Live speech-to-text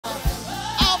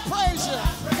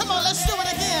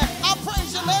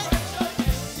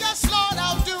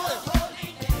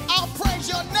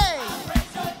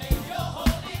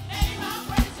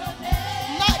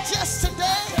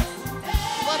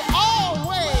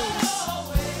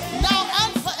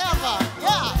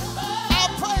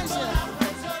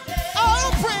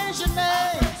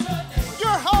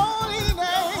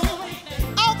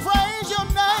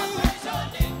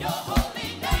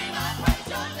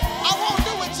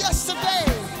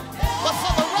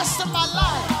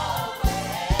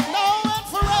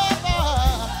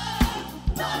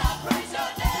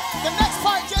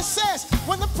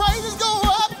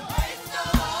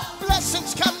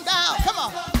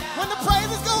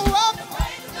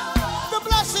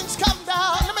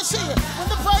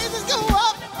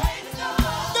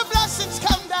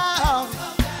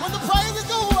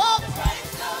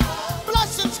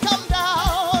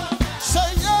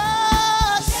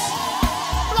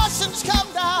blessings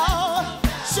come down.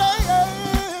 Say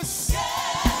yes.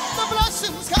 The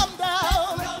blessings come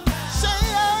down. Say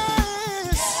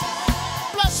yes.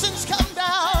 Blessings come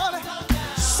down.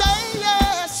 Say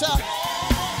yes.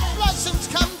 Blessings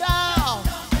come down.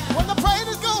 When the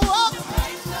praises go up,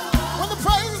 when the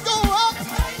praises go up,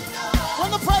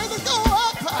 when the praises go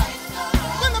up,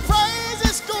 when the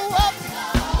praises go up,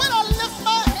 when I lift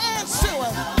my hands to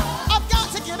him, I've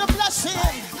got to get a blessing.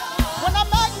 When I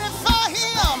magnify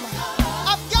him,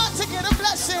 I've got to get a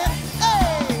blessing.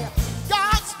 Hey,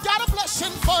 God's got a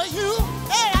blessing for you.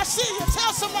 Hey, I see you.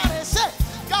 Tell somebody, say,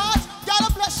 God's got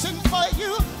a blessing for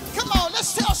you. Come on,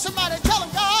 let's tell somebody. Tell him,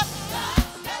 God.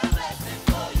 God's got a blessing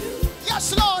for you.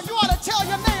 Yes, Lord, you ought to tell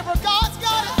your neighbor, God's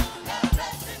got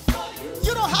it.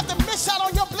 You don't have to miss out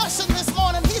on your blessing this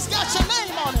morning. He's got your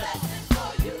name on it.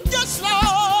 Yes,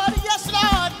 Lord. Yes,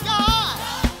 Lord. God.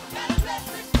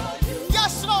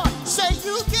 Yes, Lord. Say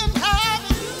you can have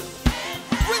it.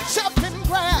 Reach up and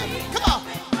grab it. Come on.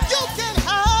 You can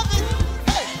have it.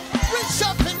 Hey, reach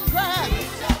up and grab it.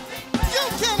 You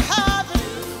can have it.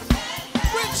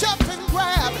 Reach up and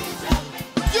grab it.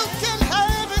 You can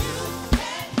have it.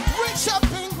 Reach up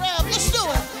and grab it. Let's do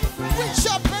it. Reach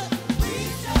up and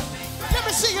let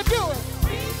me see you do it.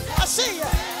 I see you.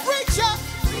 Reach up.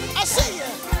 I see you.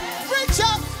 Reach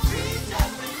up.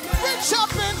 Reach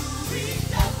up and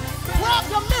grab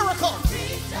your miracle.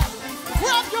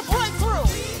 Grab your breakthrough.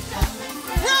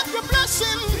 Grab your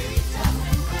blessing.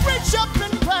 Reach up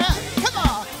and grab. Come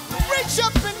on. Reach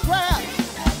up and grab.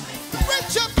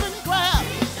 Reach up and grab.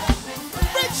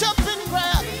 Reach up and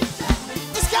grab.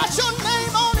 It's got your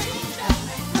name on it.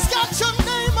 It's got your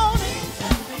name on it.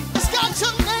 It's got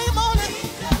your name on it.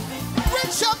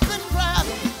 Reach up and grab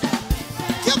it.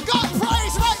 Give God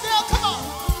praise right now. Come on.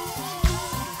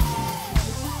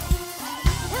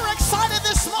 We're excited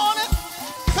this morning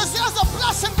because there's a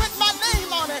blessing with my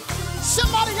name on it.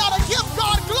 Somebody ought to give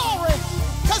God glory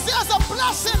because there's a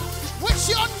blessing with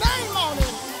your name on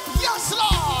it. Yes,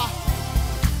 Lord.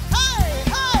 Hey,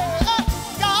 hey, hey.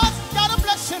 God's got a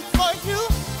blessing for you.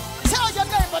 Tell your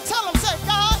neighbor, tell him, say,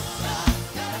 God.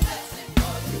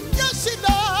 Yes, she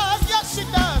does. Yes, she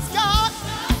does. God.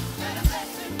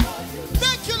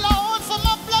 Thank you, Lord, for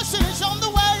my blessings on the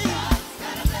way.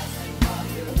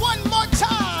 One more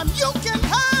time. You can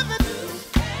have it.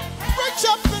 Reach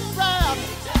up and grab it.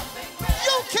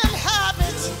 You can have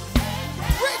it.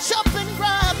 Reach up and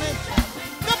grab it.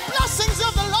 The blessings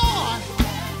of the Lord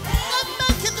that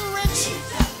maketh rich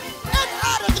and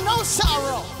addeth no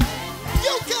sorrow.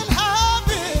 You can have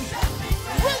it.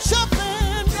 Reach up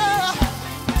and grab.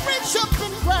 Reach up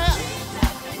and grab.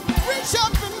 Reach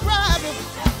up and grab it.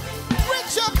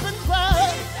 Reach up and grab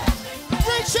it.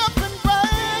 Reach up and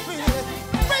grab it.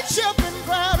 Reach up and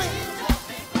grab it.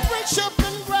 Reach up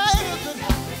and grab it.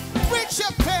 Reach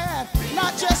up and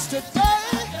not just today,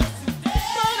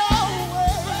 but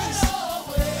always.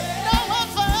 Now and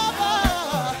forever.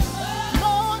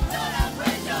 Lord,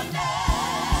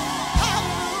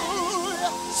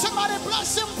 hallelujah. Somebody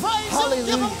bless him, praise him,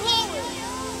 give him glory.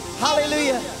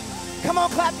 Hallelujah. Come on,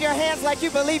 clap your hands like you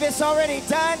believe it's already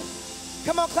done.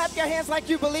 Come on, clap your hands like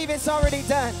you believe it's already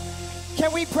done.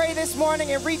 Can we pray this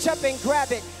morning and reach up and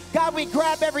grab it? God, we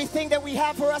grab everything that we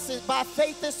have for us by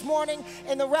faith this morning.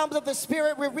 In the realms of the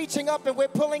Spirit, we're reaching up and we're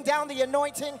pulling down the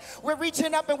anointing. We're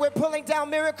reaching up and we're pulling down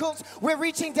miracles. We're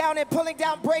reaching down and pulling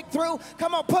down breakthrough.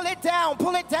 Come on, pull it down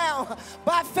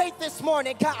by faith this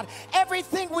morning, God.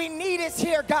 Everything we need is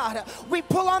here, God. We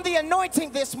pull on the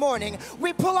anointing this morning.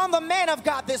 We pull on the man of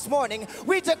God this morning.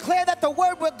 We declare that the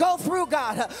word will go through,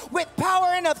 God, with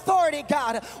power and authority,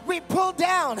 God. We pull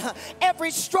down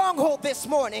every stronghold this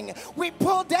morning. We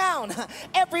pull down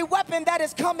every weapon that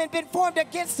has come and been formed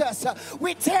against us.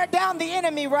 We tear down the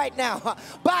enemy right now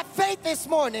by faith this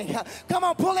morning. Come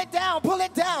on, pull it down, pull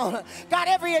it down. God,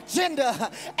 every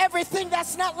agenda, everything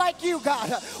that's not like you,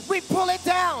 God, we pull it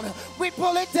down. We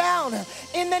pull it down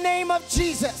in the name of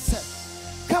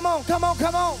Jesus. Come on, come on,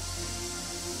 come on.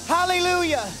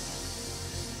 Hallelujah.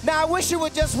 Now I wish you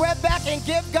would just rev back and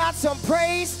give God some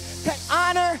praise,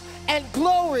 honor, and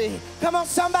glory. Come on,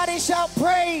 somebody shout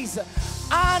praise,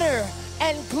 honor,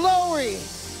 and glory.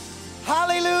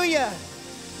 Hallelujah.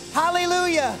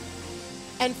 Hallelujah.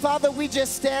 And Father, we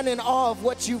just stand in awe of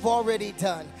what you've already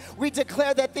done. We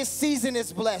declare that this season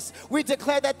is blessed. We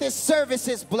declare that this service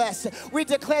is blessed. We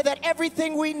declare that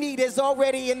everything we need is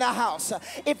already in the house.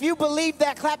 If you believe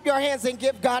that, clap your hands and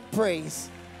give God praise.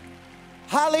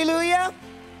 Hallelujah.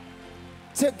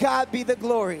 To God be the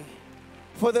glory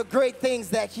for the great things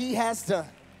that he has done.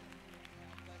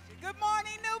 Good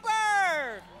morning,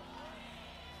 Newburgh.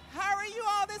 How are you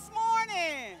all this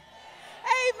morning?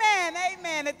 Amen.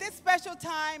 Amen. At this special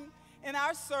time in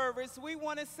our service, we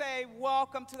want to say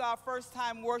welcome to our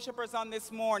first-time worshipers on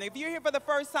this morning. If you're here for the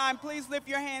first time, please lift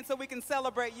your hand so we can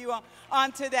celebrate you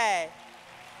on today.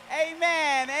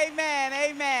 Amen, amen,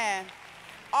 amen.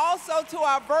 Also to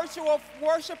our virtual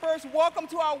worshipers, welcome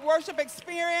to our worship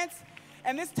experience.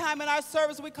 And this time in our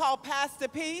service, we call Pass the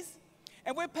Peace.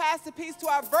 And we pass the peace to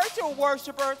our virtual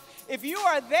worshipers. If you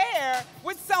are there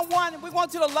with someone, we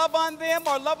want you to love on them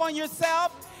or love on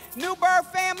yourself. New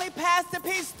Birth Family, Pass the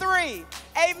Peace 3.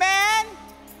 Amen.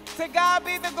 To God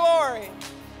be the glory.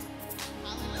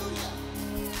 Hallelujah.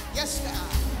 Yes,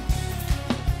 God.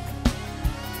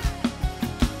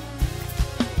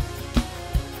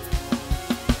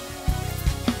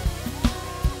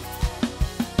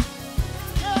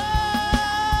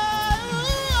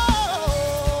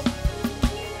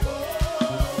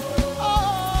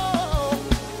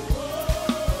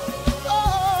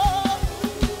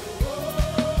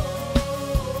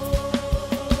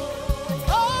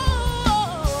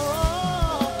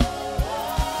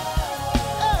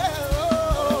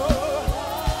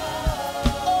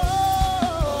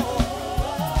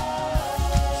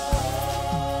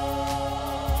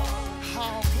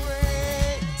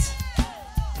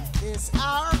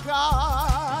 I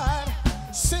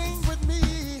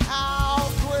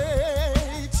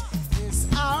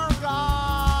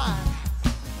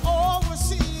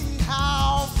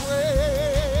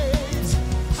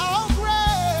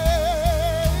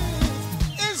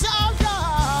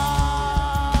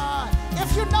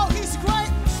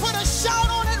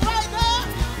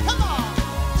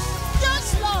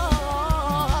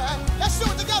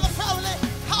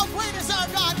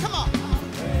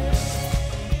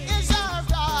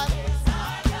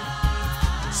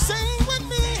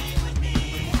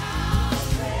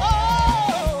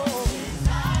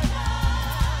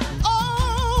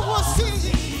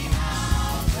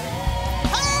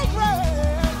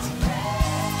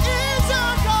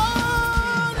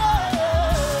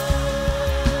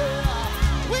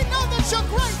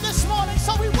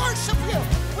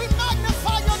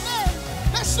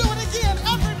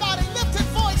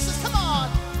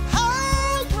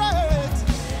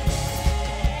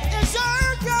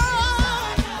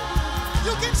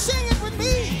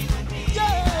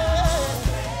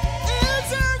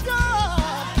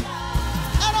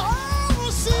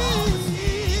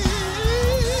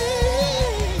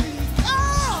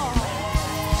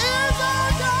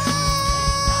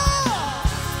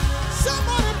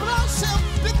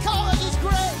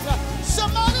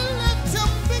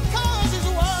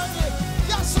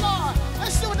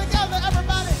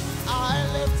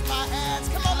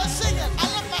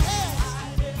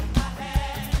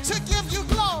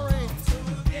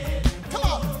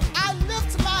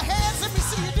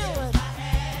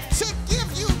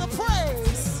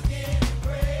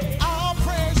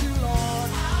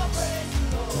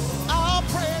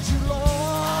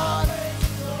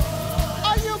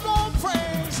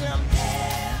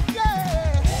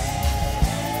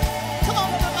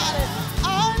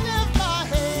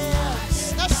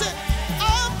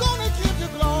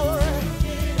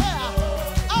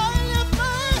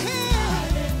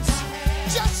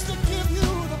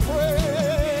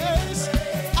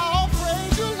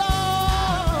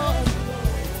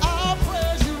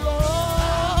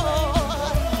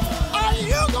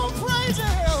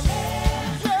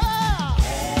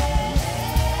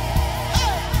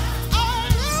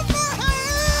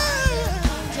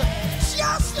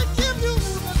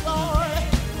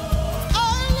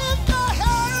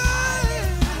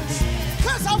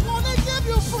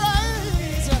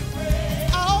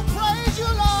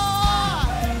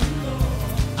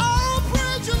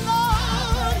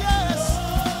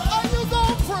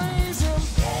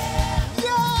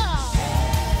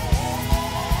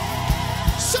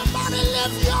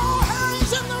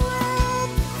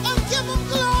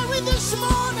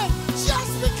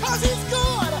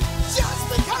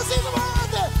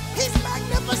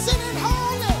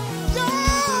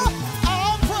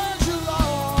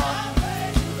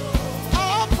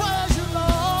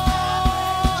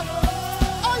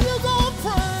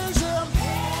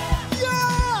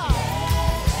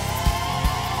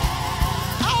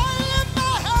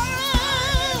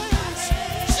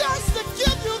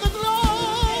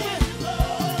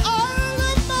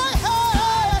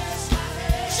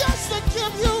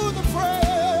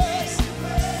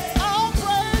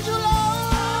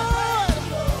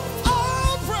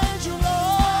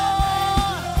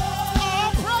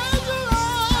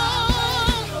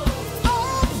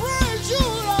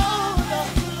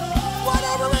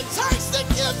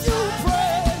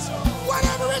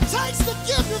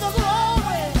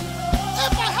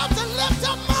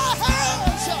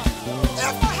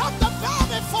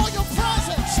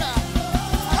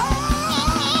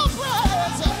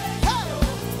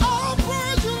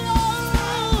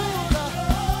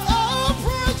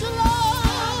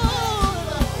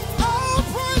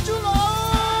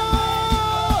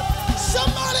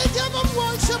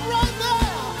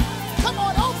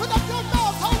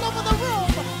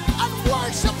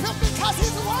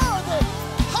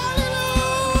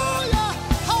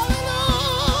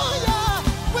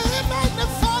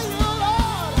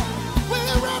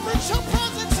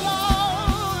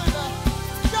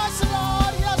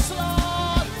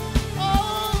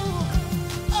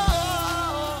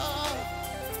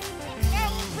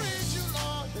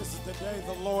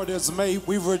has made.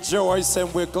 We rejoice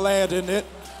and we're glad in it.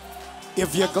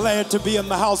 If you're glad to be in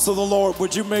the house of the Lord,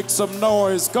 would you make some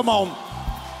noise? Come on.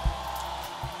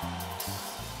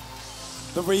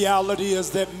 The reality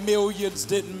is that millions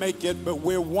didn't make it, but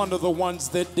we're one of the ones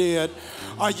that did.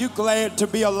 Are you glad to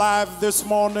be alive this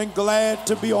morning? Glad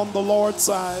to be on the Lord's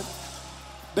side?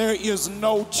 There is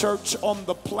no church on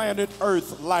the planet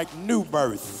Earth like New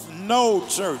Birth. No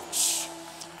church.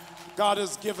 God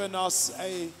has given us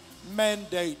a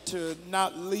mandate to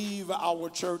not leave our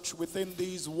church within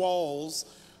these walls,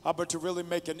 but to really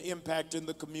make an impact in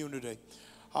the community.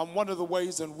 One of the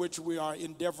ways in which we are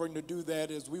endeavoring to do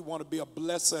that is we want to be a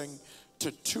blessing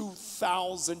to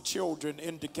 2,000 children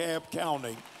in DeKalb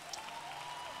County.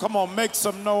 Come on, make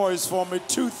some noise for me.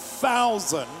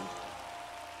 2,000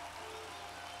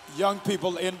 young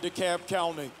people in DeKalb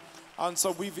County. And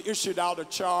so we've issued out a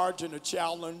charge and a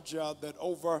challenge that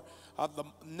over the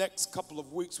next couple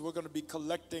of weeks, we're going to be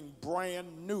collecting brand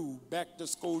new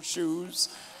back-to-school shoes.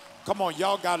 Come on,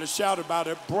 y'all got to shout about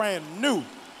it. Brand new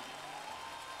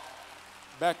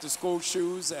back-to-school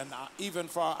shoes, and even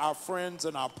for our friends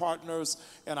and our partners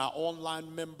and our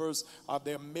online members,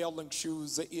 they're mailing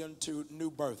shoes into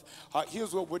New Birth.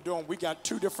 Here's what we're doing. We got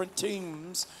two different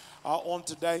teams on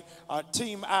today.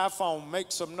 Team iPhone,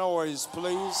 make some noise,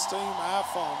 please. Team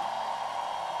iPhone.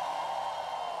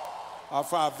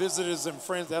 For our visitors and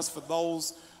friends, that's for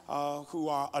those who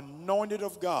are anointed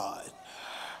of God.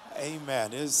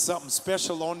 Amen. There's something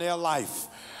special on their life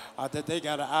that they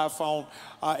got an iPhone.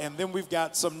 And then we've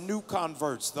got some new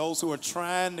converts, those who are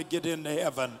trying to get into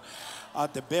heaven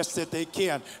the best that they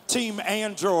can. Team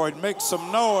Android, make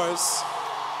some noise.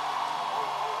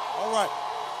 All right.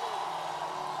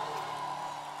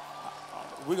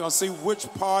 We're going to see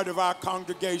which part of our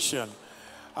congregation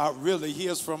really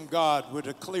hears from God with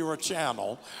a clearer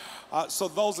channel. So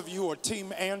those of you who are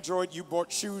Team Android, you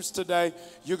bought shoes today,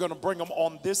 you're going to bring them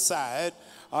on this side.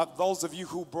 Those of you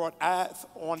who brought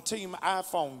on Team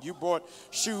iPhone, you brought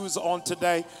shoes on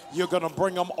today, you're going to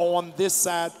bring them on this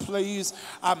side, please.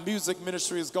 Our music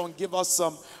ministry is going to give us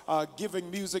some giving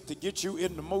music to get you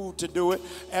in the mood to do it.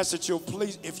 Ask that you'll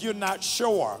please, if you're not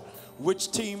sure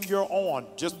which team you're on,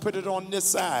 just put it on this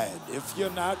side if you're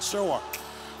not sure.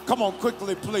 Come on,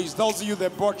 quickly, please. Those of you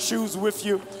that brought shoes with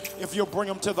you, if you'll bring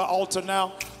them to the altar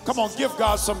now. Come on, give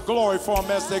God some glory for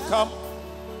them as they come.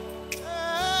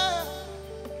 Yeah,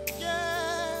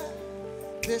 yeah.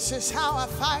 This is how I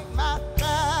fight my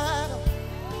battle.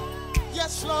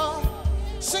 Yes, Lord.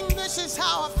 Sing, this is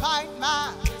how I fight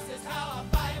my. This is how I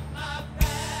fight my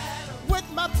battle.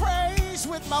 With my praise,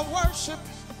 with my worship.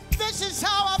 This is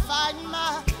how I fight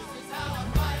my. This is how I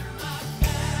fight my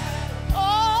battle.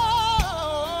 Oh.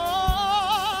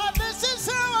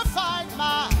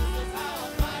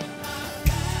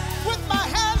 With my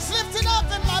hands lifted up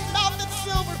and my mouth that's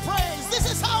filled with praise. This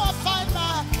is how I fight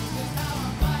my.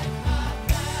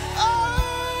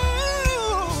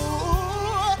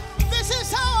 Oh, this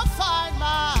is how I fight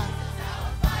my.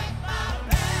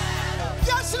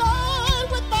 Yes,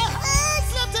 Lord, with my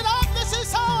hands lifted up, this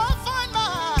is how I fight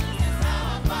my.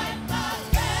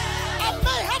 I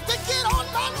may have to get on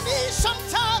my knees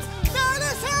sometimes. That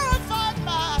is how I fight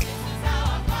my.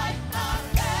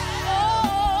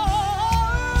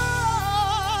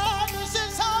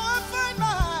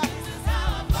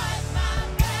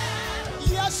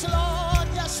 Yes, Lord,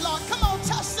 yes, Lord. Come on,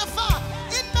 testify.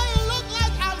 It may look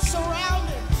like I'm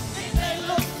surrounded. It may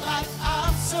look like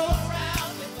I'm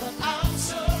surrounded, but I'm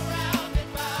surrounded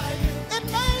by you. It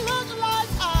may look like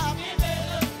I'm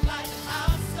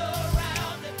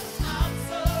surrounded, but I'm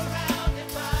surrounded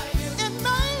by you. It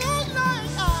may look like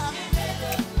I'm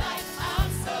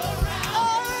surrounded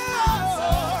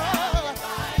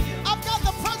by you. I've got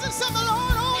the presence of the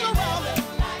Lord all around me.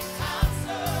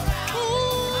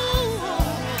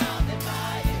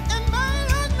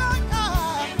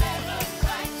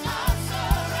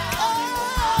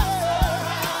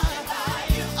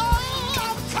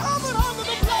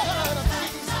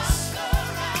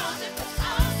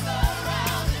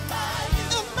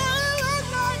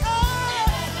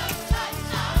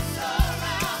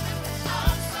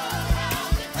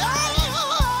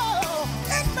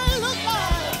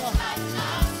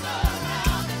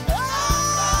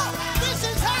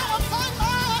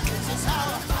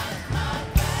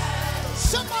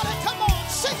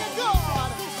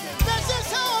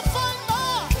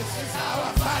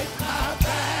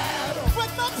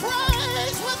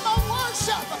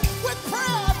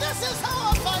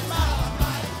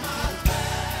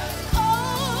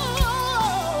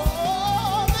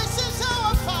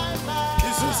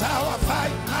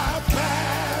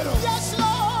 Yes,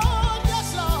 Lord,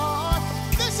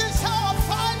 this is how I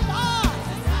fight my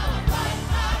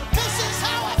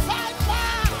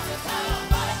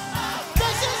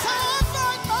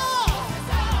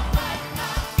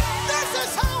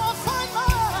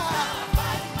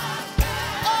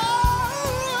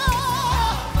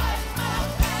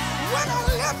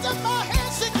lift up my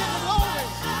hands singing glory.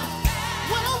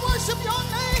 When I worship your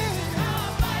name.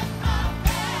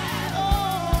 Oh,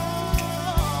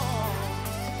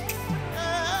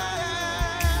 yeah.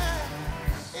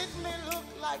 It may look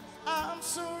like I'm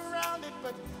surrounded,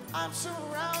 but I'm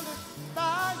surrounded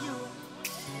by you.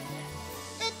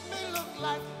 It may look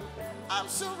like I'm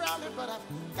surrounded, but I've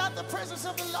got the presence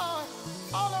of the Lord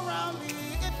all around me.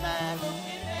 It may look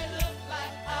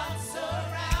like I'm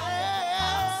surrounded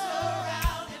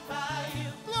by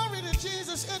you. Glory to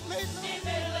Jesus. It may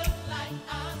look like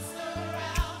I'm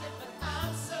surrounded, but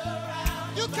I'm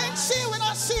surrounded. You can't see what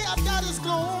I see. I've got His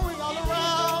glory all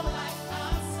around.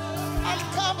 I'm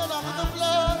covered under the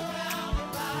blood.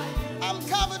 I'm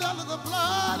covered under the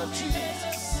blood of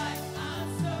Jesus.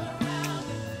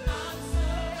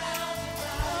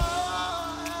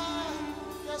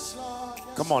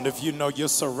 Come on, if you know you're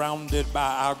surrounded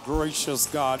by our gracious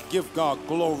God, give God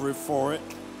glory for it.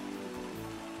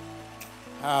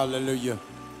 Hallelujah.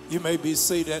 You may be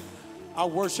seated. Our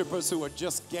worshipers who are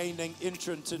just gaining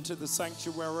entrance into the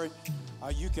sanctuary,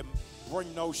 you can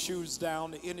bring those shoes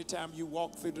down anytime you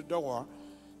walk through the door.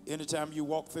 Anytime you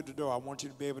walk through the door, I want you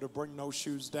to be able to bring those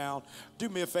shoes down. Do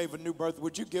me a favor, New Birth.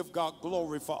 Would you give God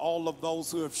glory for all of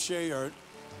those who have shared?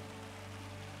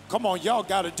 Come on, y'all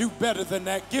got to do better than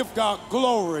that. Give God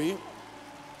glory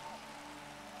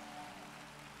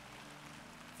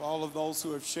for all of those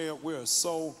who have shared. We're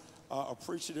so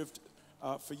appreciative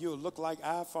for you. It look like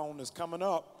iPhone is coming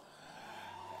up.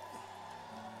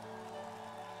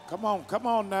 Come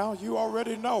on now. You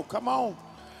already know. Come on.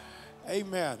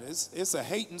 Amen. It's a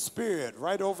hating spirit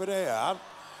right over there.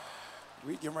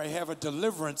 We can have a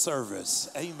deliverance service.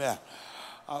 Amen.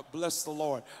 Bless the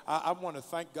Lord. I want to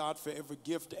thank God for every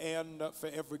gift and for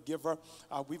every giver.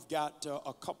 We've got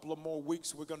a couple of more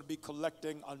weeks. We're going to be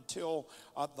collecting until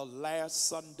the last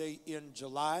Sunday in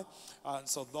July.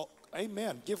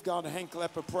 Amen. Give God a hand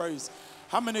clap of praise.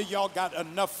 How many of y'all got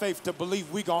enough faith to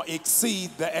believe we're going to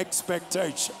exceed the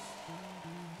expectation?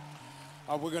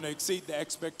 We're going to exceed the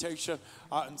expectation.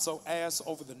 And so ask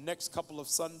over the next couple of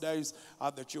Sundays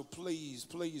that you'll please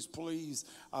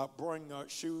bring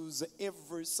shoes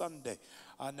every Sunday.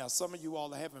 Now, some of you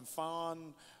all are having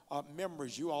fond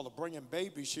memories. You all are bringing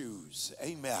baby shoes.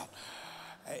 Amen.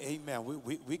 Amen.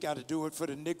 We got to do it for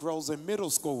the Negroes in middle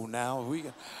school now.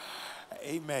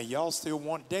 Amen. Y'all still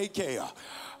want daycare.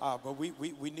 But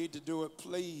we need to do it,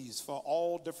 please, for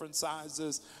all different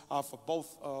sizes, for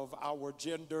both of our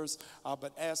genders.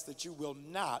 But ask that you will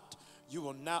not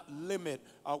limit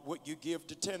what you give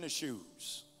to tennis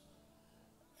shoes.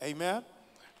 Amen.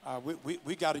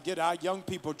 We got to get our young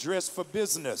people dressed for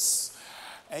business.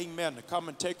 Amen. To come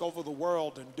and take over the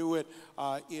world and do it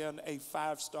in a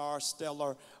 5-star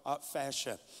stellar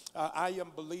fashion. I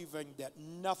am believing that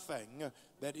nothing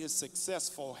that is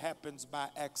successful happens by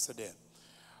accident.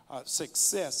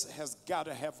 Success has got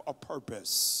to have a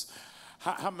purpose.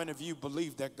 How many of you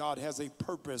believe that God has a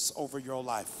purpose over your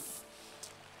life?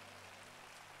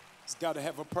 It's got to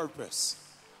have a purpose.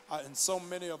 And so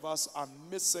many of us are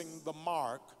missing the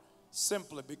mark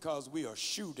simply because we are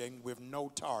shooting with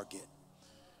no target.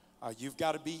 You've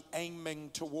got to be aiming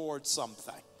towards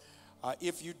something.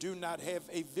 If you do not have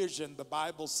a vision, the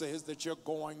Bible says that you're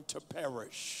going to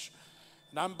perish.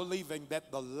 And I'm believing that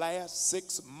the last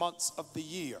 6 months of the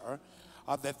year,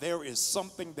 that there is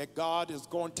something that God is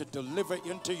going to deliver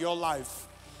into your life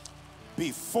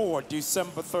before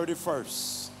December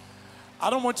 31st. I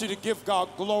don't want you to give God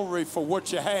glory for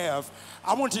what you have.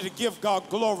 I want you to give God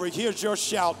glory. Here's your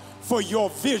shout for your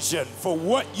vision, for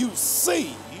what you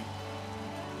see.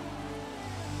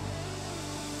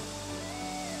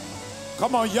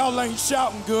 Come on, y'all ain't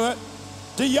shouting good.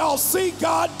 Do y'all see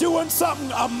God doing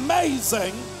something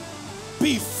amazing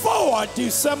before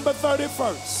December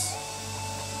 31st?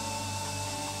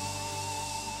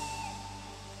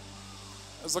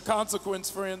 As a consequence,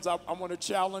 friends, I want to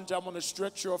challenge, I want to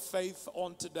stretch your faith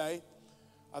on today,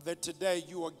 that today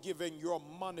you are giving your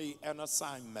money an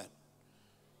assignment.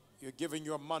 You're giving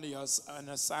your money an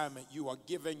assignment. You are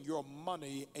giving your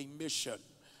money a mission.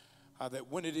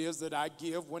 That when it is that I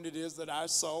give, when it is that I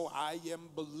sow, I am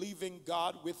believing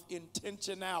God with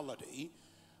intentionality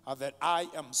that I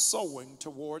am sowing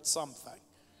towards something.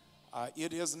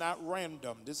 It is not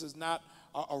random. This is not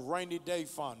a rainy day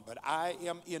fund, but I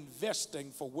am investing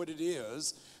for what it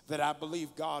is that I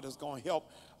believe God is going to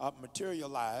help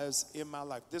materialize in my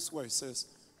life. This way, sis.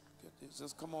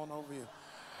 Just come on over here.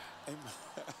 Amen.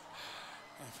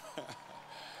 Amen.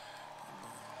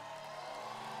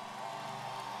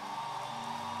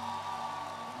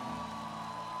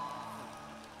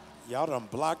 Y'all done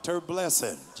blocked her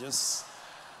blessing. Just,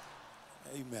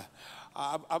 Amen.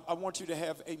 I want you to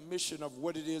have a mission of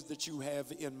what it is that you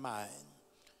have in mind.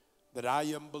 That I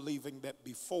am believing that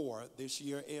before this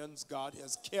year ends, God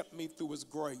has kept me through his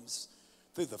grace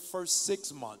through the first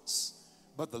 6 months.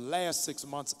 But the last 6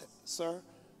 months, sir,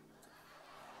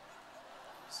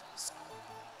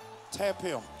 tap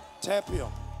him, tap him.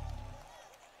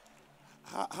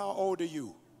 How old are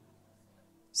you?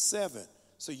 7.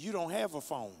 So you don't have a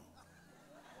phone.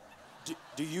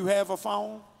 Do you have a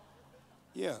phone?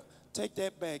 Yeah, take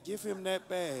that bag. Give him that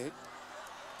bag.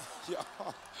 Yeah.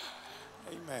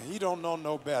 Amen. He don't know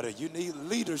no better. You need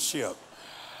leadership.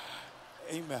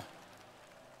 Amen.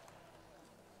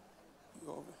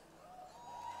 You over?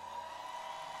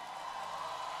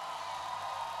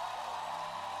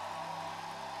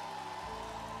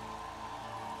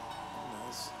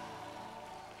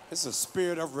 It's a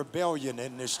spirit of rebellion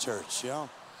in this church, y'all.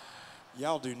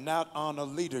 Y'all do not honor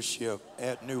leadership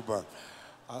at New Birth.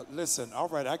 Listen, all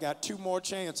right, I got 2 more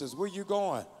chances. Where you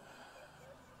going?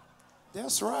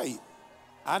 That's right.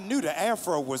 I knew the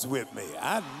afro was with me.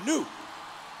 I knew.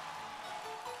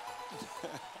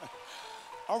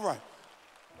 All right.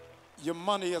 Your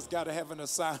money has got to have an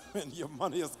assignment. Your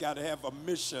money has got to have a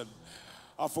mission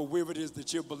for where it is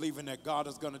that you're believing that God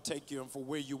is going to take you and for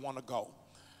where you want to go.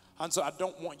 And so I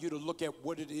don't want you to look at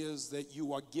what it is that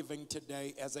you are giving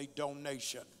today as a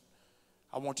donation.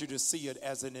 I want you to see it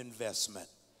as an investment.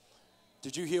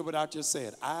 Did you hear what I just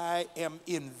said? I am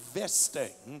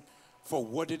investing for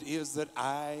what it is that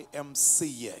I am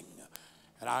seeing.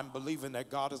 And I'm believing that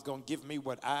God is going to give me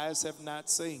what eyes have not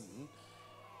seen.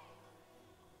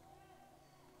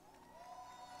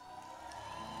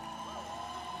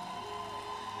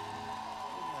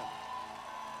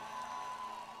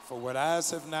 For what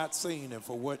eyes have not seen and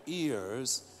for what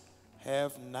ears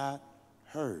have not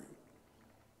heard.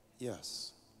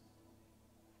 Yes.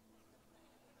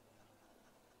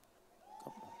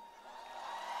 Come on.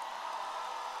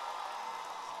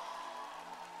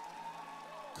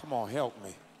 Come on, help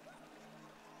me.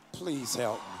 Please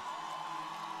help me.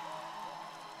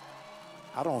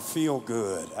 I don't feel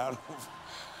good.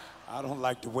 I don't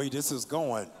like the way this is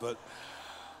going, but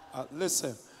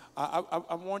listen,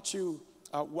 I want you,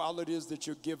 while it is that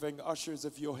you're giving, ushers,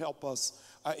 if you'll help us,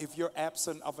 if you're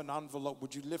absent of an envelope,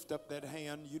 would you lift up that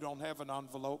hand? You don't have an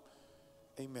envelope.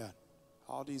 Amen.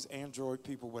 All these Android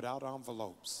people without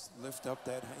envelopes, lift up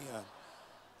that hand,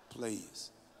 please.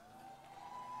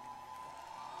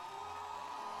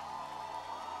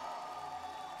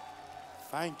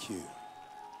 Thank you.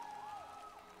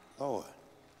 Lord,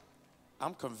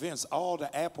 I'm convinced all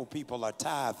the Apple people are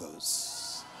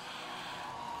tithers.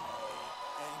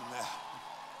 Amen.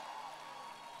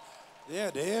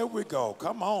 Yeah, there we go.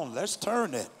 Come on, let's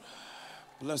turn it.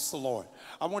 Bless the Lord.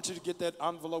 I want you to get that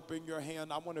envelope in your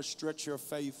hand. I want to stretch your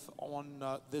faith on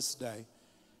this day.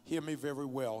 Hear me very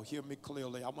well. Hear me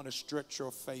clearly. I want to stretch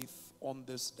your faith on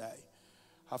this day.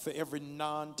 For every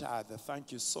non-tither,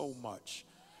 thank you so much.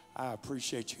 I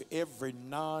appreciate you. Every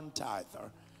non-tither,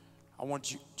 I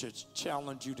want you to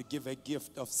challenge you to give a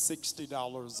gift of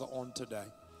 $60 on today.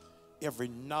 Every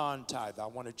non-tither, I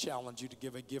want to challenge you to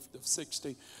give a gift of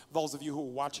 $60. Those of you who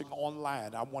are watching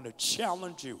online, I want to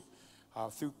challenge you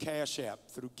through Cash App,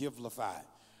 through Givelify,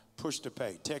 Push to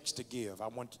Pay, Text to Give. I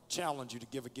want to challenge you to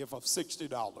give a gift of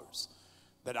 $60.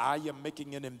 That I am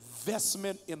making an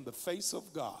investment in the face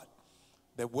of God.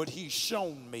 That what He's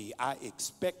shown me, I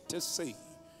expect to see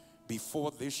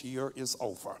before this year is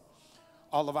over.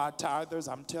 All of our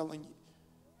tithers, I'm telling you,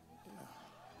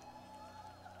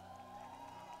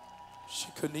 she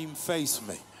couldn't even face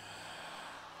me.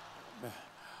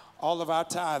 All of our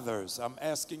tithers, I'm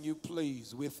asking you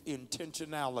please with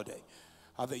intentionality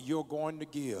that you're going to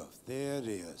give. There it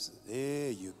is.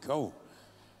 There you go.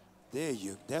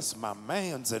 That's my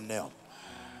man's in them.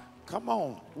 Come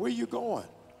on, where you going?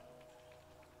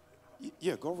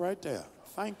 Yeah, go right there.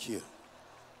 Thank you.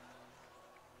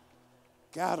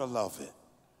 Gotta love it.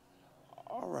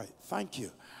 All right, thank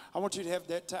you. I want you to have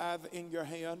that tithe in your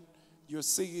hand, your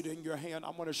seed in your hand.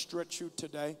 I'm going to stretch you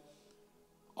today.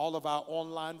 All of our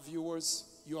online viewers,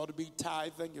 you ought to be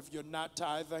tithing. If you're not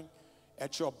tithing,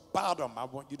 at your bottom, I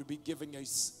want you to be giving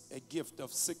a gift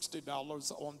of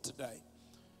 $60 on today.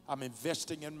 I'm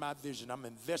investing in my vision. I'm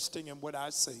investing in what I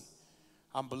see.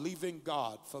 I'm believing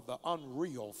God for the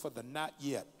unreal, for the not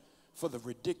yet, for the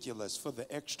ridiculous, for the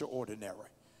extraordinary.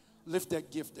 Lift that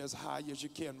gift as high as you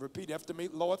can. Repeat after me.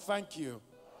 Lord, thank you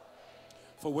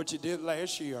for what you did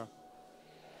last year,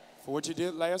 for what you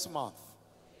did last month,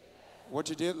 what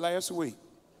you did last week,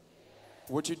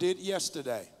 what you did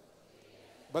yesterday.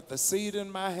 But the seed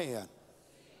in my hand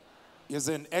is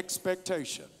in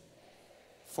expectation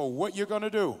for what you're going to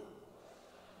do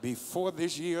before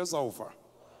this year is over.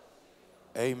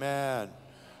 Amen.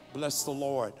 Bless the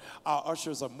Lord. Our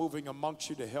ushers are moving amongst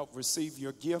you to help receive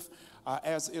your gift,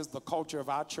 as is the culture of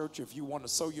our church. If you want to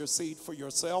sow your seed for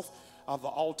yourself, the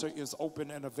altar is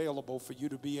open and available for you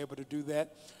to be able to do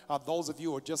that. Those of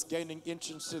you who are just gaining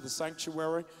entrance to the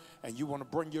sanctuary and you want to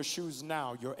bring your shoes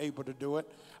now, you're able to do it.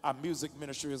 Our music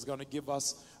ministry is going to give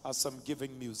us some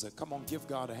giving music. Come on, give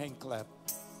God a hand clap.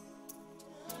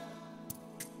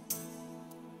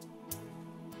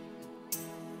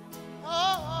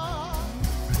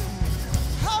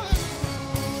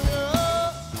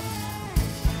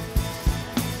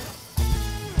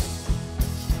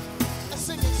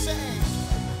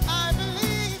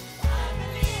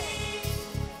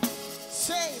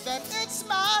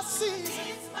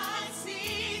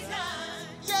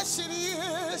 Yes, it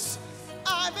is.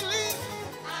 I believe.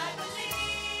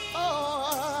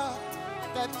 Oh,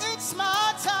 that it's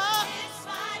my time.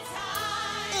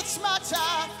 It's my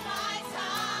time.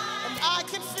 And I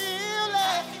can feel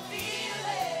it.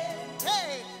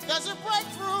 Hey, there's a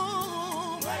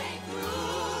breakthrough.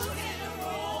 In the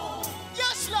room.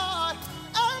 Yes, Lord.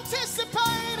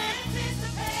 Anticipating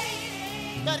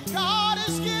that God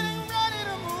is getting ready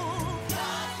to move.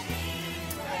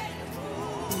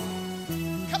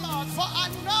 Come on, for I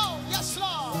know, yes,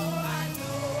 Lord,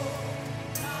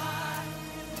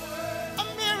 a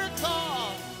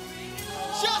miracle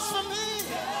just for me.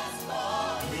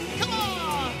 Come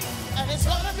on, and it's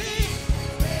gonna be.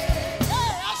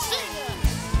 Hey, I see it.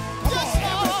 Yes,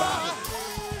 Lord.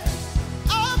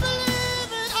 I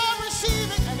believe it, I receive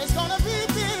it, and it's gonna be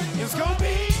big. It's gonna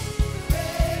be.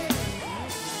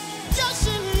 Yes,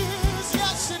 it is.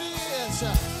 Yes, it is.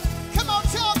 Come on,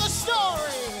 tell the story.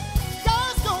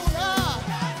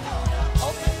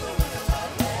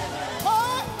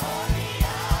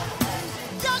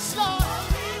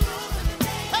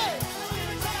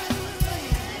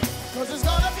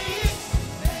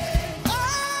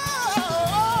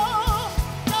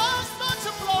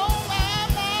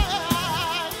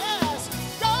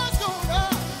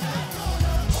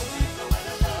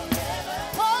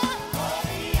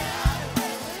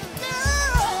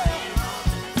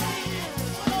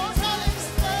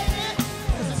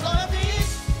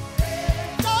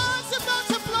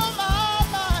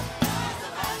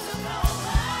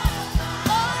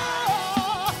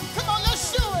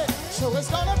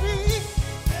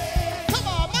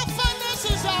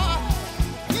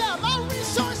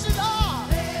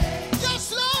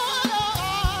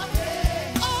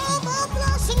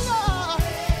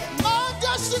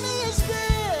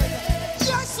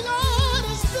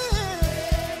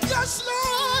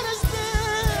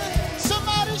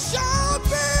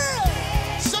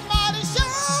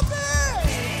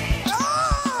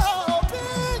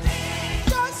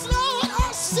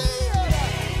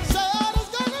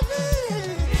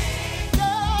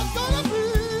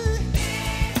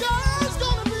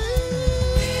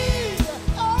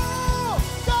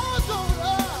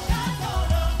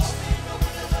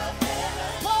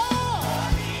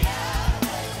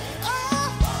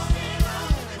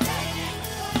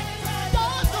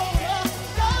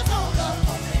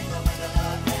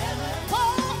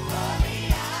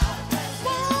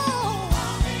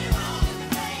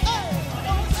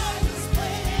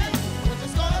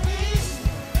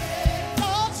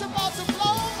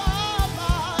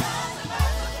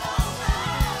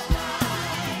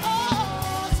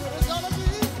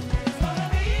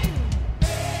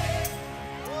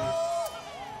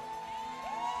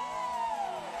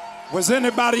 Was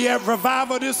anybody at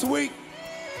revival this week?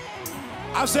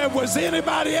 I said, was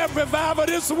anybody at revival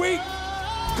this week?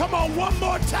 Come on, one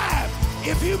more time.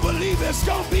 If you believe it's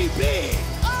gonna be big.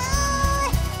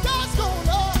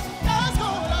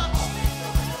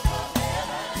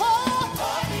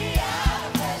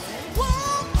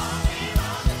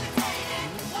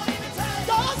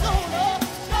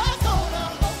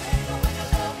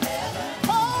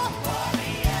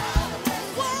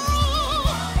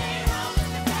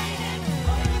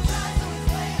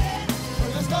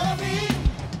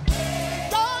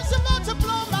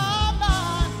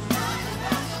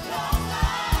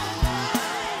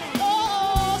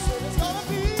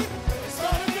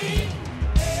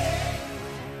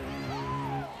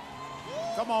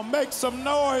 Come on, make some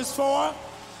noise for her.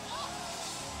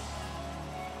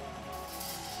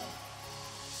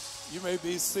 You may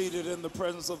be seated in the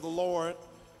presence of the Lord.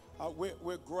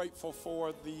 We're grateful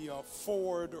for the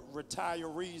Ford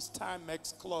Retirees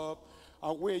Timex Club.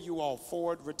 Where are you all?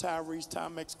 Ford Retirees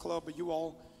Timex Club. Are you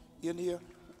all in here?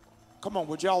 Come on,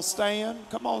 would y'all stand?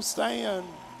 Come on, stand.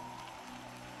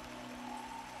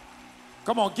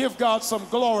 Come on, give God some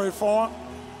glory for him.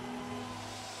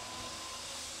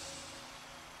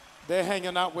 They're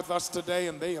hanging out with us today,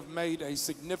 and they have made a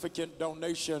significant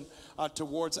donation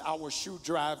towards our shoe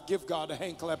drive. Give God a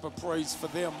hand clap of praise for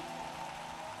them.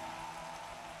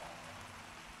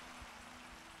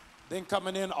 Then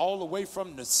coming in all the way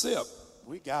from the SIP,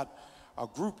 we got a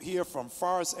group here from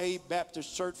Forest Aid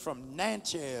Baptist Church from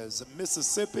Natchez,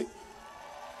 Mississippi.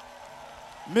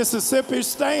 Mississippi,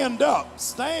 stand up,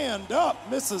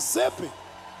 Mississippi.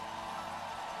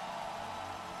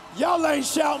 Y'all ain't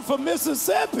shouting for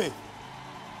Mississippi.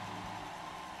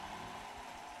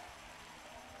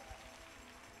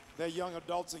 Their young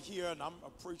adults are here, and I'm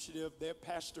appreciative. Their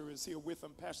pastor is here with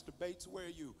them. Pastor Bates, where are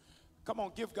you? Come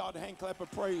on, give God a hand clap of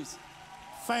praise.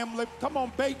 Family, come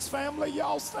on, Bates family,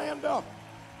 y'all stand up.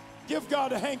 Give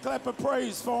God a hand clap of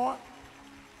praise for him.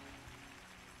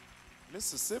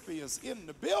 Mississippi is in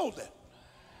the building.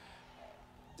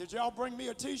 Did y'all bring me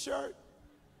a t-shirt?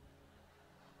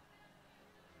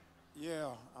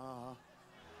 Yeah,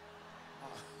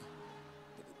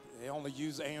 they only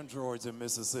use Androids in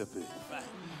Mississippi.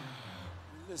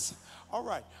 Listen, all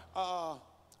right.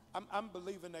 I'm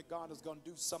believing that God is going to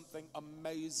do something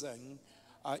amazing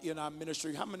in our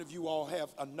ministry. How many of you all have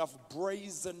enough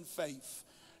brazen faith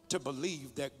to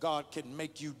believe that God can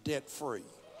make you debt free?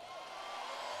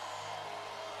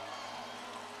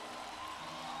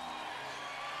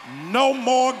 No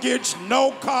mortgage,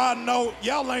 no car, no,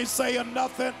 y'all ain't saying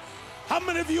nothing. How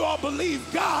many of you all believe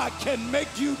God can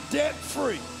make you debt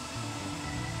free?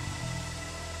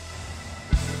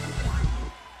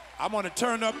 I want to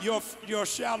turn up your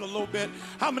shout a little bit.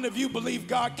 How many of you believe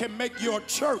God can make your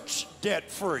church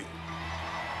debt free?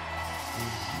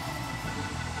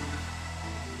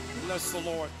 Bless the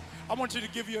Lord. I want you to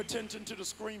give your attention to the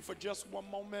screen for just one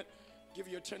moment. Give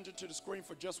your attention to the screen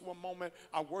for just one moment.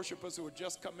 Our worshipers who are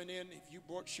just coming in, if you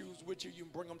brought shoes with you, you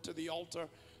can bring them to the altar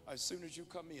as soon as you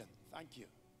come in. Thank you.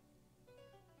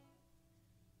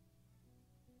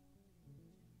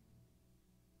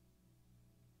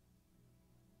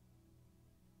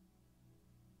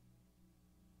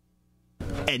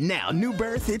 And now, New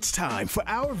Birth, it's time for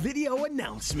our video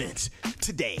announcements.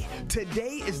 Today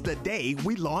is the day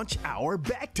we launch our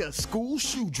Back to School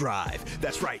Shoe Drive.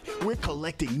 That's right, we're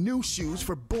collecting new shoes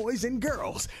for boys and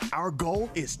girls. Our goal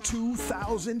is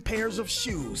 2,000 pairs of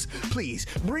shoes. Please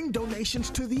bring donations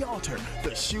to the altar.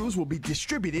 The shoes will be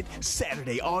distributed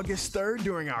Saturday, August 3rd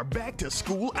during our Back to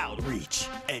School outreach.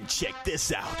 And check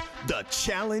this out, the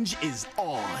challenge is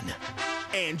on.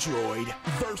 Android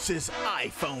versus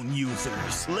iPhone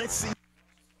users. Let's see.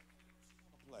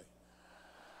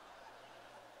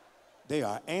 They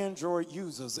are Android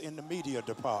users in the media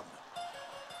department.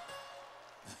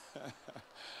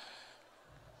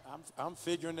 I'm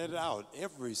figuring it out.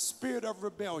 Every spirit of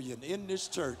rebellion in this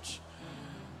church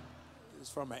is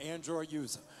from an Android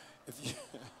user.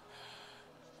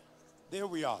 There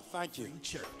we are. Thank you.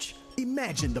 Church.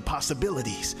 Imagine the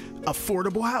possibilities.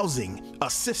 Affordable housing,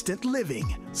 assisted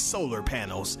living, solar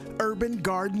panels, urban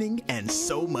gardening, and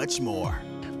so much more.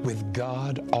 With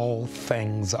God, all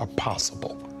things are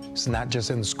possible. It's not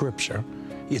just in Scripture,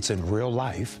 it's in real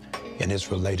life, and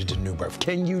it's related to new birth.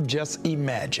 Can you just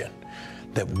imagine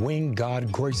that when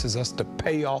God graces us to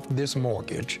pay off this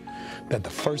mortgage, that the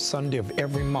first Sunday of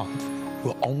every month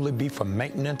will only be for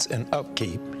maintenance and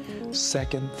upkeep,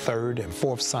 second, third, and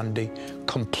fourth Sunday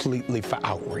completely for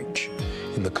outreach.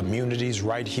 In the communities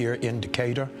right here in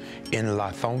Decatur, in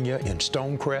Lithonia, in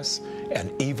Stonecrest, and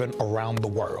even around the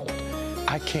world.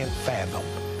 I can't fathom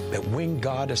that when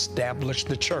God established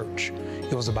the church,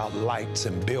 it was about lights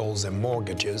and bills and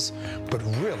mortgages, but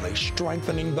really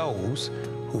strengthening those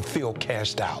who feel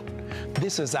cast out.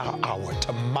 This is our hour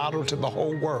to model to the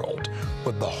whole world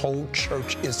what the whole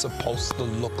church is supposed to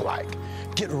look like.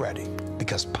 Get ready,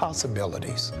 because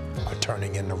possibilities are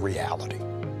turning into reality.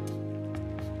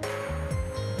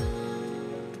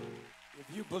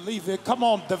 If you believe it, come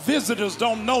on, the visitors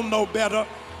don't know no better.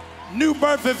 New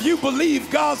Birth, if you believe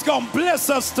God's gonna bless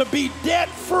us to be debt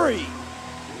free.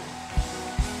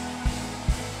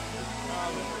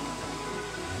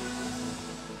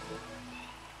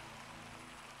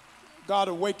 God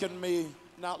awakened me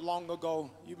not long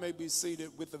ago. You may be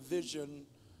seated with a vision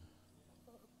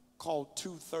called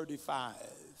 235.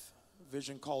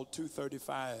 Vision called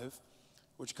 235,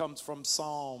 which comes from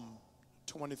Psalm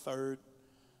 23rd,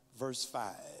 verse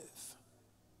 5.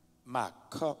 My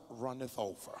cup runneth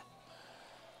over.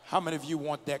 How many of you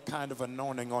want that kind of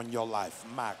anointing on your life?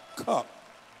 My cup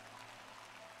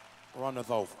runneth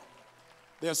over.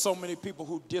 There are so many people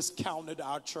who discounted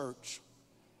our church,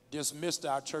 dismissed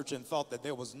our church, and thought that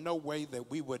there was no way that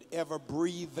we would ever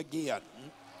breathe again.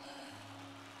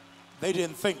 They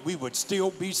didn't think we would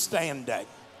still be standing.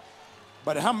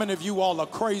 But how many of you all are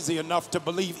crazy enough to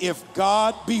believe if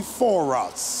God be for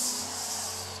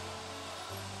us?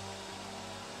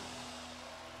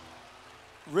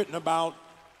 Written about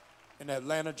in the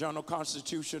Atlanta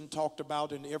Journal-Constitution, talked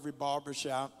about in every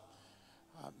barbershop,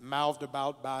 mouthed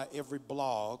about by every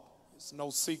blog. It's no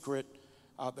secret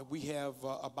that we have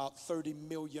about $30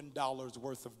 million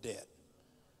worth of debt.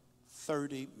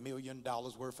 $30 million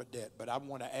worth of debt. But I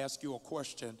want to ask you a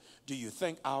question. Do you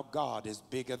think our God is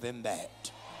bigger than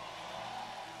that?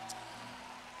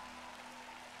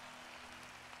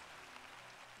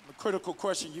 The critical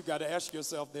question you got to ask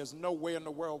yourself, there's no way in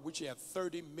the world we should have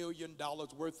 $30 million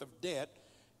worth of debt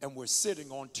and we're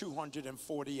sitting on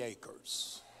 240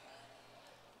 acres.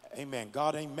 Amen.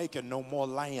 God ain't making no more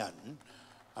land.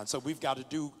 And so we've got to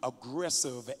do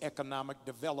aggressive economic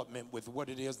development with what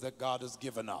it is that God has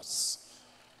given us.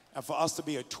 And for us to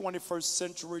be a 21st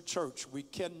century church, we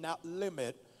cannot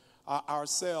limit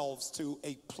ourselves to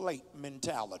a plate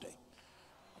mentality.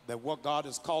 That what God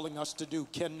is calling us to do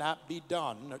cannot be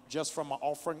done just from an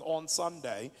offering on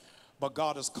Sunday, but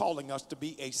God is calling us to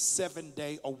be a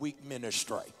 7-day-a-week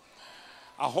ministry.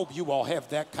 I hope you all have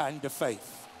that kind of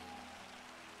faith.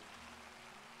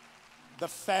 The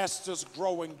fastest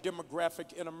growing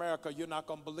demographic in America, you're not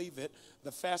going to believe it,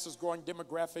 the fastest growing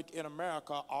demographic in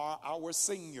America are our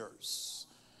seniors.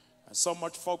 And so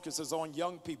much focus is on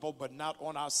young people, but not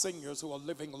on our seniors who are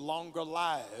living longer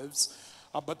lives.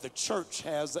 But the church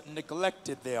has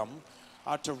neglected them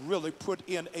to really put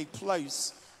in a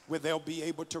place where they'll be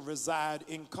able to reside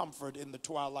in comfort in the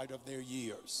twilight of their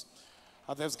years.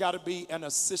 There's got to be an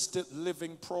assisted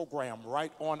living program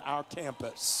right on our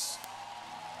campus.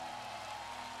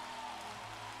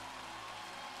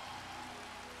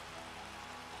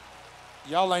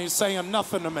 Y'all ain't saying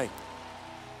nothing to me.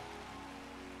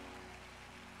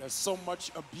 There's so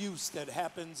much abuse that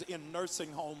happens in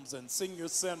nursing homes and senior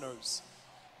centers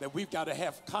that we've got to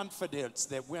have confidence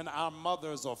that when our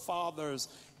mothers or fathers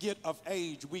get of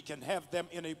age, we can have them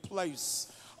in a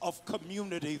place of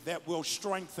community that will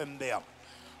strengthen them.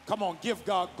 Come on, give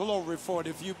God glory for it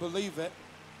if you believe it.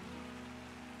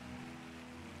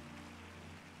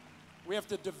 We have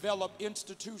to develop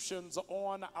institutions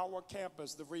on our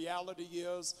campus. The reality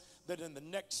is that in the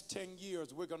next 10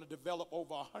 years, we're going to develop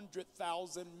over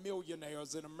 100,000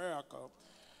 millionaires in America.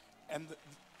 And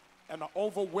the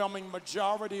overwhelming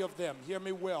majority of them, hear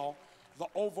me well, the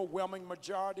overwhelming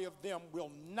majority of them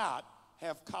will not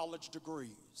have college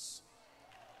degrees.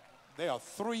 There are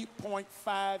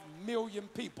 3.5 million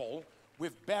people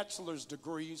with bachelor's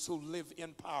degrees who live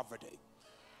in poverty.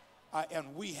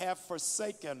 And we have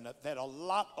forsaken that a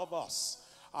lot of us,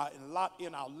 a lot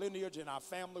in our lineage, in our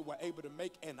family, were able to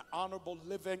make an honorable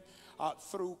living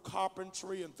through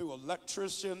carpentry and through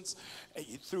electricians,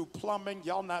 through plumbing.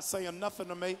 Y'all not saying nothing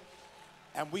to me.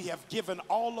 And we have given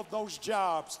all of those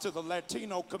jobs to the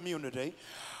Latino community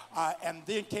and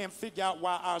then can't figure out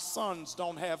why our sons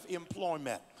don't have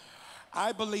employment.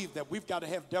 I believe that we've got to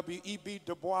have W.E.B.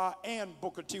 Du Bois and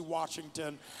Booker T.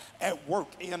 Washington at work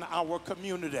in our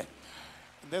community.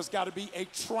 And there's got to be a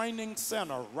training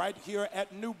center right here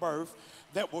at New Birth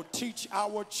that will teach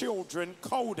our children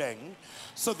coding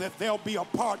so that they'll be a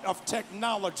part of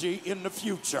technology in the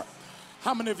future.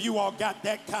 How many of you all got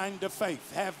that kind of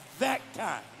faith? Have that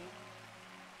kind?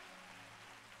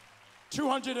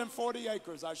 240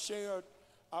 acres. I shared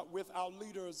with our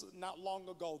leaders not long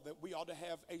ago that we ought to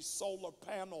have a solar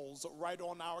panels right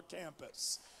on our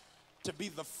campus to be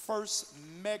the first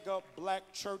mega black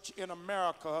church in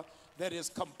America that is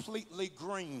completely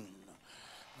green,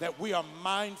 that we are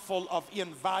mindful of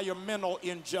environmental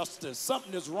injustice.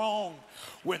 Something is wrong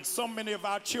when so many of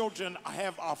our children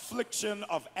have affliction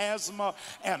of asthma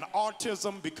and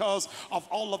autism because of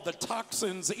all of the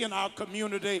toxins in our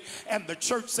community, and the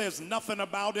church says nothing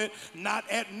about it, not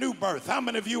at New Birth. How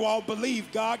many of you all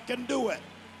believe God can do it?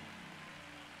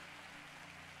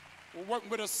 We're working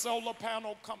with a solar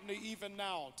panel company even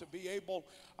now to be able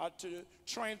to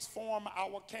transform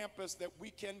our campus that we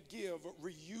can give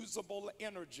reusable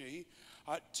energy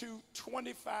to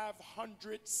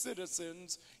 2,500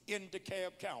 citizens in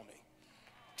DeKalb County.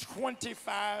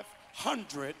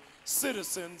 2,500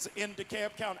 citizens in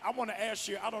DeKalb County. I want to ask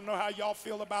you, I don't know how y'all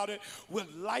feel about it.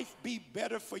 Would life be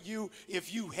better for you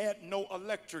if you had no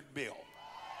electric bill?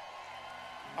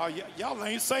 Y'all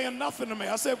ain't saying nothing to me.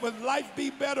 I said, would life be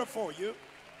better for you?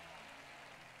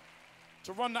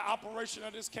 To run the operation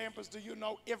of this campus, do you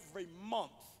know every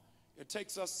month it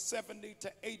takes us $70,000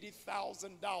 to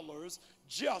 $80,000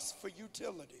 just for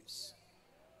utilities?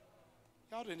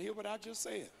 Y'all didn't hear what I just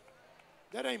said.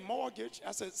 That ain't mortgage.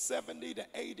 I said $70,000 to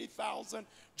 $80,000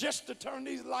 just to turn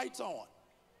these lights on.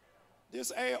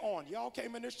 this air on. Y'all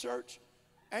came in this church.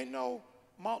 Ain't no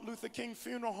Martin Luther King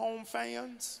funeral home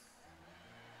fans.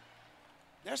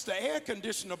 That's the air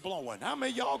conditioner blowing. How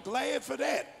many of y'all glad for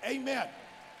that? Amen.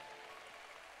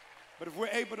 But if we're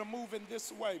able to move in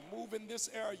this way, move in this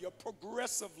area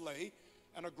progressively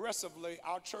and aggressively,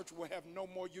 our church will have no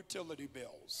more utility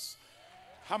bills.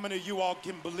 How many of you all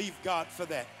can believe God for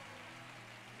that?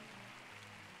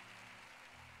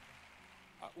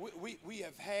 We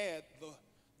have had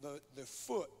the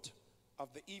foot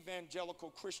of the Evangelical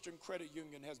Christian Credit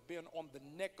Union has been on the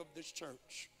neck of this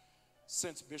church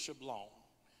since Bishop Long.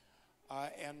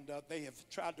 And they have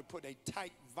tried to put a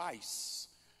tight vice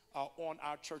on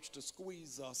our church to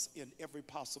squeeze us in every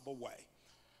possible way.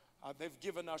 They've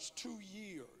given us 2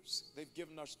 years. They've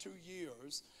given us 2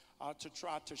 years to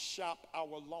try to shop our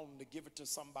loan to give it to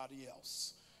somebody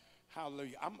else.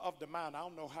 Hallelujah. I'm of the mind, I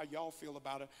don't know how y'all feel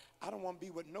about it. I don't want to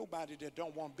be with nobody that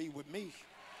don't want to be with me.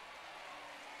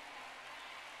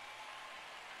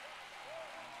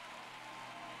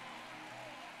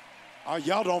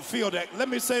 Y'all don't feel that. Let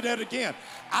me say that again.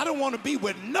 I don't want to be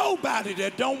with nobody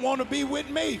that don't want to be with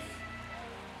me.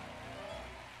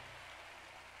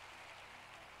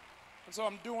 And so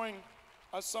I'm doing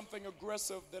something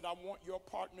aggressive that I want your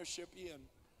partnership in.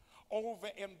 Over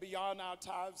and beyond our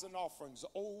tithes and offerings.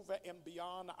 Over and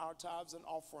beyond our tithes and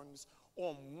offerings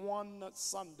on one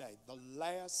Sunday, the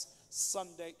last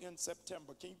Sunday in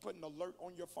September. Can you put an alert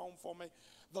on your phone for me?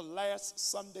 The last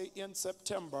Sunday in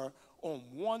September, on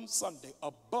one Sunday,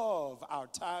 above our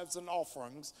tithes and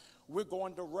offerings, we're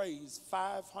going to raise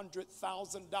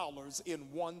 $500,000 in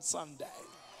one Sunday.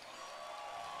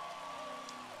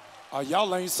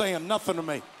 Y'all ain't saying nothing to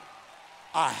me.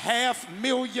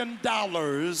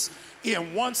 $500,000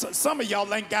 in one Sunday. Some of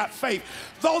y'all ain't got faith.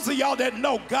 Those of y'all that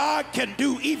know God can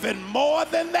do even more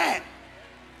than that.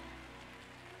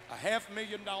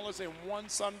 $500,000 in one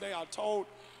Sunday. I told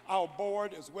our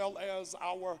board as well as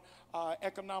our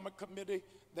economic committee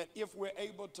that if we're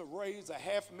able to raise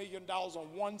 $500,000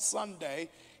 on one Sunday,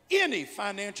 any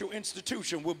financial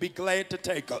institution will be glad to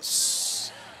take us.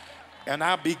 And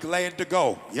I'll be glad to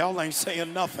go. Y'all ain't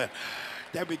saying nothing.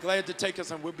 They'll be glad to take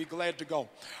us and we'll be glad to go.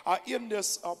 In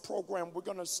this program, we're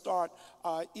going to start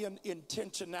in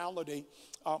intentionality,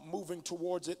 moving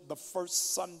towards it the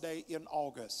first Sunday in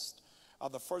August.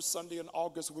 The first Sunday in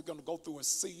August, we're going to go through a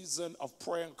season of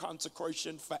prayer and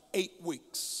consecration for 8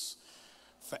 weeks.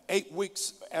 For 8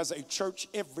 weeks as a church,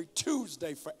 every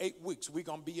Tuesday for 8 weeks, we're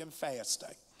going to be in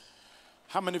fasting.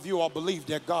 How many of you all believe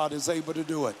that God is able to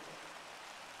do it?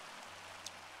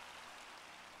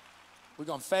 We're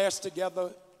going to fast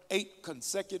together 8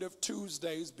 consecutive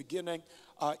Tuesdays beginning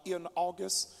in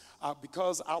August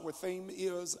because our theme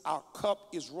is our cup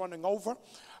is running over.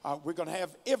 We're going to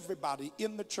have everybody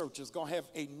in the church is going to have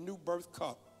a new birth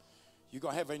cup. You're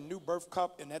going to have a new birth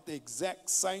cup, and at the exact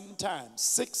same time,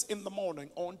 6 in the morning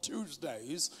on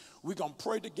Tuesdays, we're going to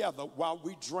pray together while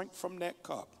we drink from that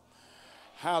cup.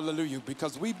 Hallelujah.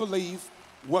 Because we believe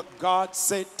what God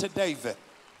said to David.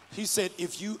 He said,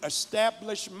 if you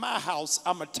establish my house,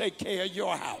 I'm going to take care of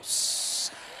your house.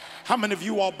 How many of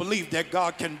you all believe that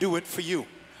God can do it for you?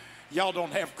 Y'all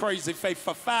don't have crazy faith.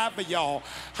 For 5 of y'all,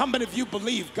 how many of you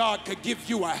believe God could give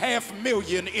you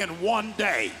 $500,000 in one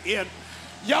day?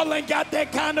 Y'all ain't got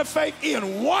that kind of faith.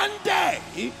 In one day,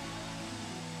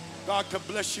 God could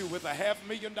bless you with a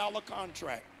 $500,000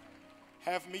 contract,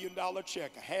 $500,000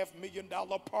 check, a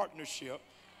 $500,000 partnership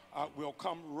will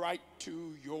come right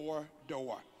to your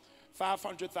door.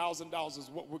 $500,000 is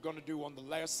what we're going to do on the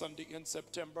last Sunday in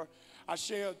September. I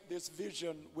shared this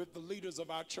vision with the leaders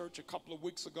of our church a couple of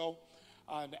weeks ago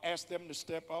and asked them to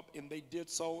step up, and they did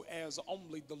so as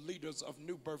only the leaders of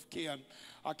New Birth can.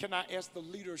 Can I ask the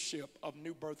leadership of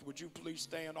New Birth, would you please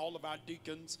stand, all of our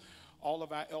deacons, all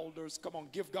of our elders. Come on,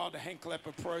 give God a hand clap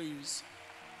of praise.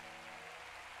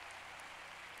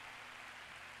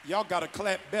 Y'all got to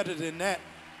clap better than that.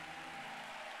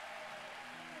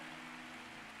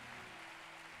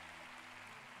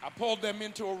 I pulled them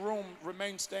into a room,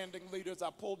 remain standing leaders.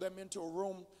 I pulled them into a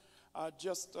room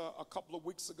just a couple of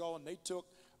weeks ago, and they took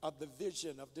the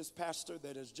vision of this pastor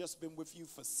that has just been with you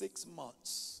for 6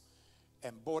 months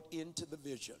and bought into the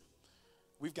vision.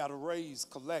 We've got to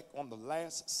collect on the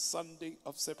last Sunday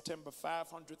of September,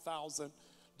 $500,000.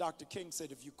 Dr. King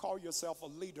said, if you call yourself a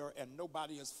leader and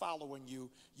nobody is following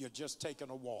you, you're just taking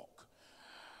a walk.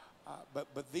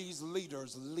 But these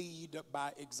leaders lead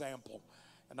by example.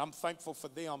 And I'm thankful for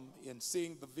them in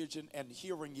seeing the vision and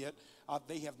hearing it.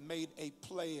 They have made a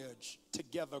pledge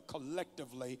together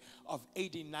collectively of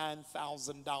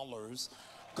 $89,000.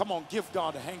 Come on, give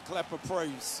God a hand clap of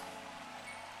praise.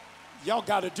 Y'all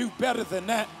got to do better than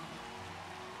that.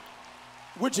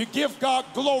 Would you give God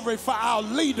glory for our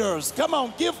leaders? Come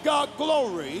on, give God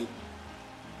glory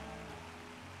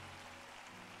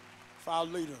for our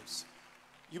leaders.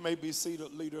 You may be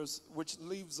seated, leaders, which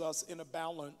leaves us in a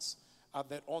balance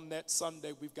that on that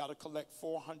Sunday we've got to collect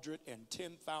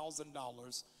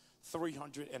 $410,000,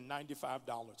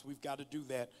 $395. We've got to do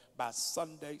that by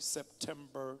Sunday,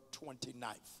 September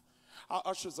 29th. Our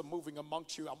ushers are moving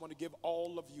amongst you. I want to give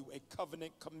all of you a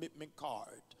covenant commitment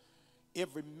card.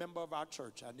 Every member of our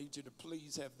church, I need you to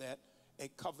please have that, a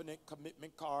covenant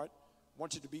commitment card. I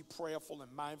want you to be prayerful and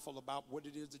mindful about what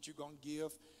it is that you're going to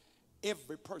give.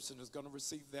 Every person is going to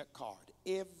receive that card.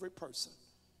 Every person.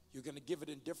 You're going to give it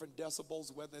in different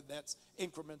decibels, whether that's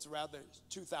increments, rather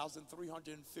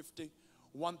 2,350,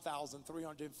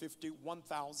 1,350,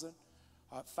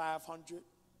 1,500,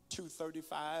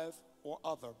 235, or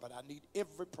other. But I need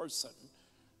every person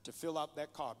to fill out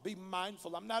that card. Be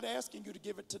mindful. I'm not asking you to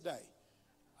give it today.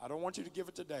 I don't want you to give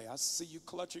it today. I see you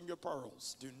clutching your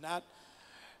pearls. Do not,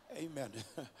 amen.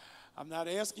 I'm not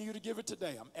asking you to give it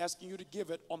today. I'm asking you to give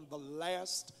it on the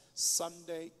last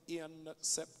Sunday in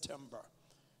September.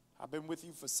 I've been with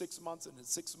you for 6 months, and in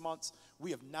 6 months,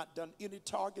 we have not done any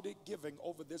targeted giving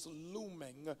over this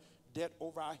looming debt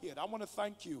over our head. I want to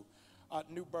thank you,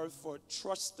 New Birth, for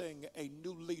trusting a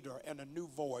new leader and a new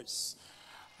voice.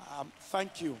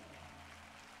 Thank you.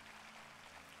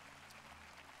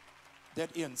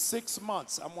 That in 6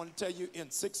 months, I want to tell you,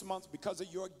 in 6 months, because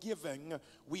of your giving,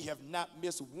 we have not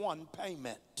missed one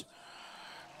payment.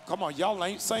 Come on, y'all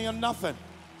ain't saying nothing.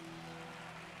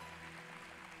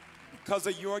 Because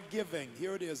of your giving,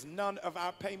 here it is, none of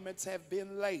our payments have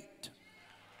been late.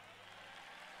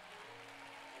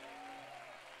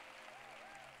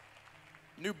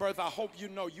 New Birth, I hope you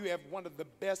know you have one of the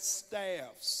best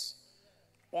staffs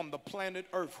on the planet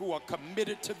Earth who are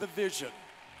committed to the vision,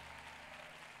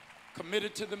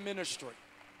 committed to the ministry.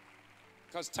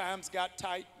 Because times got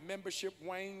tight, membership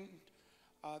waned.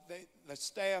 The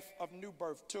staff of New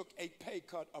Birth took a pay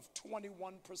cut of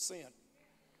 21%.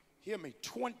 Hear me,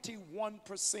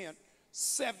 21%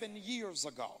 7 years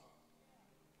ago.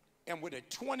 And with a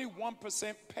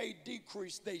 21% pay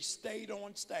decrease, they stayed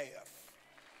on staff.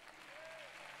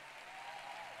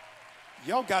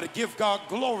 Y'all got to give God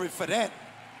glory for that.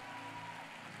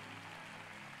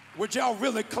 Would y'all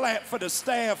really clap for the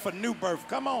staff for New Birth?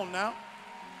 Come on now.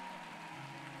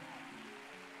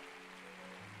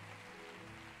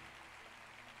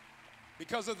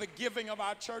 Because of the giving of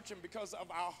our church and because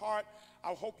of our heart,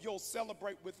 I hope you'll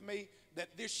celebrate with me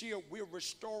that this year we're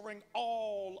restoring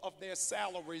all of their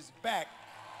salaries back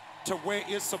to where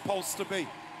it's supposed to be.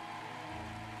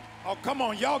 Oh, come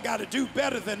on, y'all got to do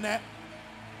better than that.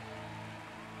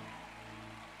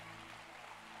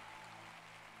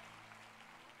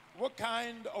 What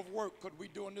kind of work could we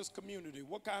do in this community?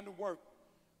 What kind of work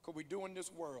could we do in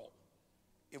this world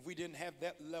if we didn't have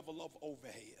that level of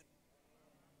overhead?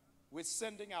 We're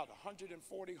sending out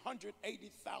 $140,000,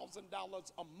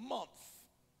 $180,000 a month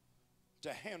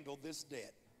to handle this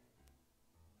debt.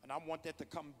 And I want that to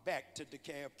come back to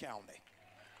DeKalb County.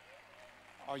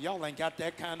 Oh, y'all ain't got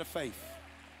that kind of faith.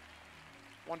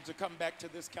 Want it to come back to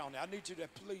this county. I need you to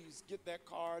please get that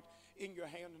card in your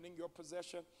hand and in your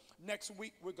possession. Next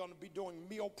week, we're going to be doing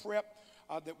meal prep,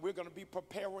 that we're going to be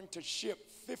preparing to ship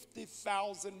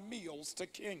 50,000 meals to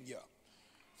Kenya.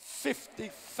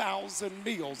 50,000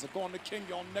 meals are going to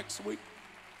Kenya on next week.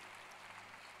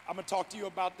 I'm going to talk to you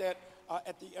about that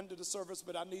at the end of the service,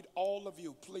 but I need all of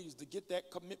you, please, to get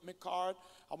that commitment card.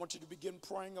 I want you to begin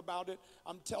praying about it.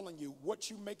 I'm telling you,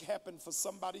 what you make happen for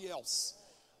somebody else,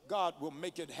 God will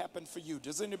make it happen for you.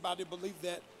 Does anybody believe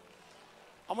that?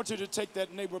 I want you to take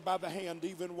that neighbor by the hand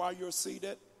even while you're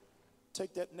seated.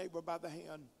 Take that neighbor by the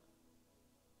hand.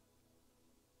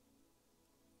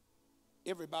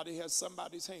 Everybody has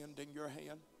somebody's hand in your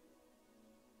hand.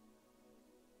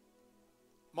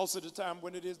 Most of the time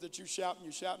when it is that you're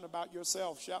shouting about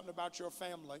yourself, shouting about your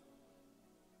family,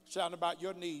 shouting about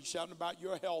your needs, shouting about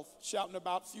your health, shouting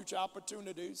about future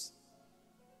opportunities.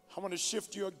 I want to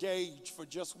shift your gauge for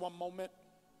just one moment,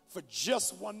 for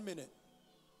just 1 minute.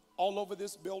 All over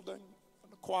this building,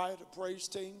 the choir, the praise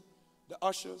team, the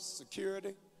ushers,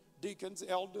 security, deacons,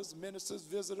 elders, ministers,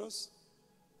 visitors,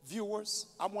 viewers.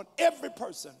 I want every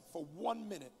person for 1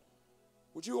 minute.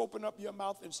 Would you open up your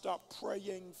mouth and start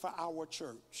praying for our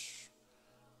church?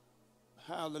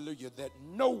 Hallelujah. That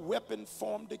no weapon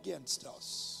formed against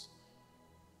us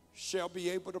shall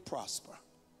be able to prosper.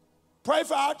 Pray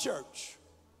for our church,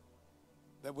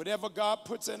 that whatever God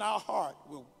puts in our heart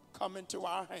will come into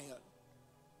our hand.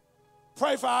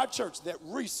 Pray for our church that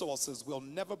resources will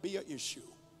never be an issue.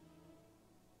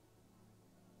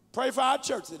 Pray for our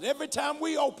church that every time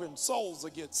we open, souls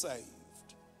will get saved.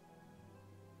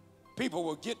 People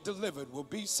will get delivered, will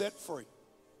be set free.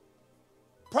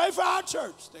 Pray for our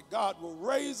church that God will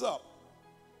raise up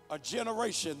a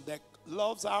generation that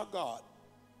loves our God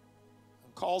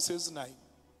and calls his name.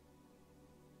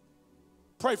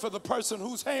 Pray for the person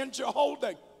whose hand you're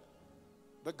holding,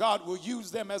 that God will use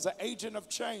them as an agent of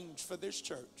change for this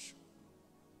church.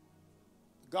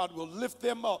 God will lift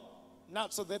them up,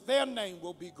 not so that their name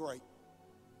will be great,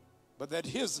 but that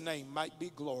his name might be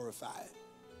glorified.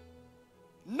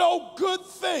 No good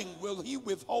thing will he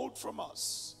withhold from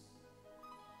us.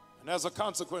 And as a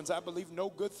consequence, I believe no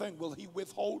good thing will he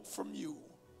withhold from you.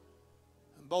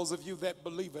 And those of you that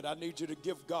believe it, I need you to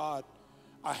give God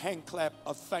a hand clap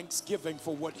of thanksgiving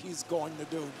for what he's going to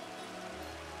do.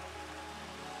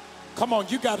 Come on,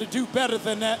 you got to do better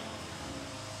than that.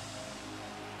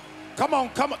 Come on,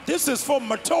 come on. This is for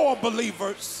mature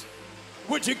believers.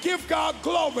 Would you give God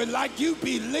glory like you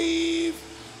believe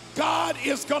God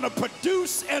is going to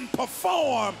produce and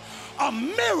perform a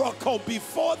miracle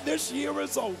before this year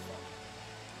is over?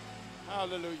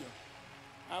 Hallelujah.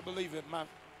 I believe it. My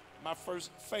first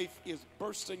faith is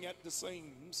bursting at the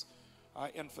seams.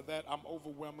 And for that, I'm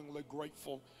overwhelmingly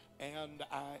grateful and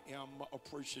I am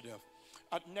appreciative.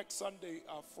 Next Sunday,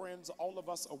 friends, all of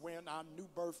us are wearing our new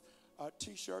birth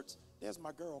T-shirts. There's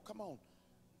my girl. Come on.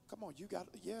 Come on. You got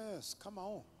it. Yes. Come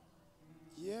on.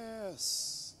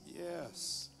 Yes.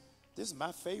 Yes. This is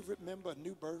my favorite member of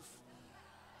New Birth.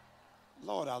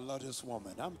 Lord, I love this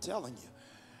woman. I'm telling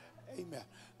you. Amen.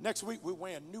 Next week, we're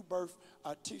wearing New Birth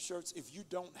T-shirts. If you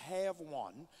don't have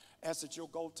one, ask that you'll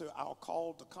go to our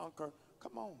Call to Conquer.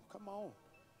 Come on. Come on.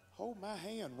 Hold my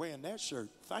hand wearing that shirt.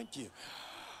 Thank you.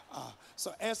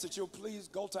 So ask that you'll please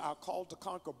go to our Call to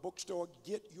Conquer bookstore,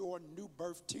 get your New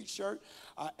Birth T-shirt.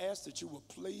 I ask that you will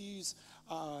please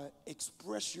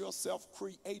express yourself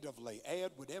creatively.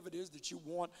 Add whatever it is that you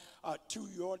want to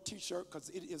your T-shirt, because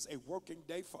it is a working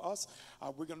day for us.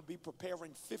 We're going to be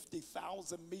preparing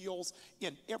 50,000 meals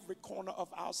in every corner of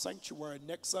our sanctuary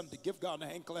next Sunday. Give God a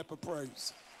hand clap of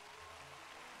praise.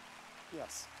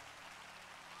 Yes.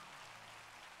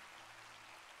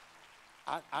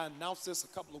 I announced this a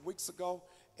couple of weeks ago,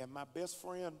 and my best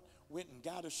friend went and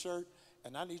got a shirt,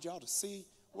 and I need y'all to see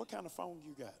what kind of phone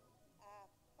you got.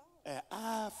 An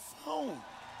iPhone.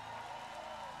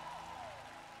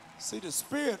 See, the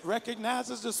Spirit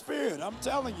recognizes the Spirit, I'm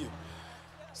telling you.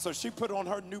 So she put on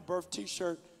her New Birth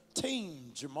T-shirt,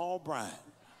 Team Jamal-Bryant.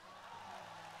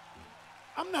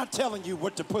 I'm not telling you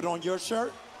what to put on your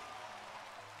shirt,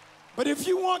 but if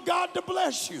you want God to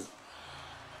bless you,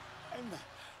 amen.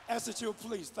 Ask that you'll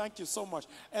please, thank you so much.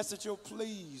 Ask that you'll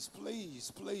please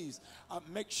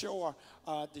make sure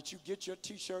that you get your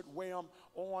T-shirt, wear them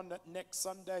on next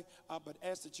Sunday. But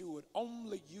ask that you would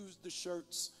only use the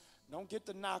shirts. Don't get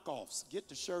the knockoffs. Get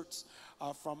the shirts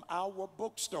from our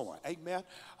bookstore. Amen.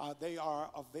 They are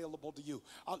available to you.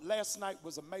 Last night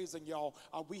was amazing, y'all.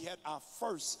 We had our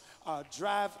first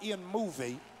drive-in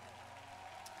movie.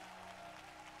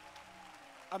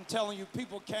 I'm telling you,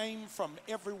 people came from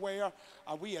everywhere.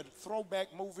 We had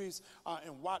throwback movies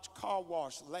and watched Car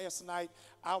Wash last night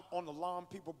out on the lawn.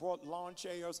 People brought lawn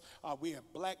chairs. We had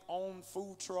black-owned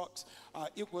food trucks.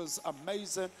 It was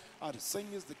amazing. The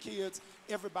seniors, the kids,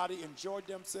 everybody enjoyed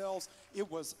themselves.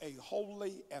 It was a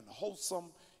holy and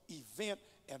wholesome event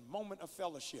and moment of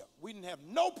fellowship. We didn't have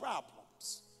no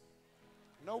problems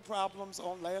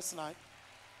on last night.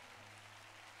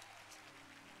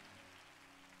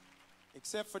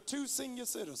 Except for 2 senior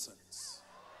citizens.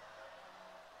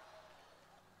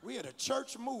 We had a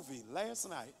church movie last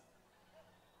night,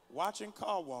 watching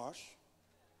Car Wash.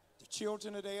 The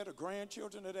children are there, the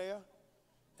grandchildren are there,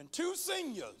 and 2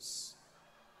 seniors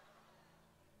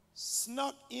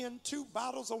snuck in 2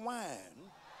 bottles of wine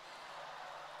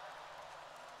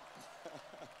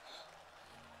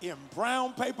in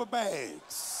brown paper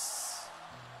bags.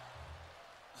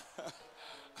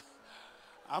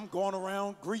 I'm going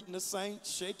around greeting the saints,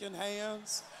 shaking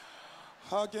hands,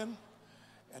 hugging,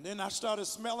 and then I started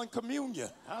smelling communion.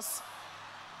 I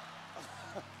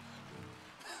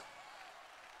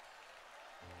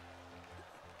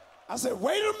said,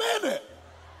 wait a minute.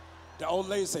 The old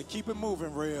lady said, keep it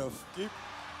moving, Rev.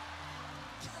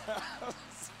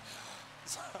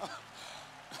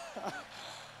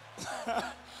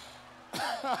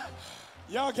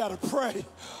 Y'all got to pray.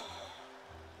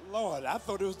 Lord, I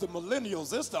thought it was the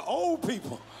millennials. It's the old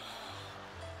people.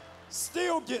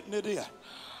 Still getting it in.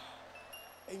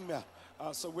 Amen.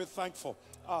 So we're thankful.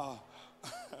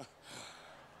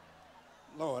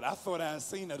 Lord, I thought I had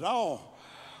seen it all.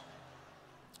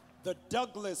 The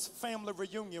Douglas family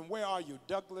reunion. Where are you?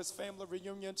 Douglas family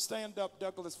reunion. Stand up,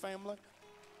 Douglas family.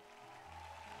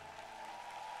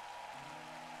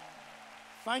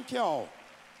 Thank y'all.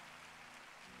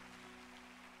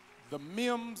 The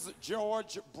Mims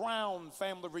George Brown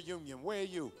family reunion. Where are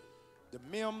you? The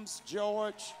Mims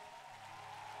George.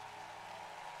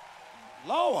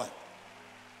 Lord.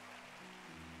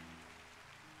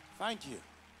 Thank you.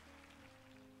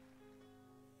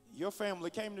 Your family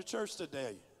came to church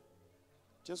today.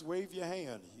 Just wave your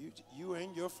hand. You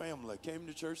and your family came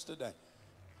to church today.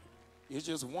 It's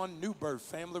just one New Birth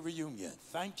family reunion.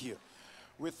 Thank you.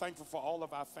 We're thankful for all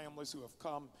of our families who have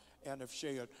come and have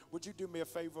shared. Would you do me a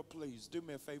favor, please? Do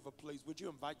me a favor, please. Would you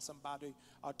invite somebody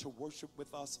to worship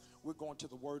with us? We're going to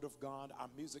the Word of God. Our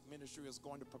music ministry is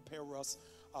going to prepare us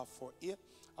for it.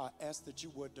 Ask that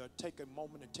you would take a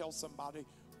moment and tell somebody,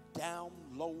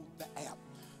 download the app.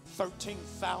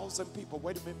 13,000 people,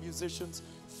 wait a minute, musicians,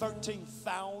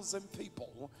 13,000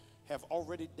 people have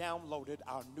already downloaded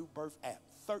our New Birth app.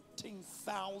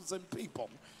 13,000 people.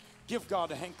 Give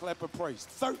God a hand clap of praise.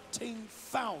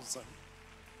 13,000.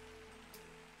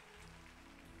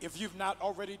 If you've not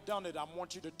already done it, I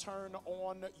want you to turn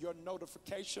on your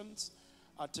notifications.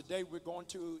 Today we're going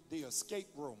to the escape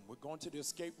room. We're going to the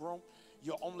escape room.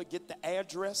 You'll only get the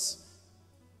address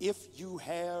if you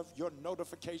have your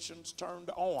notifications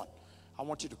turned on. I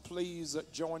want you to please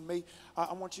join me.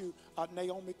 I want you,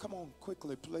 Naomi, come on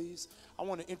quickly, please. I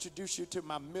want to introduce you to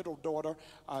my middle daughter.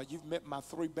 You've met my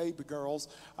 3 baby girls,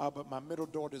 but my middle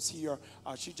daughter's here.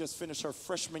 She just finished her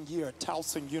freshman year at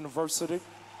Towson University.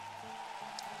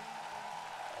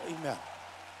 Amen.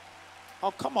 Oh,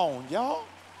 come on, y'all.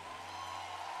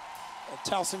 At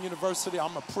Towson University,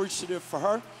 I'm appreciative for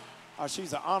her.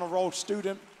 She's an honor roll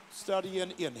student,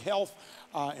 studying in health,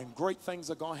 and great things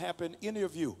are going to happen. Any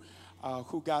of you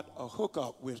who got a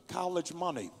hookup with college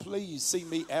money, please see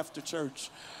me after church.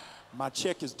 My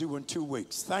check is due in 2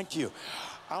 weeks. Thank you.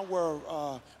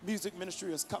 Our music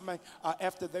ministry is coming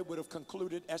after they would have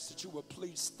concluded. Ask that you would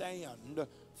please stand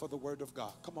for the word of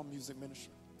God. Come on, music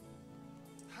ministry.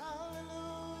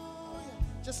 Hallelujah.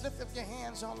 Just lift up your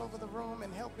hands all over the room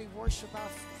and help me worship our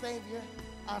Savior,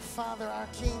 our Father, our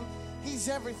King. He's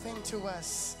everything to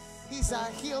us. He's our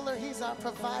healer. He's our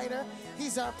provider.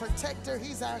 He's our protector.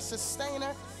 He's our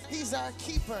sustainer. He's our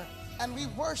keeper. And we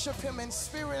worship him in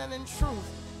spirit and in truth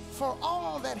for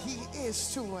all that he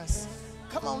is to us.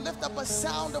 Come on, lift up a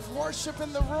sound of worship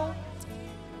in the room.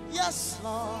 Yes,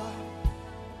 Lord.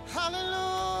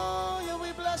 Hallelujah.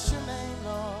 We bless your name,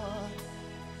 Lord.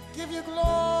 Give you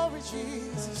glory,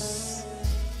 Jesus.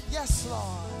 Yes,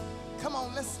 Lord. Come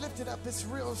on, let's lift it up. It's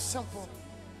real simple.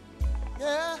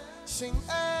 Yeah, sing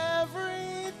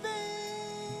everything.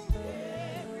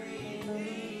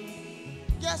 Everything.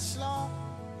 Yes, Lord.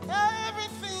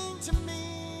 Everything to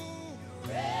me.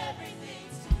 Everything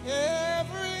to me.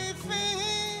 Everything.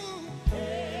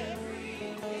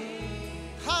 Everything.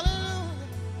 Hallelujah.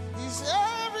 He's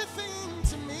everything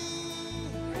to me.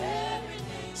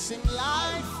 Everything. Sing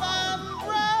life and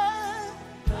breath.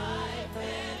 Life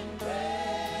and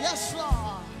breath. Yes,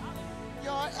 Lord.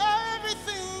 You're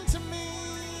everything to me.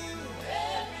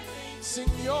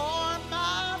 Sing, you're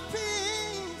my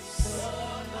peace.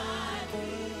 You're my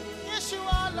peace. Yes, you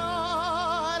are,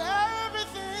 Lord.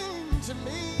 Everything to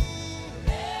me.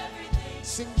 Everything.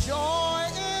 Sing, joy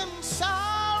in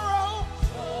sorrow.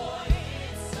 Joy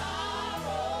in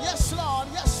sorrow. Yes, Lord.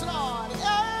 Yes, Lord.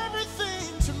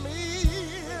 Everything to me.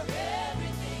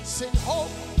 Everything. Sing,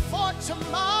 hope for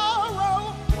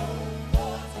tomorrow. Hope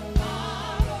for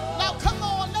tomorrow. Now, come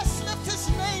on. Let's lift his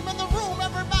name in the room.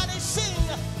 Everybody sing.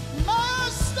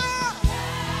 Master.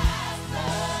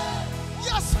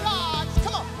 Yes, God.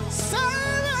 Come on.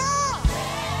 Savior.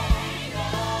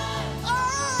 Oh,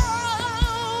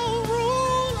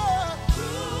 ruler.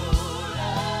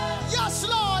 Yes,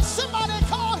 Lord. Somebody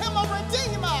call him a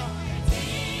redeemer.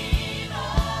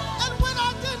 And when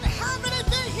I didn't have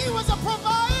anything, he was a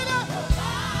provider.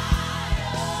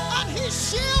 And he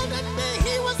shielded me.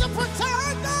 He was a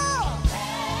protector.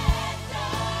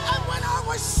 And when I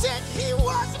was sick, he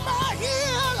was my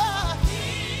healer.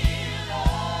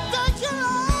 Thank you,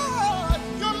 Lord.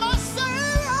 You're my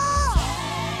Savior.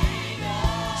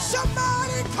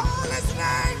 Somebody call his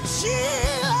name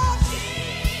Jesus.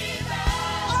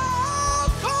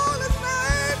 Oh, call his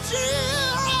name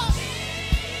Jesus.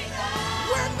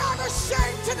 We're not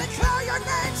ashamed to declare your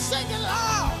name. Sing it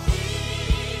loud.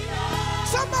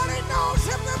 Somebody knows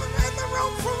him in the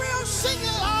room for real. Sing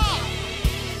it loud.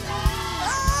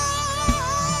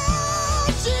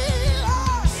 Jesus.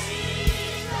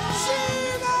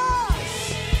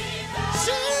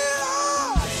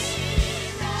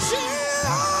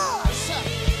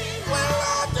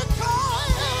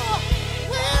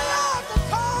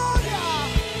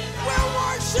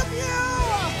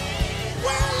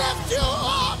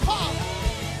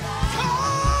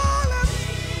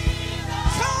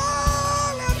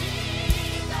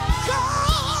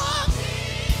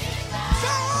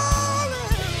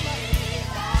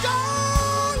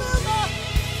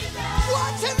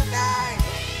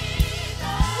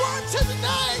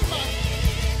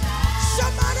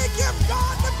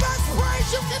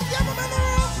 can give him in the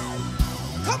room.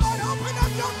 Come on, open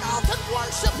up your mouth and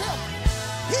worship him.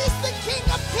 He's the King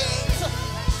of Kings.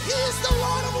 He's the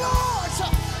Lord of Lords.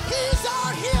 He's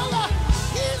our healer.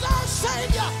 He's our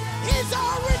Savior. He's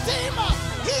our Redeemer.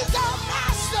 He's our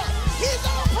Master. He's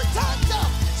our Protector.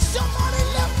 Somebody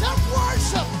lift up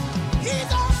worship.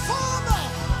 He's our Father.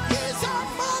 He's our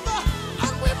Mother.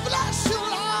 And we bless you,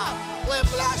 Lord. We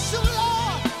bless you,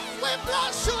 Lord. We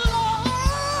bless you, Lord.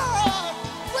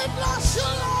 We bless you,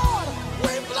 Lord.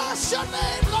 We bless your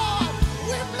name, Lord.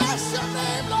 We bless your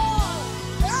name, Lord.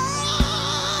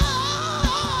 Ah,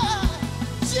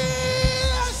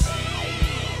 Jesus.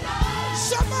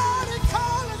 Somebody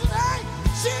call his name.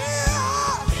 Jesus.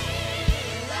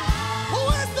 Who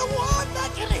is the one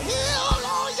that can heal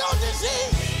all your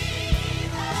disease?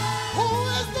 Who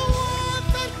is the one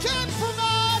that can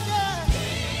provide it?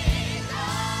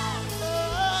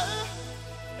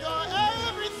 You're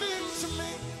everything to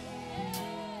me.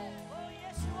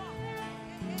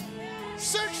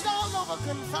 Searched all over,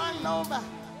 couldn't find nobody.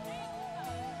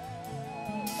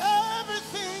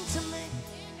 Everything to me.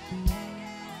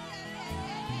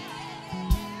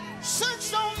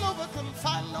 Searched all over, couldn't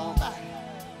find nobody.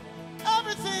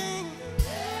 Everything.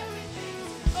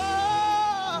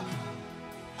 Oh,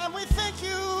 and we thank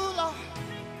you, Lord.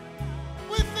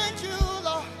 We thank you,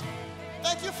 Lord.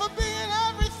 Thank you for being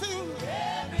everything.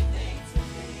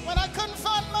 When I couldn't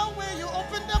find my way, you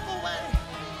opened up a way.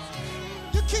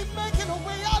 You keep making a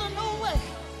way out of no way.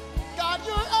 God,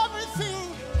 you're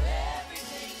everything.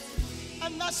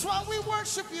 And that's why we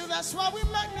worship you. That's why we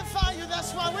magnify you.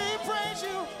 That's why we praise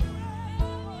you.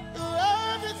 You're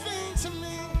everything to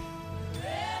me.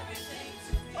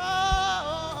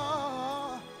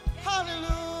 Oh,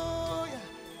 hallelujah.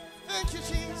 Thank you,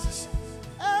 Jesus.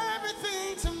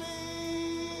 Everything to me.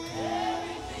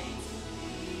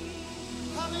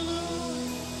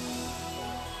 Hallelujah.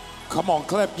 Come on,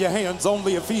 clap your hands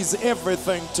only if he's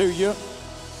everything to you.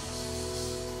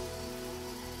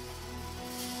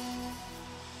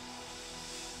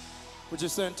 Would you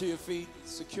stand to your feet,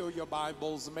 secure your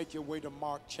Bibles, and make your way to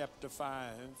Mark chapter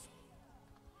 5.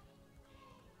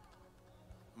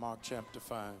 Mark chapter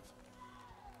 5.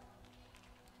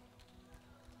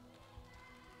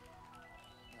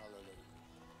 Hallelujah.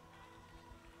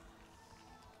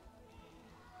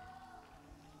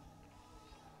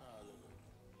 Hallelujah.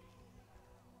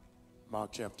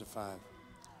 Mark chapter 5.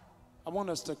 I want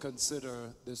us to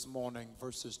consider this morning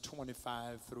verses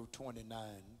 25 through 29.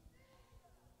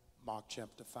 Mark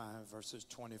chapter 5, verses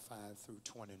 25 through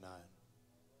 29.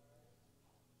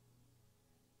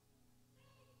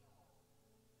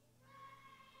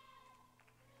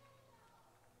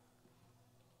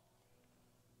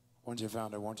 Once you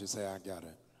found it, won't you say, I got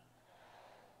it?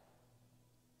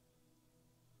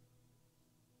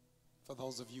 For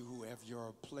those of you who have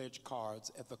your pledge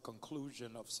cards, at the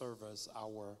conclusion of service,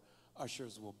 our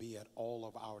ushers will be at all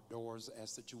of our doors.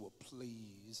 Ask that you will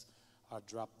please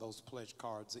drop those pledge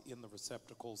cards in the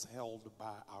receptacles held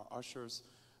by our ushers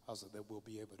so that we'll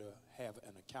be able to have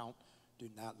an account. Do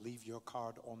not leave your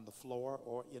card on the floor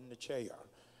or in the chair,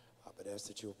 but ask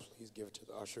that you'll please give it to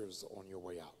the ushers on your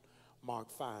way out. Mark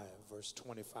 5, verse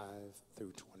 25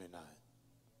 through 29.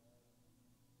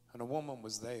 And a woman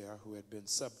was there who had been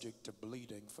subject to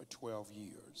bleeding for 12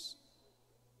 years.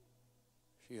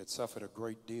 She had suffered a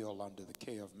great deal under the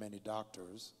care of many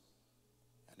doctors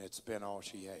and had spent all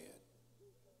she had.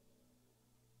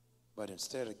 But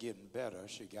instead of getting better,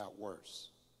 she got worse.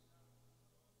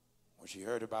 When she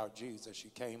heard about Jesus, she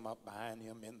came up behind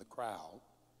him in the crowd,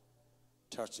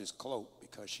 touched his cloak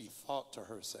because she thought to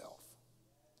herself,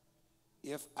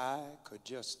 if I could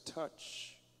just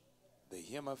touch the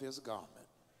hem of his garment,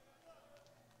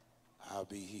 I'll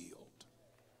be healed.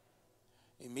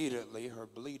 Immediately, her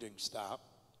bleeding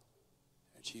stopped,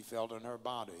 and she felt in her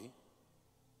body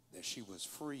that she was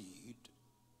freed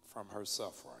from her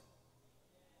suffering.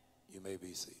 You may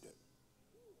be seated.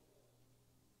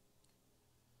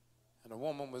 And a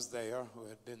woman was there who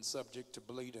had been subject to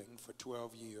bleeding for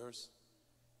 12 years.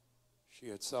 She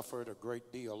had suffered a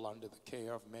great deal under the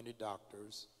care of many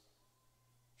doctors.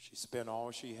 She spent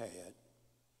all she had,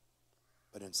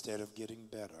 but instead of getting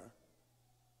better,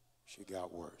 she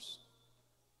got worse.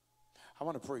 I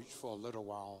want to preach for a little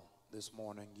while this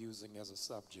morning using as a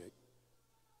subject,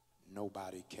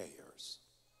 nobody cares.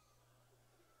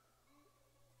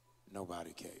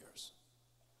 Nobody cares.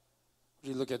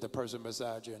 You look at the person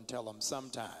beside you and tell them,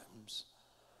 sometimes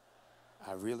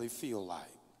I really feel like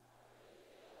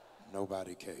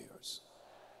nobody cares.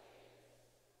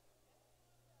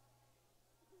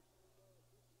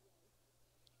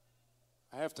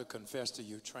 I have to confess to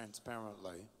you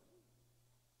transparently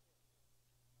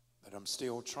that I'm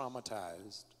still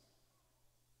traumatized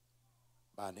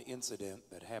by an incident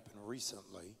that happened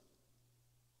recently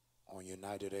on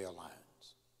United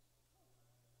Airlines.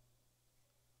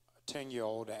 A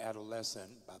 10-year-old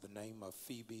adolescent by the name of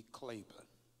Phoebe Claiborne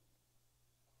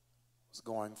was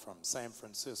going from San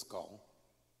Francisco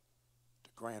to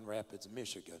Grand Rapids,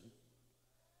 Michigan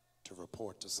to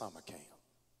report to summer camp.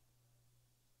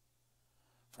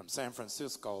 From San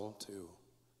Francisco to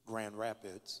Grand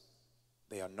Rapids,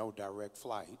 there are no direct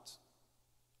flights,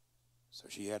 so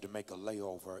she had to make a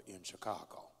layover in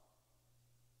Chicago.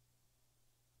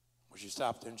 When she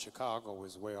stopped in Chicago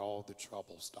is where all the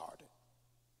trouble started.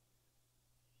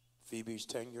 Phoebe's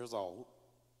 10 years old,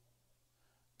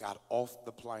 got off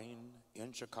the plane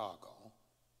in Chicago,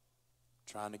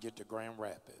 trying to get to Grand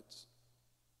Rapids,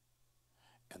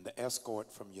 and the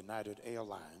escort from United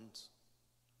Airlines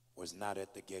was not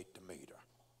at the gate to meet her.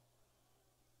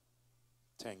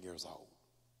 10 years old.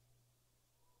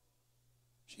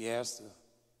 She asked the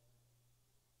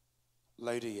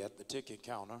lady at the ticket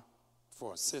counter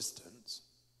for assistance,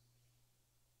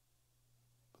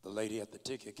 but the lady at the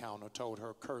ticket counter told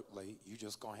her curtly, "You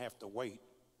just gonna have to wait.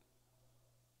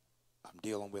 I'm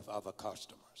dealing with other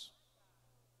customers."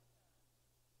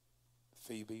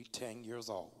 Phoebe, 10 years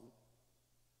old,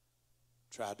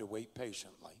 tried to wait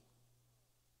patiently.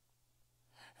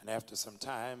 And after some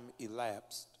time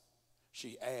elapsed,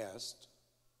 she asked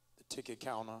the ticket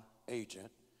counter agent,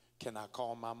 "Can I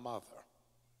call my mother?"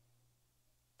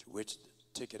 To which the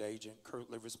ticket agent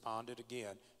curtly responded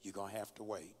again, "You're going to have to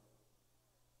wait.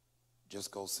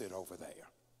 Just go sit over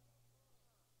there."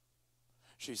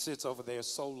 She sits over there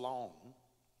so long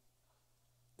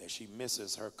that she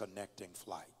misses her connecting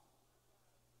flight.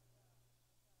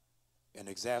 In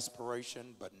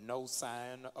exasperation, but no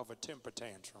sign of a temper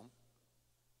tantrum,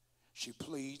 she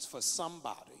pleads for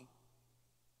somebody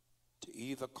to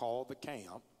either call the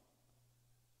camp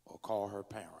or call her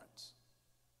parents.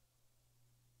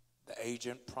 The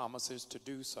agent promises to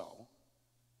do so,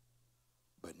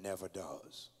 but never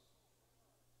does.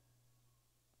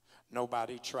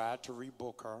 Nobody tried to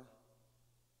rebook her.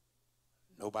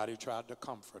 Nobody tried to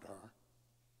comfort her.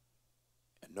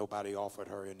 And nobody offered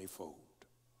her any food.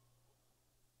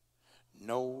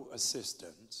 No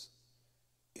assistance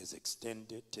is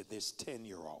extended to this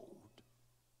 10-year-old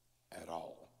at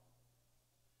all.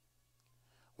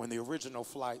 When the original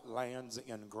flight lands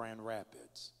in Grand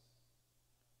Rapids,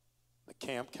 the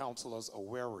camp counselors are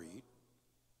worried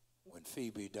when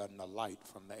Phoebe doesn't alight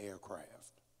from the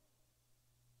aircraft.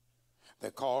 They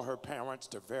call her parents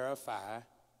to verify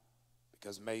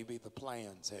because maybe the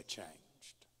plans had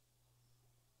changed.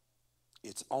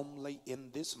 It's only in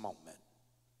this moment,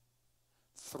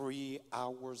 3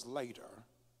 hours later,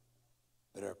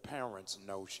 that her parents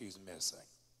know she's missing.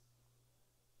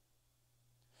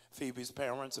 Phoebe's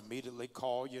parents immediately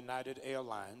call United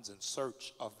Airlines in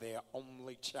search of their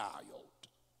only child.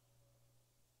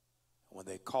 When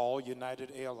they call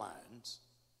United Airlines,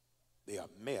 they are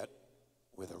met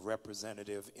with a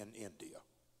representative in India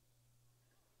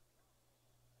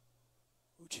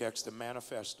who checks the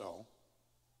manifesto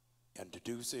and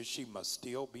deduces she must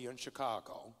still be in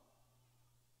Chicago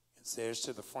and says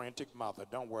to the frantic mother,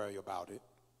 "Don't worry about it.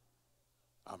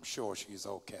 I'm sure she's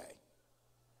okay."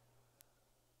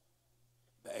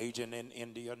 The agent in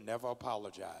India never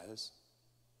apologizes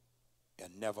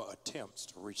and never attempts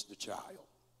to reach the child.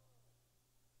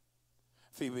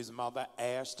 Phoebe's mother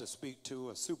asked to speak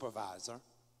to a supervisor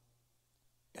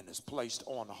and is placed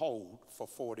on hold for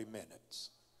 40 minutes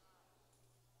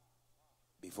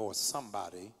before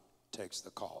somebody takes the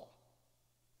call.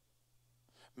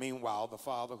 Meanwhile, the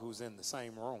father, who's in the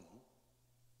same room,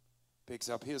 picks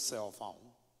up his cell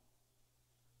phone,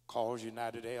 calls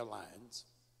United Airlines,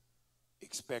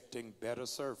 expecting better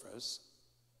service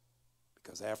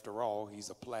because, after all, he's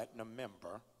a platinum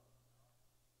member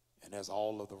and has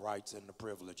all of the rights and the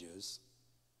privileges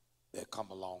that come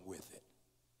along with it.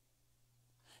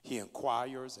 He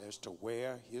inquires as to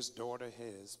where his daughter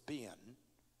has been,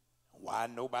 why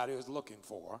nobody is looking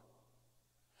for her,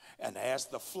 and asks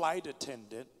the flight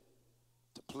attendant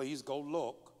to please go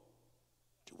look,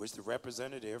 to which the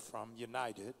representative from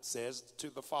United says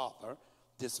to the father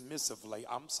dismissively,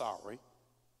 "I'm sorry,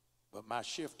 but my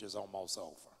shift is almost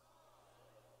over.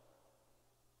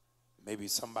 Maybe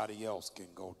somebody else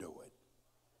can go do it."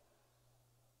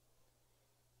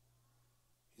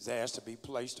 He's asked to be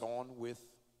placed on with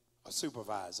a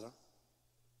supervisor.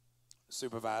 The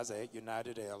supervisor at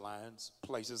United Airlines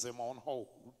places him on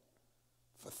hold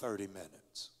for 30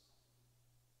 minutes.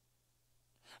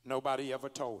 Nobody ever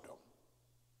told him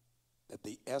that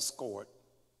the escort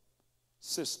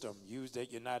system used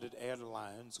at United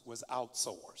Airlines was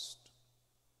outsourced,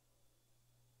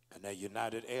 and that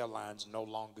United Airlines no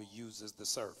longer uses the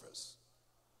service,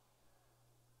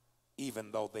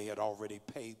 even though they had already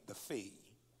paid the fee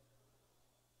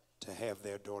to have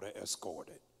their daughter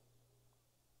escorted.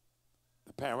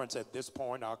 The parents at this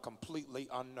point are completely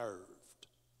unnerved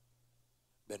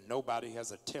that nobody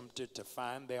has attempted to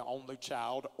find their only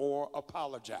child or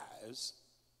apologize.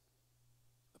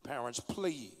 The parents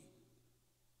plead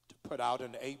to put out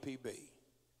an APB. And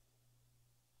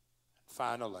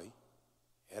finally,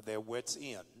 at their wits'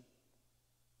 end,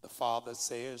 the father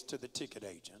says to the ticket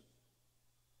agent,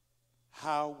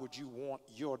 "How would you want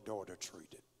your daughter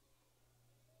treated?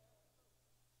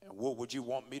 And what would you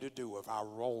want me to do if our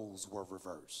roles were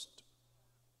reversed?"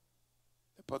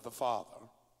 They put the father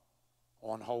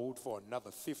on hold for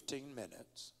another 15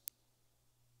 minutes,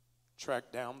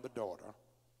 track down the daughter,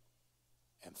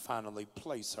 and finally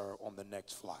place her on the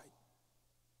next flight.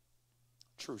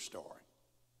 True story.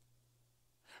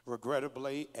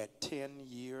 Regrettably, at 10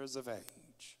 years of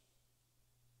age,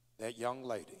 that young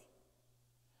lady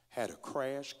had a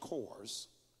crash course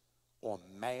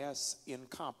on mass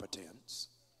incompetence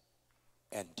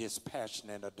and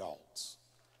dispassionate adults.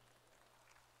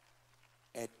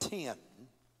 At 10,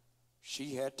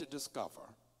 she had to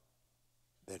discover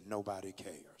that nobody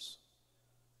cares.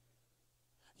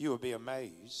 You would be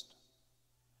amazed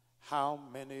how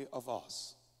many of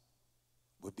us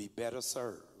would be better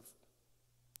served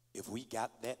if we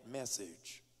got that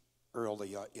message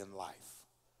earlier in life.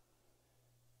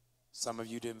 Some of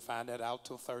you didn't find that out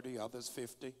till 30, others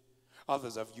 50.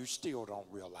 Others of you still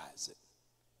don't realize it.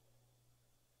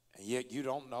 And yet you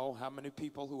don't know how many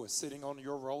people who are sitting on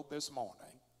your road this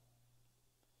morning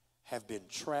have been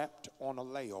trapped on a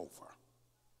layover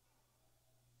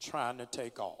trying to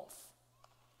take off,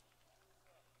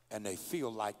 and they feel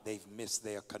like they've missed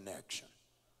their connection.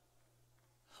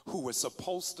 Who was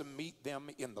supposed to meet them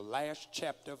in the last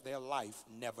chapter of their life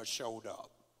never showed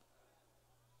up.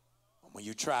 When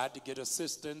you tried to get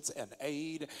assistance and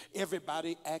aid,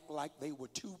 everybody act like they were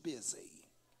too busy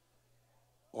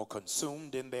or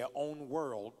consumed in their own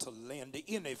world to lend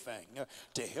anything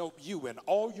to help you, and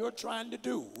all you're trying to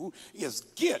do is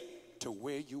get to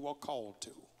where you are called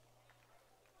to.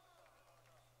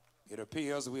 It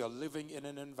appears we are living in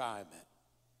an environment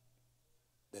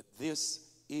that this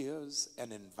is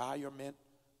an environment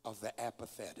of the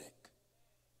apathetic.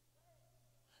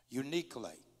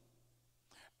 Uniquely,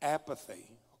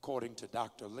 apathy, according to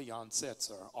Dr. Leon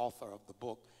Setzer, author of the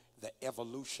book, The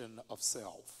Evolution of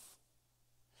Self.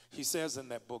 He says in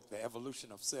that book, The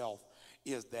Evolution of Self,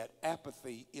 is that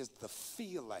apathy is the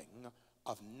feeling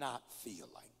of not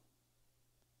feeling.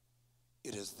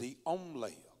 It is the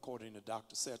only, according to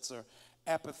Dr. Setzer,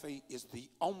 apathy is the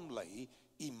only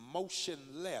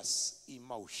emotionless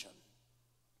emotion.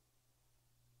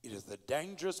 It is the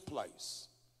dangerous place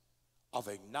of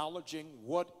acknowledging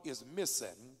what is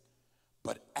missing,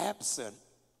 but absent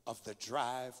of the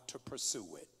drive to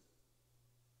pursue it.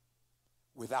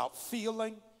 Without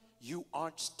feeling, you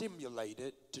aren't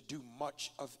stimulated to do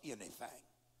much of anything.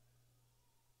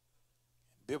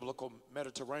 In biblical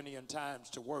Mediterranean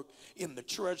times, to work in the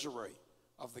treasury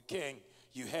of the king,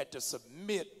 you had to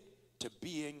submit to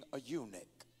being a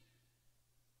eunuch,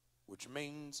 which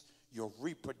means your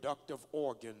reproductive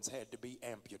organs had to be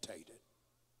amputated.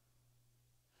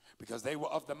 Because they were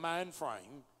of the mind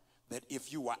frame that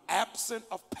if you were absent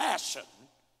of passion,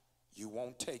 you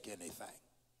won't take anything.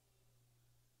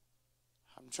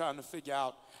 I'm trying to figure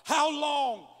out, how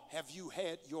long have you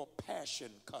had your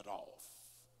passion cut off?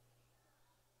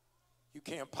 You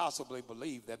can't possibly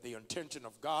believe that the intention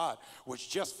of God was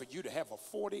just for you to have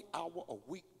a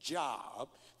 40-hour-a-week job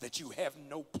that you have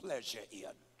no pleasure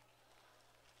in.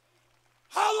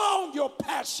 How long your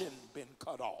passion been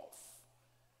cut off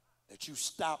that you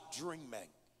stop dreaming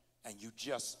and you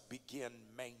just begin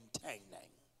maintaining?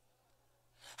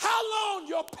 How long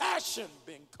your passion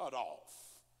been cut off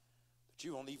that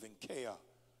you don't even care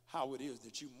how it is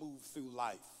that you move through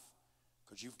life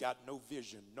because you've got no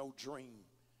vision, no dream,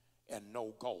 and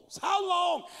no goals? How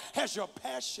long has your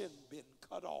passion been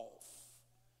cut off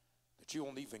that you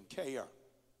don't even care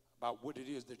about what it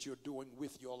is that you're doing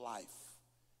with your life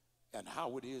and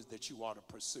how it is that you ought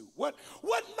to pursue? What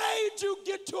made you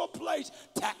get to a place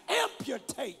to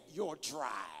amputate your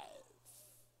drive?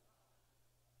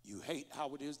 You hate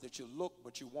how it is that you look,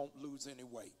 but you won't lose any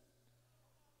weight.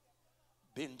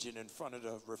 Binging in front of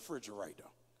the refrigerator.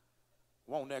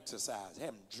 Won't exercise.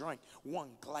 Haven't drank one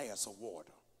glass of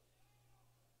water.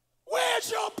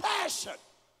 Where's your passion?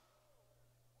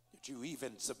 Did you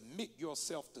even submit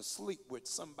yourself to sleep with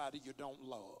somebody you don't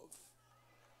love?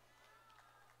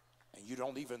 and you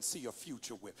don't even see a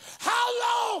future with. How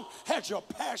long has your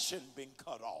passion been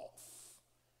cut off?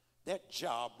 That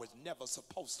job was never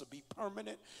supposed to be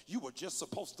permanent. You were just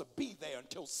supposed to be there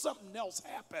until something else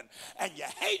happened, and you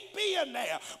hate being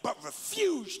there but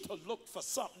refuse to look for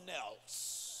something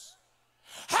else.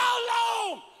 How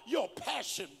long your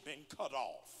passion been cut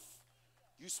off?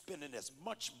 You spending as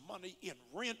much money in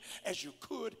rent as you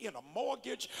could in a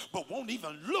mortgage, but won't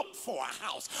even look for a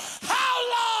house.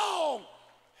 How long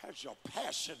has your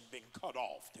passion been cut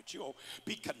off, that you'll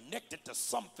be connected to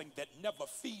something that never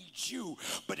feeds you,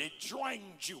 but it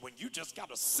drains you, and you just got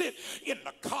to sit in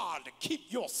the car to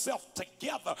keep yourself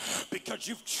together because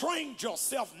you've trained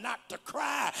yourself not to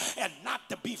cry and not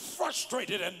to be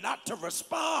frustrated and not to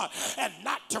respond and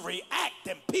not to react,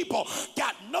 and people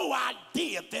got no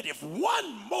idea that if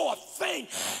one more thing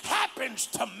happens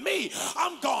to me,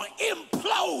 I'm going to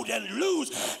implode and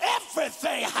lose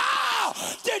everything. How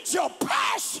did your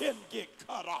passion get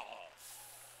cut off?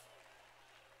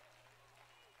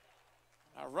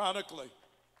 Ironically,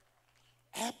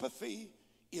 apathy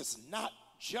is not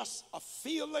just a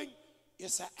feeling,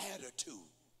 it's an attitude.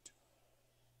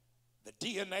 The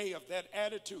DNA of that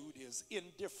attitude is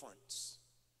indifference,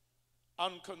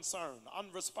 unconcern,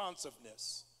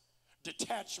 unresponsiveness,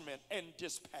 detachment, and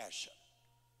dispassion.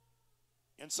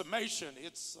 In summation,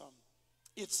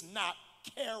 it's not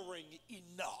caring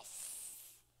enough.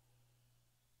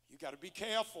 You got to be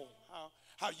careful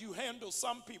how you handle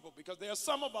some people, because there are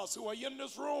some of us who are in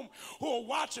this room who are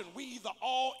watching. We either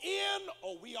all in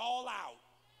or we all out.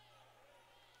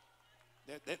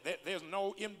 There's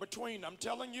no in between. I'm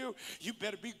telling you, you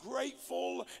better be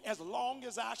grateful as long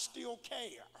as I still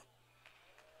care.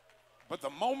 But the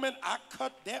moment I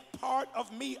cut that part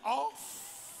of me off,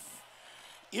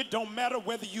 it don't matter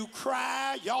whether you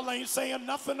cry, y'all ain't saying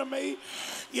nothing to me.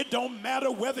 It don't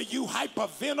matter whether you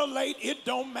hyperventilate. It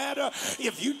don't matter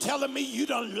if you telling me you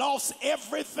done lost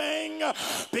everything,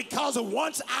 because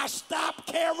once I stop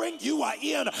caring, you are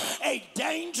in a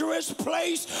dangerous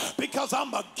place, because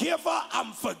I'm a giver,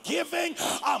 I'm forgiving,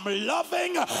 I'm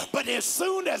loving, but as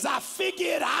soon as I figure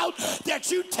it out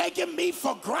that you taking me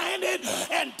for granted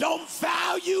and don't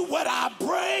value what I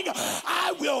bring,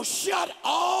 I will shut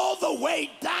all the way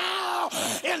down.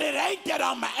 And it ain't that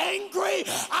I'm angry,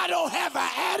 I don't have an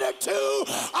attitude,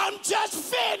 I'm just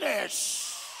finished.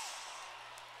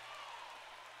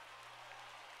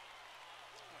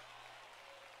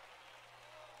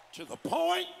 To the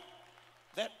point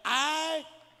that I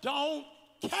don't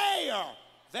care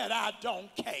that I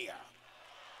don't care.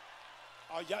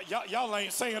 Oh, y'all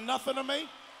ain't saying nothing to me.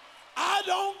 I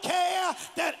don't care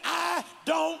that I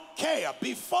don't care.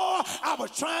 Before, I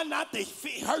was trying not to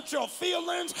hurt your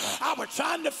feelings. I was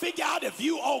trying to figure out if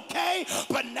you okay,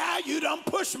 but now you done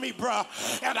push me, bruh.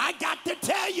 And I got to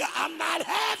tell you, I'm not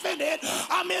having it.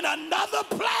 I'm in another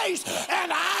place,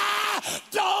 and I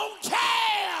don't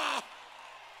care.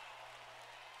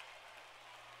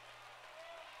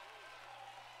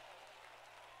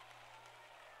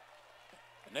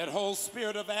 And that whole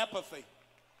spirit of apathy,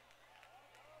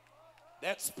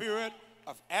 that spirit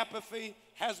of apathy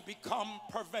has become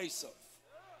pervasive,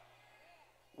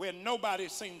 where nobody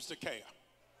seems to care.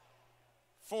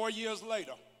 4 years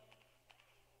later,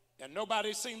 and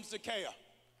nobody seems to care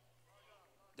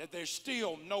that there's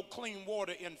still no clean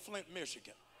water in Flint,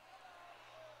 Michigan.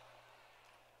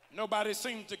 Nobody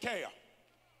seems to care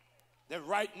that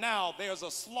right now there's a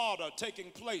slaughter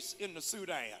taking place in the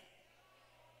Sudan.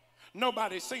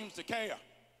 Nobody seems to care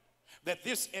that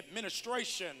this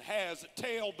administration has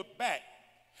tailed back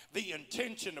the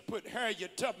intention to put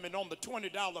Harriet Tubman on the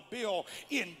 $20 bill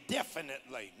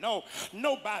indefinitely. No,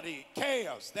 nobody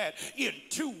cares that in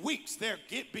 2 weeks they're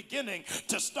beginning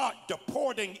to start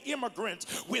deporting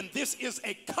immigrants when this is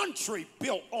a country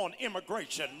built on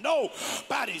immigration.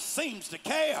 Nobody seems to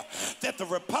care that the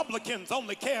Republicans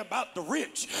only care about the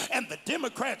rich and the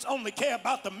Democrats only care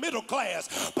about the middle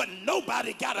class, but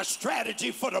nobody got a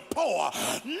strategy for the poor.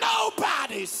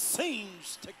 Nobody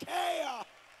seems to care.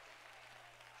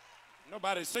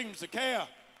 Nobody seems to care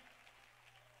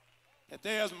that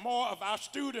there's more of our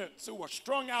students who are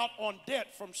strung out on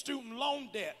debt from student loan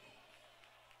debt,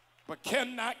 but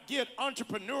cannot get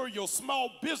entrepreneurial small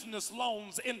business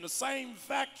loans in the same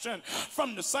faction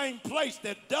from the same place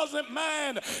that doesn't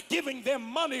mind giving them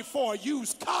money for a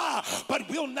used car, but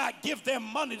will not give them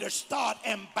money to start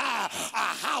and buy a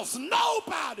house.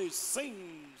 Nobody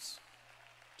seems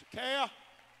to care.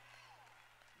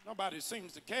 Nobody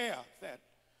seems to care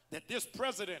that this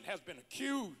president has been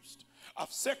accused of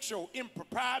sexual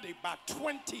impropriety by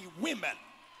 20 women.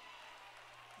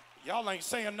 Y'all ain't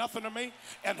saying nothing to me.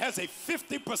 And has a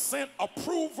 50%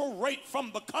 approval rate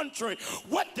from the country.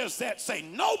 What does that say?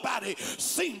 Nobody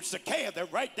seems to care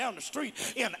that right down the street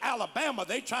in Alabama,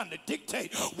 they trying to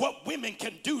dictate what women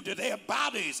can do to their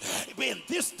bodies. And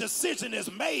this decision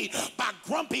is made by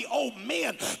grumpy old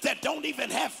men that don't even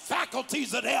have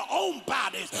faculties of their own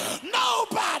bodies.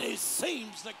 Nobody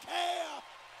seems to care.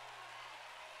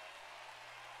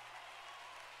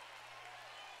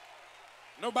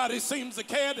 Nobody seems to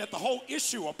care that the whole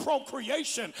issue of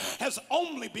procreation has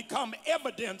only become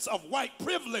evidence of white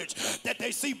privilege, that they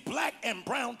see black and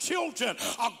brown children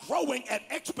are growing at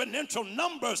exponential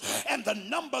numbers, and the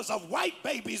numbers of white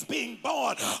babies being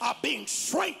born are being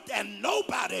shrinked, and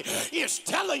nobody is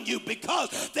telling you,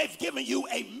 because they've given you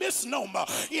a misnomer.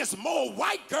 It's more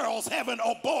white girls having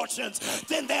abortions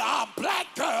than there are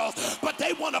black girls, but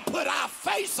they want to put our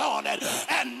face on it,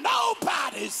 and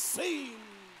nobody seems.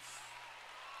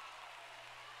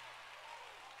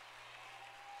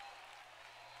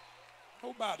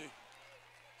 Nobody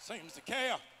seems to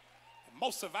care. And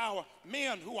most of our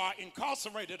men who are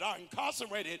incarcerated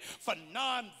for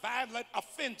non-violent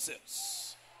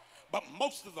offenses. But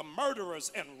most of the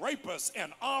murderers and rapists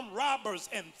and armed robbers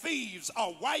and thieves are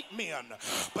white men.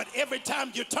 But every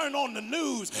time you turn on the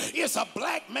news, it's a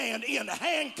black man in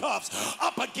handcuffs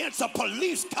up against a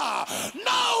police car.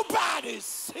 Nobody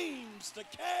seems to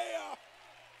care.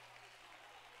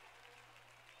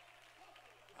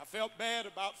 I felt bad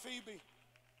about Phoebe.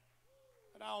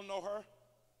 I don't know her.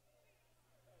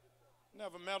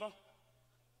 Never met her.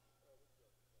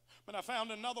 But I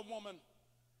found another woman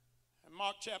in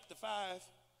Mark chapter 5.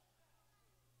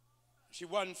 She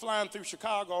wasn't flying through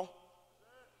Chicago.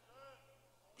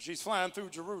 She's flying through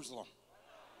Jerusalem.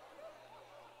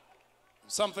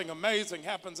 Something amazing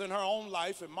happens in her own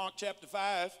life in Mark chapter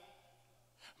 5.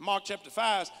 Mark chapter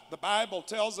 5, the Bible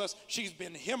tells us she's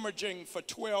been hemorrhaging for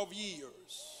 12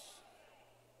 years.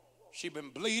 She's been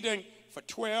bleeding for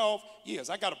 12 years.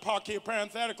 I got to park here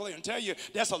parenthetically and tell you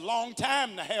that's a long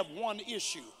time to have one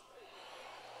issue.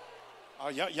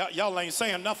 Y'all ain't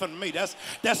saying nothing to me.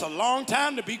 That's a long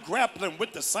time to be grappling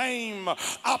with the same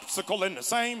obstacle and the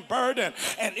same burden.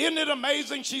 And isn't it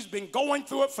amazing? She's been going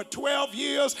through it for 12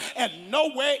 years, and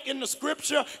nowhere in the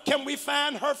scripture can we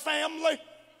find her family.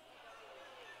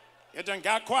 It done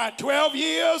got quiet 12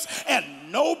 years,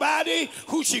 and nobody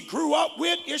who she grew up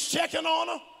with is checking on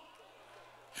her.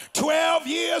 12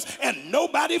 years, and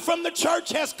nobody from the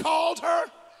church has called her.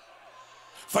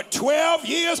 For 12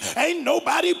 years, ain't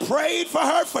nobody prayed for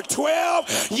her. For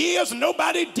 12 years,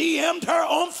 nobody DM'd her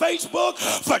on Facebook.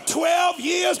 For 12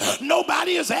 years,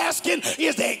 nobody is asking,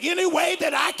 is there any way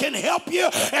that I can help you?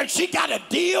 And she got to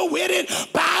deal with it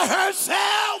by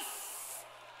herself.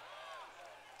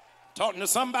 Talking to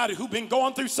somebody who's been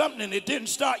going through something, and it didn't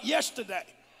start yesterday.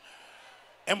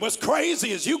 And what's crazy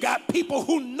is you got people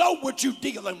who know what you're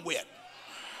dealing with,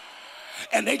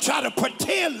 and they try to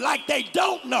pretend like they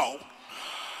don't know,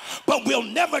 but will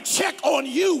never check on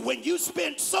you when you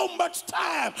spend so much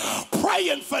time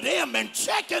praying for them and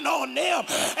checking on them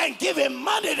and giving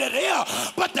money to them.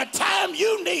 But the time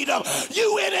you need them,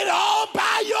 you in it all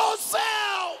by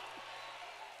yourself.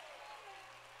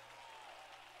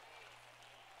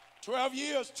 12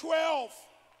 years, 12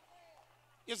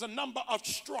 is a number of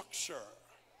structure.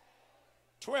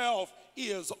 12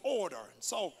 is order. And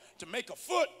so to make a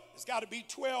foot, it's got to be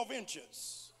 12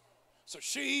 inches. So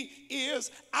she is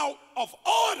out of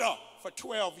order for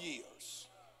 12 years.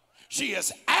 She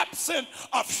is absent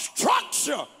of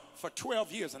structure for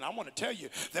 12 years. And I want to tell you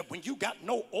that when you got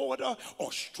no order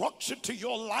or structure to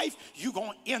your life, you're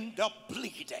going to end up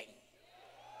bleeding.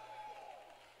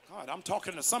 God, I'm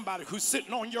talking to somebody who's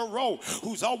sitting on your row,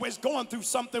 who's always going through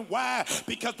something. Why?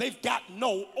 Because they've got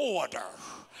no order.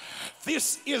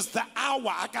 This is the hour.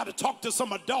 I got to talk to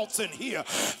some adults in here.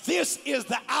 This is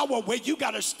the hour where you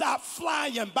got to stop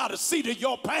flying by the seat of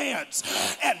your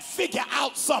pants and figure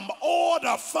out some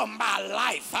order for my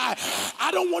life. I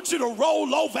don't want you to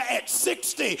roll over at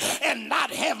 60 and not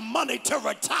have money to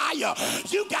retire.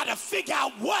 You got to figure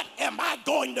out, what am I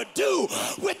going to do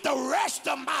with the rest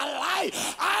of my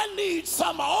life? I need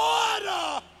some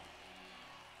order.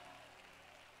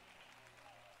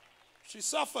 She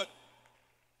suffered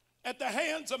at the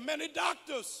hands of many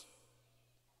doctors.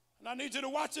 And I need you to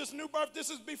watch this new birth. This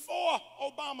is before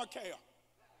Obamacare.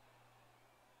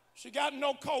 She got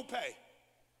no copay.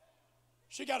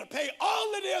 She got to pay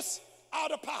all of this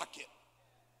out of pocket.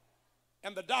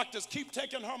 And the doctors keep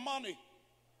taking her money,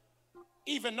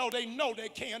 even though they know they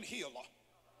can't heal her.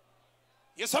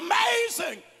 It's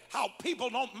amazing how people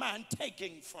don't mind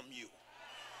taking from you.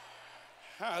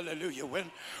 Hallelujah.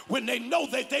 When they know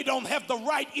that they don't have the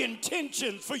right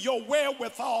intention for your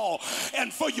wherewithal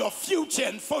and for your future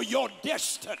and for your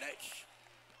destiny.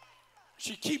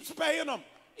 She keeps paying them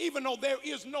even though there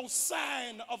is no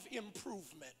sign of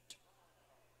improvement.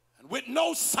 And with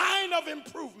no sign of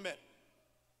improvement,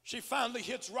 she finally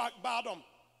hits rock bottom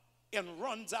and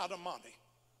runs out of money.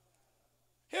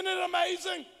 Isn't it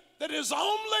amazing that it's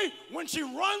only when she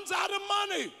runs out of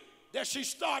money that she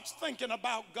starts thinking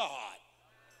about God?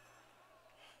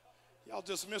 Y'all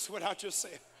just missed what I just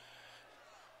said.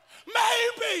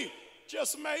 Maybe,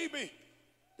 just maybe,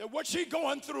 that what she's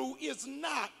going through is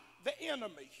not the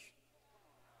enemy.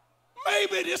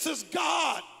 Maybe this is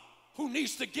God who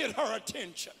needs to get her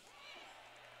attention.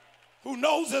 Who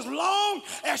knows as long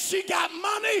as she got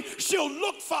money, she'll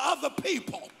look for other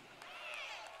people.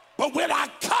 But when I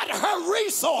cut her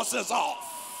resources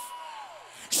off,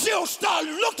 she'll start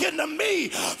looking to me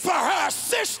for her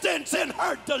assistance and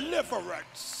her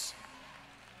deliverance.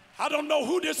 I don't know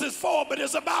who this is for, but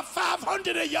it's about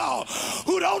 500 of y'all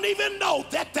who don't even know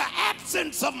that the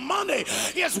absence of money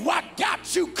is what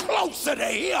got you closer to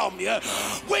him.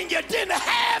 When you didn't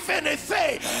have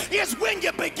anything, is when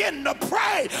you begin to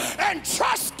pray and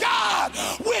trust God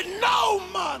with no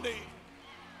money.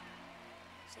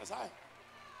 Says,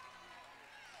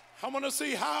 I want to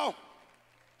see how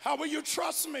will you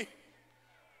trust me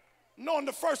knowing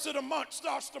the first of the month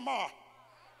starts tomorrow.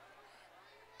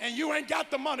 And you ain't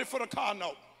got the money for the car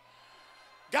note.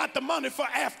 Got the money for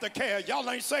aftercare. Y'all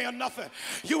ain't saying nothing.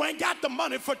 You ain't got the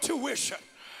money for tuition.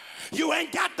 You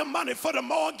ain't got the money for the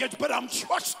mortgage, but I'm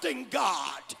trusting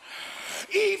God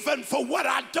even for what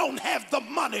I don't have the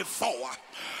money for.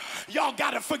 Y'all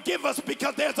got to forgive us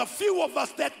because there's a few of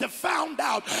us that found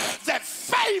out that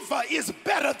favor is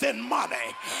better than money.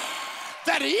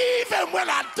 That even when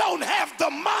I don't have the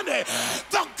money,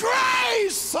 the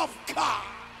grace of God.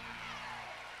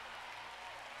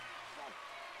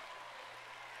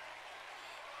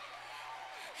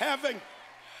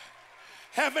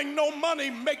 Having no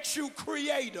money makes you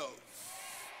creative.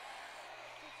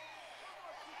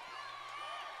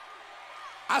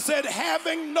 I said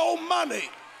having no money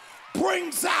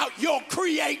brings out your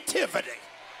creativity.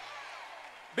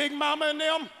 Big Mama and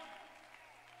them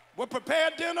would prepare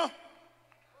dinner.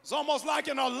 It's almost like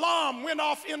an alarm went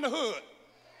off in the hood.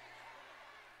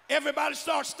 Everybody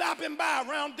starts stopping by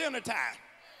around dinner time.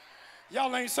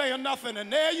 Y'all ain't saying nothing,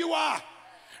 and there you are,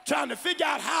 trying to figure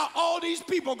out how all these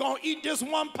people gonna eat this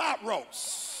one pot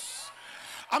roast.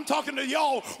 I'm talking to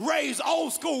y'all raised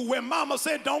old school where mama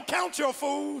said, don't count your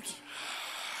food.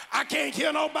 I can't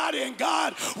hear nobody, and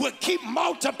God would keep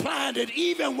multiplying it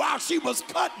even while she was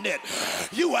cutting it.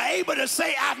 You were able to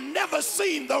say, I've never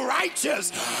seen the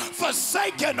righteous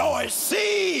forsaken or his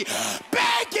seed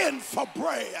begging for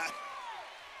bread.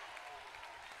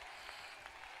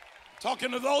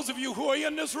 Talking to those of you who are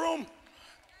in this room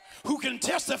who can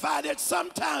testify that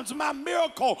sometimes my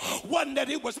miracle wasn't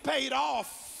that it was paid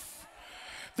off.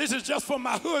 This is just for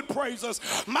my hood praisers.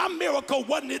 My miracle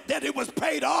wasn't it that it was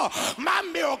paid off. My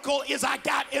miracle is I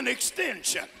got an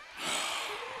extension.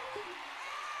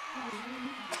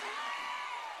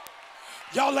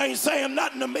 Y'all ain't saying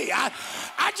nothing to me.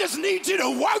 I just need you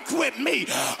to work with me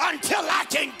until I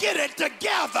can get it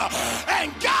together.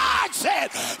 And God said,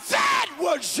 that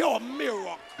was your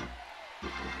miracle.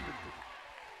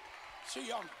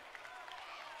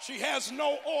 She has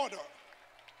no order.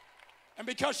 And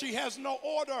because she has no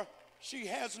order, she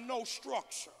has no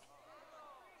structure.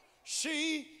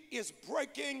 She is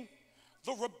breaking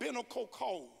the rabbinical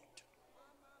code.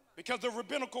 Because the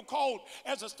rabbinical code,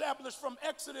 as established from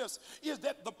Exodus, is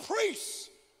that the priests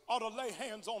ought to lay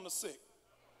hands on the sick.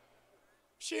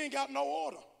 She ain't got no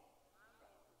order.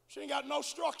 She ain't got no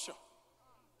structure.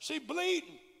 She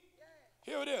bleeding.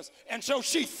 Here it is. And so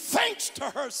she thinks to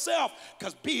herself,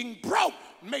 because being broke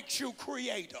makes you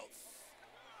creative.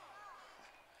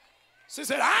 She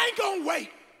said, I ain't going to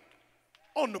wait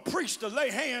on the priest to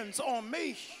lay hands on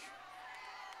me.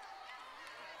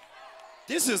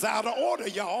 This is out of order,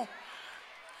 y'all.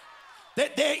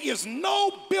 That there is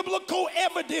no biblical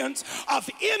evidence of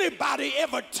anybody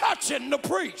ever touching the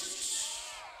priest.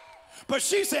 But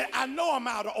she said, I know I'm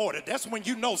out of order. That's when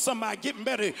you know somebody getting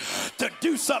ready to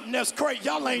do something that's crazy.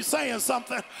 Y'all ain't saying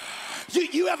something.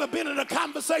 You ever been in a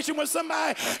conversation with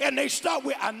somebody and they start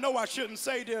with, I know I shouldn't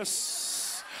say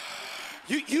this.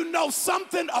 You know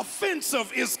something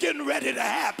offensive is getting ready to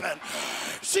happen.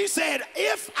 She said,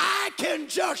 if I can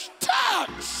just touch.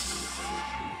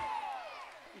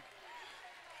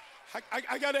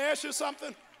 I got to ask you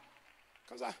something,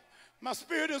 because my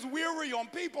spirit is weary on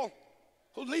people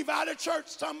who leave out of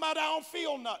church talking about I don't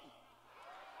feel nothing.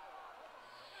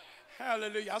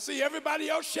 Hallelujah. I see everybody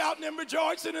else shouting and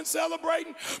rejoicing and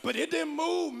celebrating, but it didn't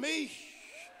move me.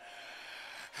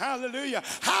 Hallelujah.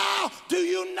 How do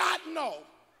you not know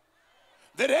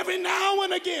that every now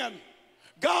and again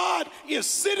God is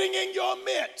sitting in your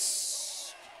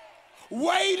midst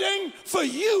waiting for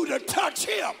you to touch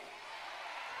him?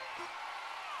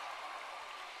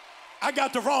 I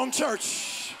got the wrong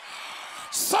church.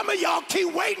 Some of y'all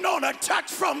keep waiting on a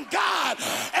touch from God,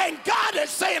 and God is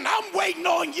saying, I'm waiting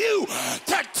on you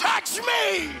to touch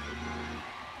me.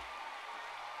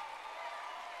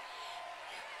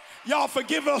 Y'all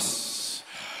forgive us.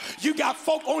 You got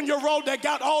folk on your road that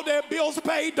got all their bills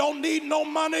paid, don't need no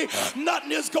money,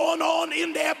 nothing is going on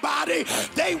in their body.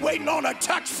 They waiting on a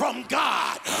touch from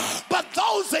God. But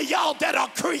those of y'all that are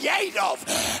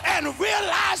creative and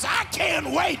realize I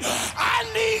can't wait, I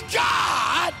need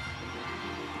God.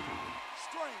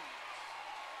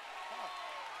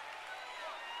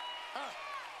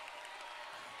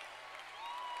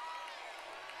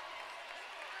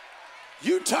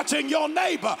 You touching your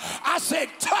neighbor. I said,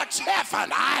 touch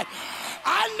heaven.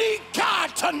 I need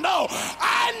God to know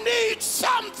I need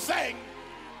something.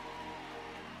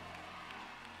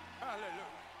 Hallelujah.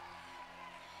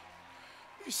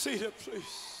 You seated,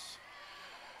 please.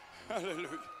 Hallelujah.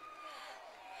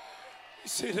 You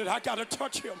seated. I got to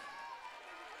touch him.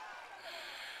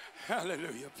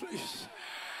 Hallelujah, please.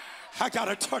 I got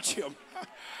to touch him.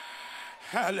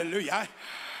 Hallelujah.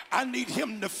 I need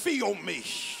him to feel me.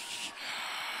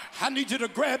 I need you to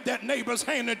grab that neighbor's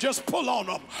hand and just pull on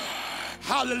them.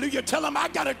 Hallelujah. Tell them I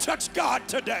got to touch God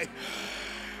today.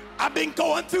 I've been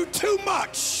going through too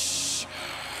much.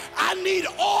 I need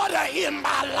order in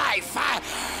my life.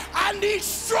 I need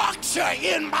structure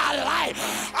in my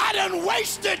life. I done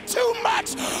wasted too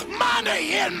much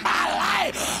money in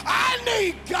my life. I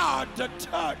need God to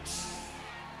touch.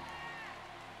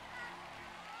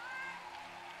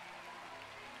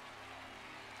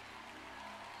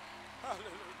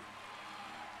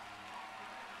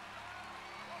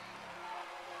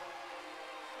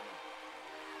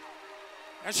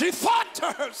 And she thought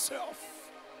to herself,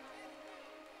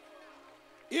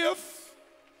 if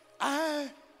I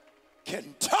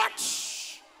can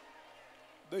touch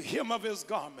the hem of his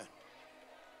garment.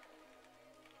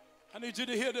 I need you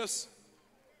to hear this.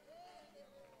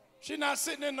 She's not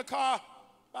sitting in the car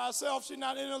by herself. She's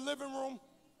not in the living room.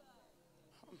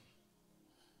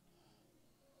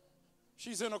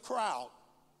 She's in a crowd.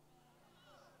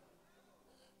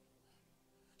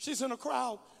 She's in a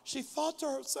crowd. She thought to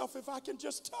herself, if I can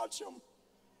just touch him.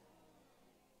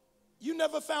 You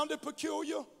never found it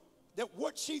peculiar that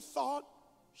what she thought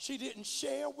she didn't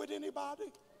share with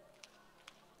anybody?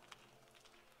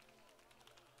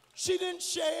 She didn't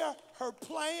share her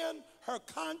plan, her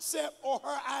concept, or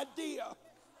her idea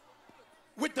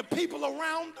with the people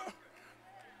around her.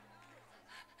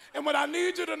 And what I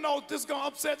need you to know, this is going to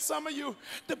upset some of you,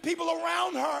 the people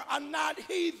around her are not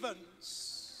heathens.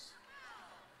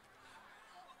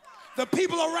 The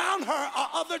people around her are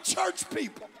other church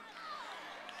people.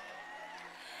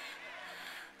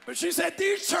 But she said,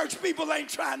 these church people ain't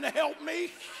trying to help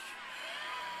me.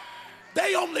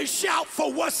 They only shout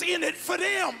for what's in it for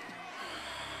them.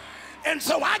 And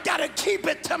so I got to keep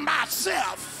it to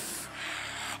myself.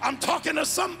 I'm talking to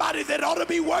somebody that ought to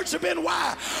be worshiping.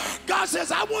 Why? God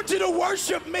says, I want you to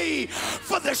worship me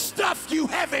for the stuff you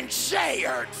haven't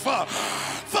shared, for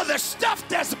the stuff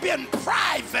that's been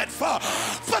private,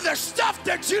 for the stuff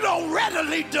that you don't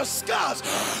readily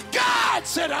discuss. God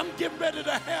said, I'm getting ready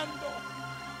to handle.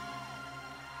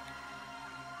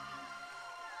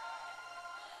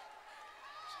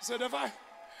 She said,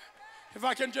 if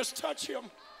I can just touch him,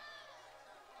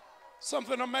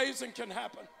 something amazing can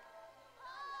happen.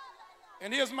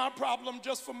 And here's my problem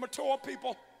just for mature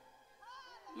people.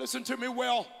 Listen to me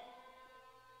well.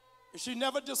 She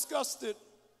never discussed it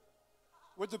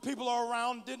with the people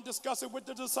around, didn't discuss it with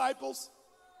the disciples.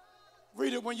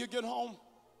 Read it when you get home.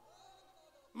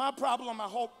 My problem, I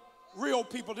hope, real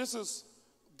people, this is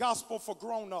gospel for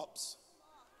grown-ups.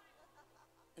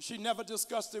 And she never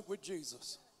discussed it with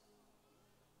Jesus.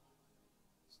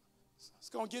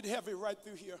 It's going to get heavy right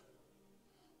through here.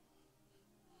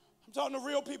 I'm talking to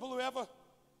real people who ever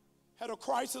had a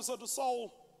crisis of the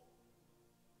soul.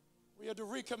 We had to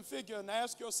reconfigure and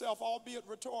ask yourself, albeit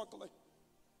rhetorically,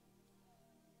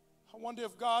 I wonder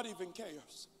if God even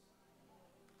cares.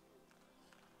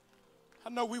 I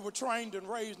know we were trained and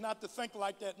raised not to think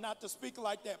like that, not to speak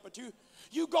like that, but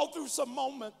you go through some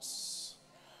moments.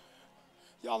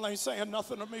 Y'all ain't saying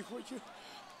nothing to me, would you?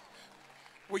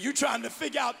 Were you trying to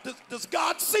figure out, does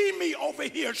God see me over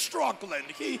here struggling?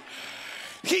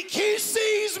 He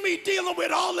sees me dealing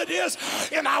with all of this,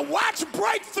 and I watch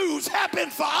breakthroughs happen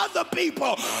for other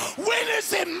people. When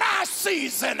is it my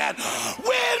season, and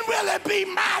when will it be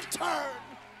my turn?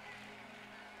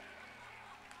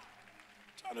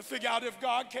 Trying to figure out if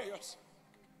God cares.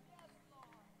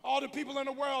 All the people in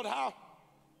the world,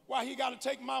 why he got to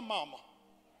take my mama?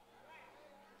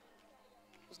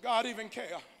 Does God even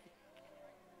care?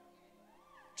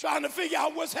 Trying to figure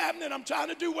out what's happening. I'm trying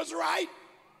to do what's right.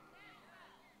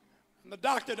 And the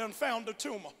doctor done found the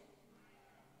tumor.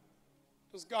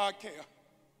 Does God care?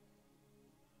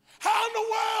 How in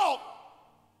the world?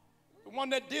 The one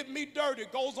that did me dirty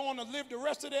goes on to live the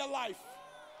rest of their life.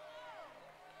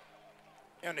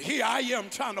 And here I am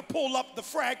trying to pull up the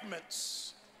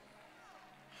fragments.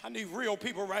 I need real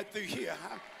people right through here.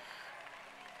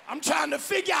 I'm trying to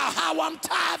figure out how I'm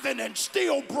tithing and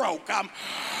still broke.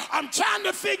 I'm trying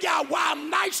to figure out why I'm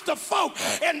nice to folk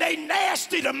and they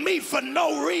nasty to me for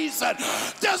no reason.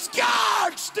 Does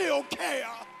God still care?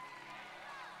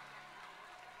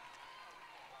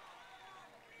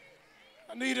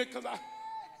 I need it because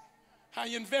I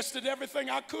invested everything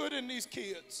I could in these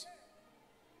kids.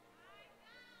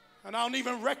 And I don't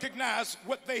even recognize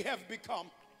what they have become.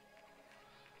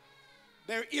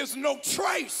 There is no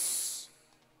trace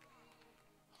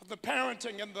of the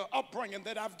parenting and the upbringing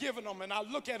that I've given them. And I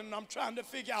look at it and I'm trying to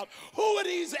figure out, who are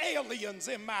these aliens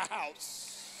in my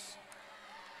house?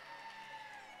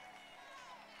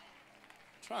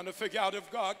 Trying to figure out if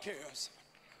God cares.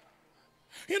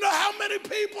 You know how many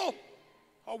people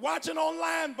are watching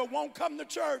online but won't come to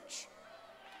church?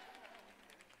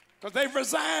 Because they've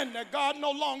resigned that God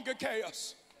no longer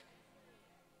cares.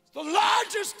 It's the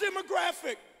largest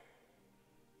demographic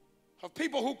of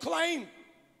people who claim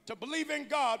to believe in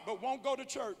God but won't go to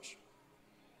church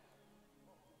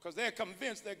because they're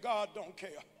convinced that God don't care.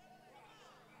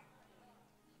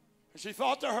 And she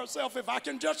thought to herself, if I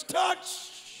can just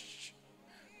touch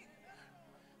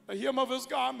the hem of his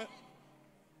garment.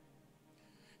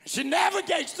 And she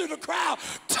navigates through the crowd,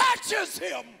 touches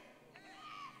him.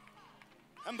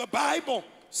 And the Bible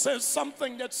says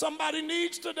something that somebody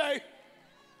needs today.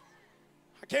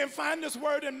 I can't find this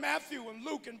word in Matthew and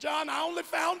Luke and John. I only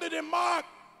found it in Mark.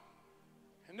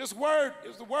 And this word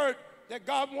is the word that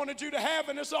God wanted you to have,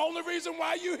 and it's the only reason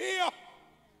why you're here.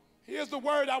 Here's the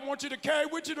word I want you to carry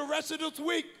with you the rest of this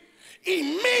week.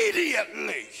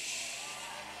 Immediately.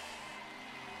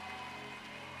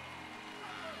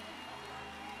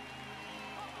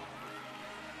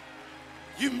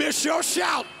 You miss your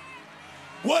shout.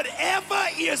 Whatever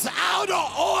is out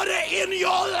of order in your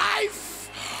life,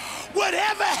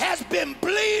 whatever has been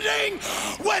bleeding,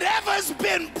 whatever's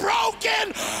been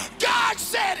broken, God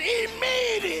said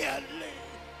immediately.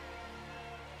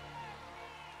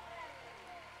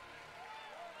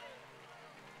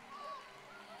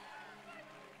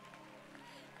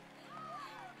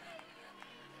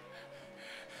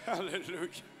 Hallelujah.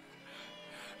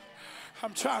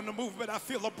 I'm trying to move, but I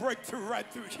feel a breakthrough right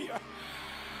through here.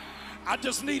 I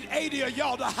just need 80 of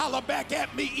y'all to holler back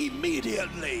at me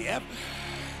immediately.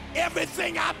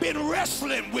 Everything I've been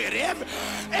wrestling with,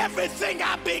 everything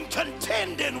I've been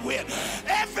contending with,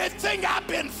 everything I've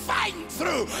been fighting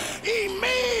through,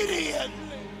 immediately.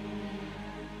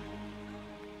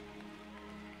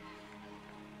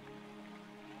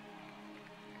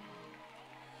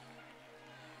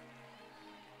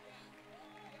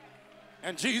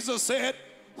 And Jesus said,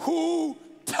 who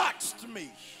touched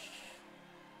me?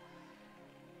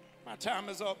 My time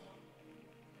is up.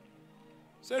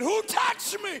 Said, who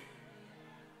touched me? And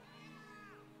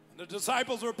the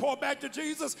disciples report back to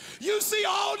Jesus, you see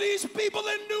all these people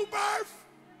in new birth?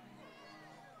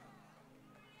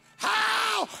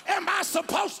 How am I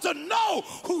supposed to know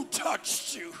who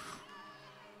touched you?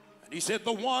 And he said,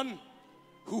 the one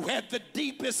who had the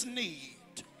deepest need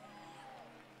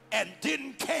and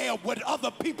didn't care what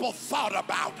other people thought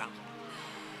about him.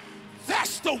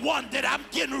 That's the one that I'm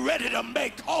getting ready to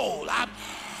make whole.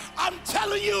 I'm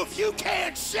telling you, if you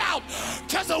can't shout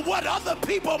because of what other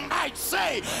people might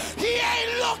say, he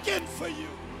ain't looking for you.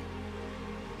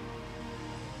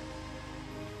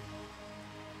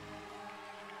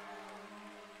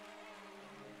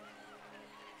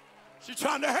 She's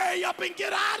trying to hurry up and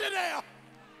get out of there.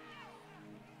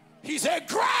 He said,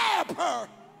 grab her.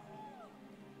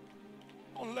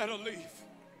 Don't let her leave.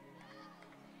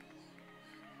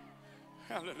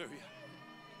 Hallelujah.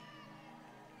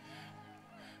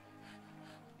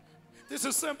 This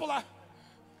is simple.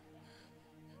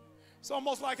 It's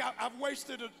almost like I've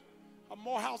wasted a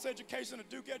Morehouse education, a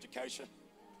Duke education,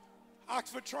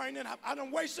 Oxford training. I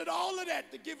done wasted all of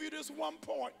that to give you this one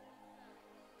point.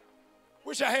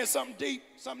 Wish I had something deep,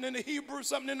 something in the Hebrew,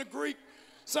 something in the Greek,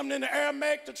 something in the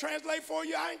Aramaic to translate for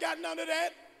you. I ain't got none of that.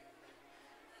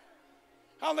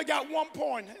 I only got 1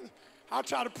 point. I'll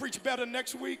try to preach better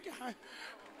next week.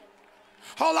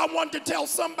 All I wanted to tell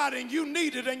somebody, and you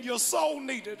need it, and your soul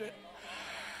needed it.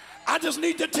 I just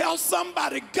need to tell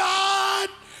somebody, God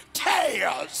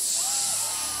cares.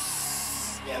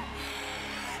 Yeah.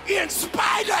 In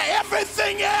spite of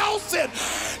everything else, and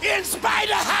in spite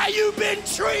of how you've been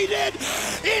treated,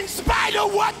 in spite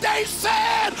of what they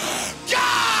said,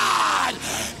 God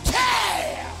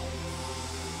cares.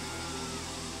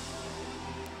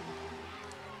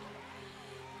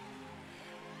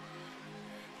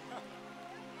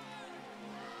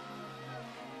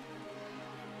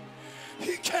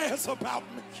 He cares about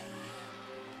me.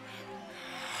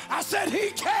 I said,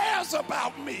 he cares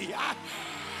about me.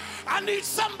 I need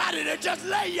somebody to just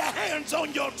lay your hands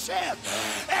on your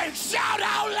chest and shout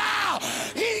out loud,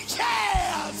 he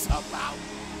cares about me.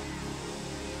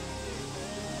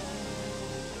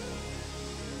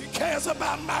 He cares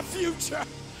about my future.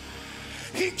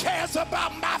 He cares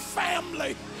about my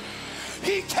family.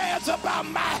 He cares about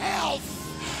my health.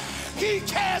 He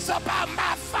cares about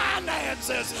my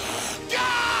finances.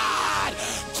 God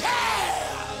cares.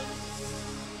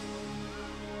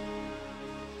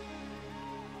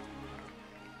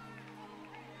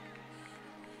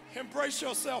 Embrace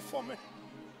yourself for me.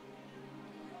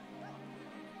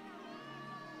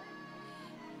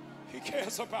 He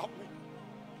cares about me.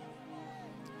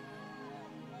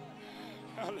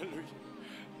 Hallelujah.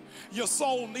 Your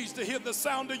soul needs to hear the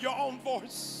sound of your own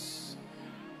voice.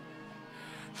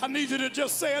 I need you to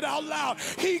just say it out loud.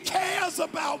 He cares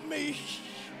about me.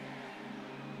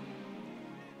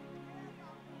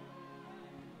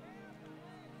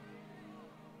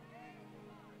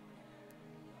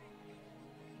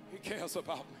 He cares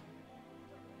about me.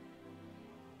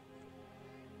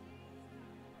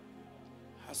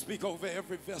 I speak over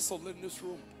every vessel in this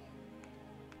room.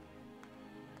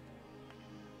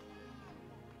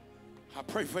 I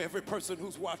pray for every person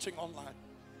who's watching online.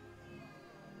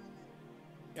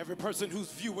 Every person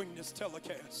who's viewing this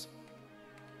telecast.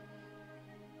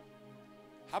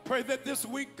 I pray that this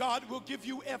week God will give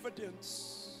you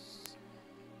evidence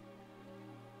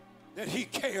that he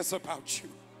cares about you.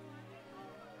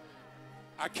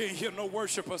 I can't hear no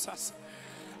worshipers.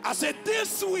 I said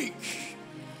this week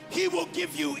he will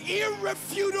give you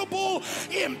irrefutable,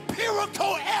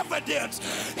 empirical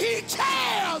evidence. He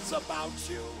cares about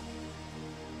you.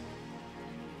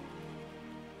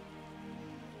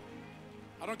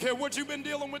 I don't care what you've been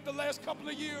dealing with the last couple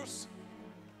of years.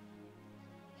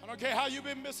 I don't care how you've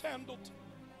been mishandled.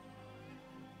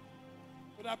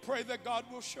 But I pray that God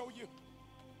will show you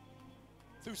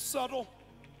through subtle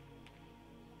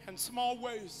and small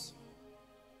ways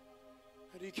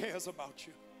that he cares about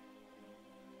you.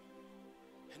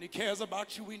 And he cares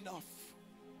about you enough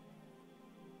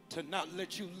to not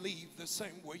let you leave the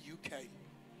same way you came.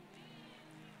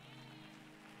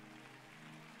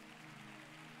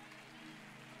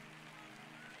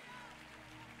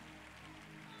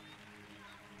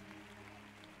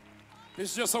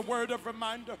 It's just a word of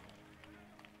reminder.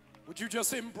 Would you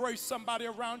just embrace somebody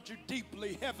around you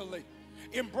deeply, heavily?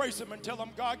 Embrace them and tell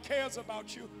them God cares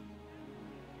about you.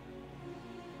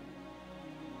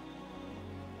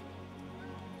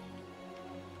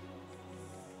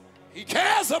 He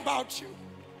cares about you.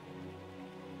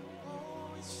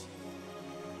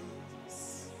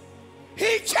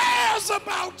 He cares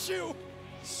about you.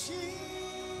 Jesus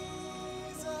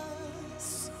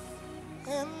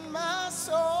in my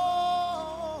soul,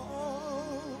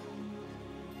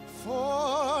 for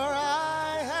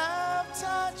I have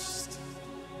touched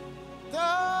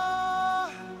the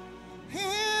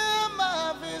hem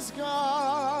of his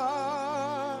garment,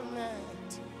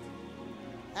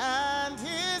 and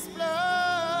his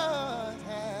blood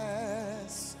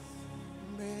has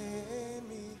made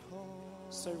me whole.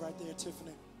 Stay right there,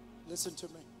 Tiffany. Listen to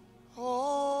me.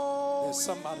 Oh, there's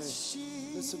somebody,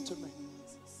 listen to me.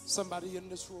 Somebody in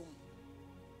this room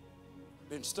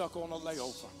been stuck on a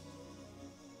layover.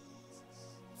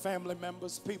 Family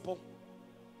members, people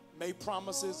made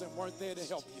promises and weren't there to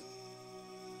help you.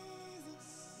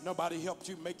 Nobody helped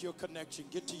you make your connection,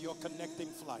 get to your connecting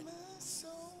flight.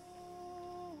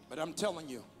 But I'm telling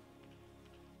you,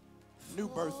 New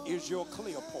Birth is your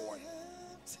clear point.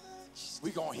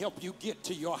 We're going to help you get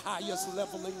to your highest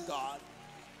level in God.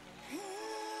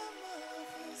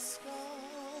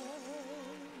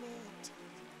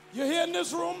 You're here in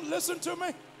this room, listen to me.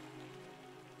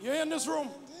 You're here in this room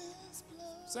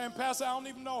saying, Pastor, I don't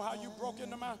even know how you broke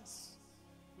into my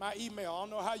email. I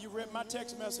don't know how you read my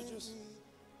text messages.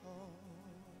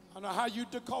 I I know how you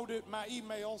decoded my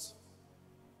emails.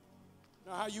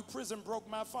 I know how you prison broke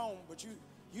my phone, but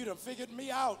you done figured me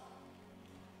out.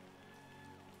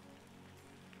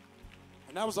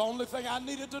 And that was the only thing I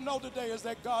needed to know today, is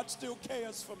that God still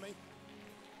cares for me.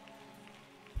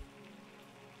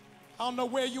 I don't know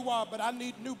where you are, but I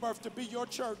need New Birth to be your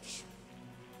church.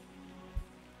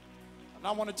 And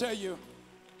I want to tell you,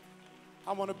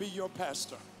 I want to be your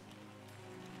pastor.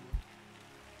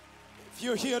 If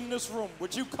you're here in this room,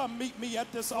 would you come meet me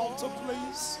at this altar,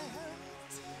 please?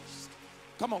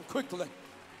 Come on, quickly.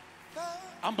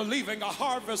 I'm believing a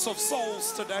harvest of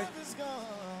souls today.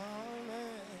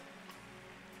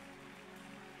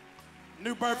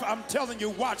 New Birth, I'm telling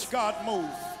you, watch God move.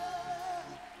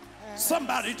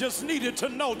 Somebody just needed to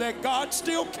know that God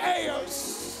still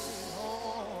cares.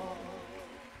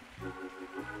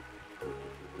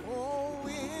 Oh,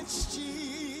 it's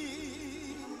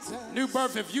Jesus. New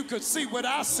Birth, if you could see what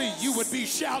I see, you would be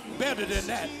shouting better than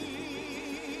that.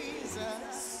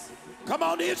 Jesus. Come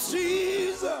on, it's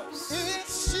Jesus.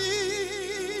 It's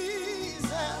Jesus.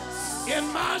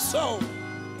 In my soul.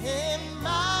 In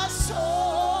my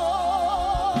soul.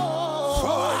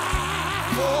 For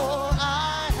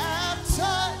I have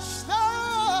touched the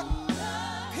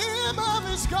hem of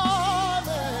his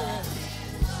garment,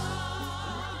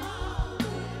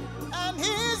 and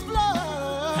his blood.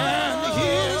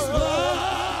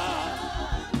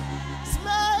 It's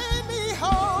made me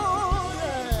whole.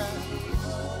 Yeah.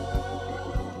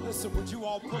 Listen, would you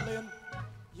all pull in?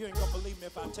 You ain't gonna believe me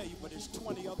if I tell you, but there's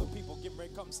 20 other people getting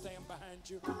ready to come stand behind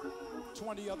you.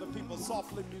 20 other people,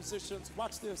 softly musicians.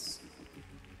 Watch this.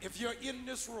 If you're in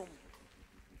this room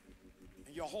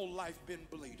and your whole life been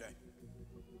bleeding,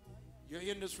 you're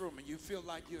in this room and you feel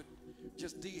like you're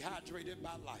just dehydrated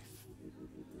by life,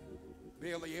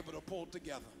 barely able to pull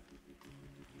together.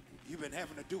 You've been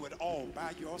having to do it all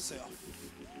by yourself.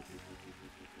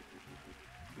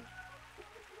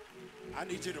 I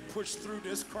need you to push through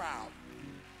this crowd.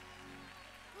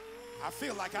 I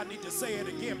feel like I need to say it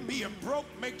again. Being broke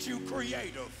makes you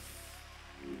creative.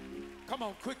 Come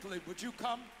on, quickly, would you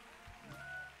come?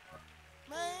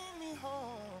 Made me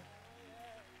whole.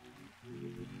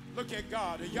 Look at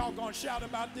God. Are y'all gonna shout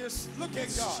about this? Look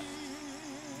at God.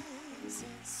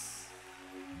 Jesus.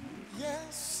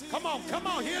 Yes, Come on,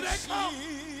 here they come.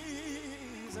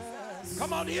 Jesus.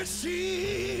 Come on, it's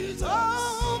Jesus.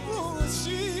 Oh, it's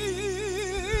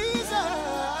Jesus. In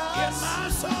my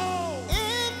soul.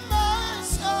 In my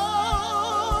soul.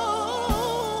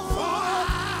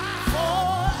 For I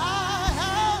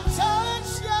have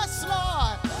touched, yes,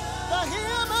 Lord, the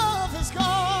hem of his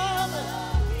garment.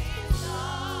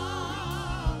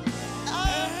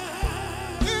 And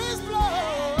his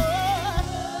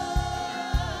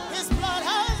blood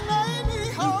has made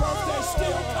me whole. Birthday's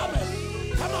still coming.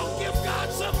 Come on, give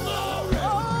God some glory.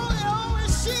 Oh,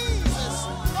 it's Jesus.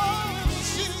 Oh,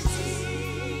 it's Jesus.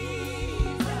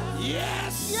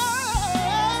 Yes.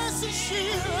 Yes, it's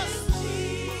Jesus.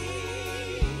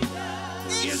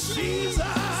 It's Jesus.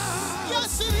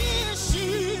 Yes, it is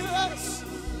Jesus.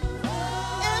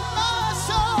 In my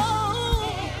soul.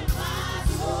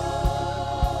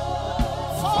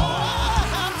 For I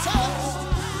have touched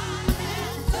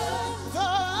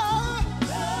the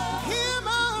hem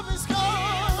of his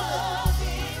garment,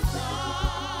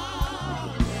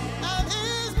 and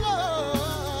his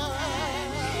blood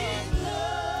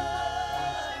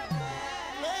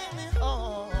made me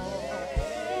whole.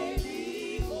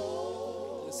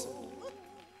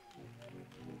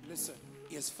 Listen,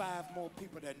 it's 5 more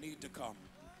people that need to come.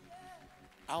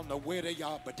 I don't know where they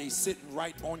are, but they sitting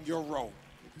right on your row.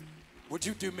 Would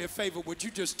you do me a favor? Would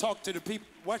you just talk to the people?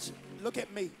 Watch, look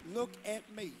at me. Look at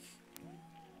me.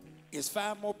 It's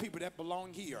 5 more people that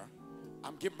belong here.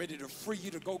 I'm getting ready to free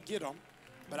you to go get them,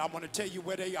 but I want to tell you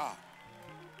where they are.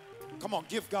 Come on,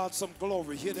 give God some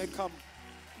glory. Here they come.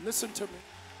 Listen to me.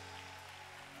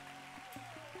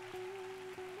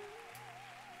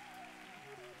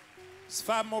 It's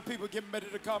 5 more people getting ready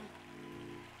to come.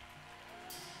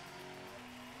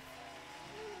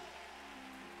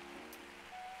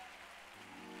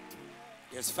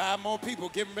 There's 5 more people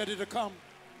getting ready to come.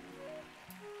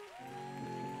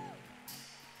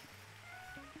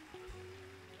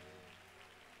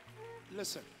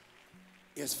 Listen,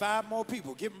 there's 5 more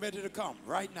people getting ready to come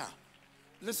right now.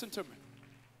 Listen to me.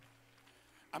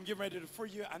 I'm getting ready to free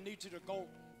you. I need you to go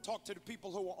talk to the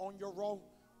people who are on your row.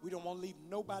 We don't want to leave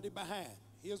nobody behind.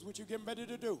 Here's what you're getting ready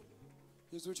to do.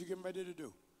 Here's what you're getting ready to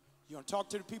do. You're going to talk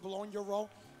to the people on your row.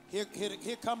 Here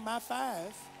come my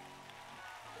 5.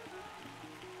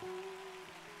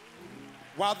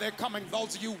 While they're coming,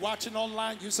 those of you watching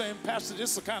online, you're saying, Pastor,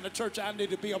 this is the kind of church I need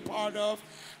to be a part of,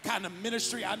 kind of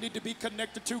ministry I need to be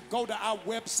connected to. Go to our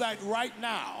website right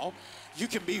now. You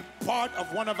can be part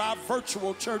of one of our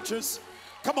virtual churches.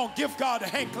 Come on, give God a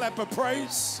hand clap of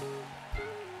praise.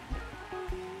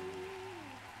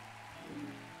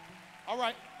 All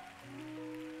right.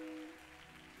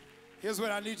 Here's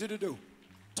what I need you to do.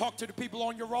 Talk to the people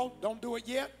on your row. Don't do it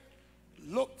yet.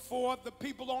 Look for the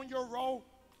people on your row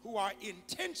who are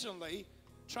intentionally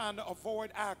trying to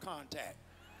avoid eye contact.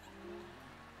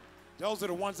 Those are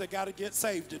the ones that got to get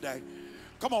saved today.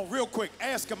 Come on, real quick.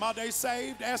 Ask them, are they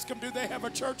saved? Ask them, do they have a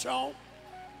church home?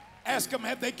 Ask them,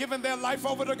 have they given their life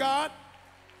over to God?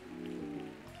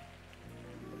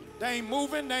 They ain't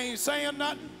moving. They ain't saying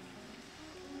nothing.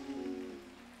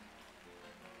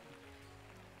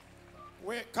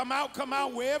 Come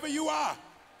out, wherever you are.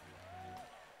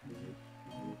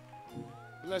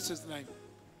 Bless his name.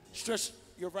 Stretch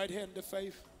your right hand to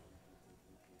faith.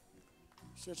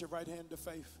 Stretch your right hand to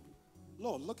faith.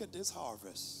 Lord, look at this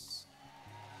harvest.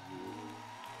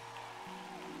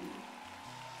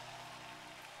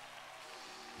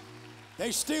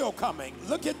 They still coming.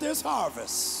 Look at this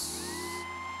harvest.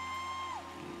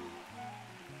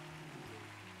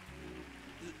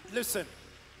 Listen.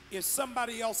 Is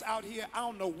somebody else out here, I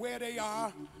don't know where they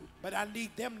are, but I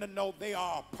need them to know they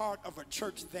are a part of a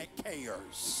church that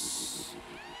cares.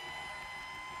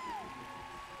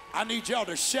 I need y'all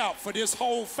to shout for this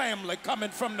whole family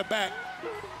coming from the back.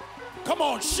 Come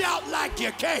on, shout like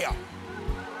you care.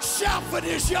 Shout for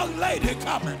this young lady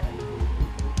coming.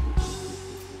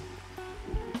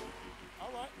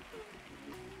 All right.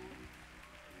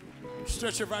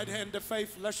 Stretch your right hand to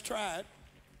faith. Let's try it.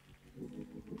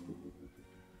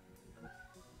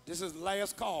 This is the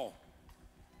last call.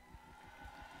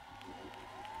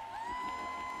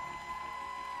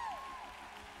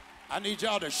 I need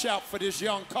y'all to shout for this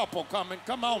young couple coming.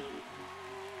 Come on.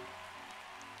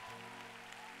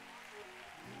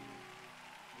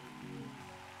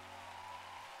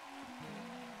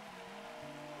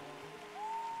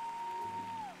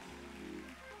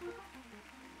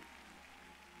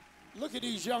 Look at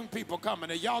these young people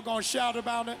coming. Are y'all gonna shout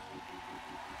about it?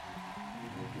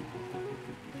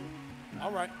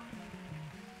 All right.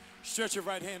 Stretch your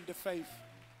right hand to faith.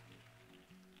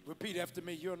 Repeat after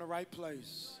me. You're in the right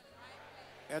place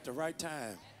at the right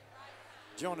time,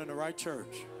 joining the right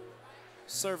church,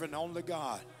 serving only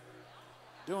God,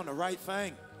 doing the right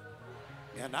thing.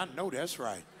 And I know that's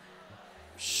right.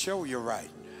 Show you're right.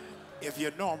 If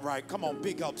you know I'm right, come on,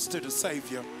 big ups to the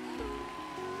Savior.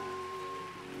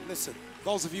 Listen,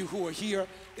 those of you who are here,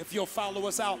 if you'll follow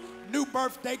us out, New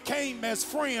Birth, they came as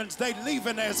friends, they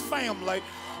leaving as family.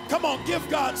 Come on, give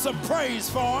God some praise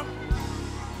for them.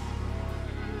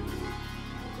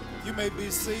 You may be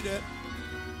seated.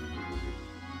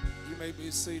 You may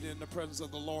be seated in the presence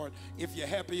of the Lord. If you're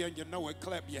happy and you know it,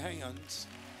 clap your hands.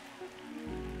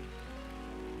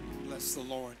 Bless the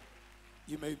Lord.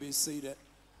 You may be seated.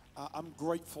 I'm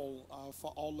grateful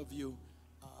for all of you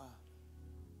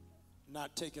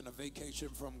not taking a vacation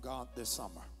from God this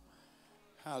summer.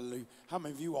 Hallelujah. How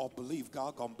many of you all believe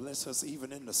God gonna bless us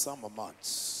even in the summer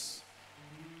months?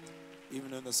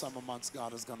 Even in the summer months,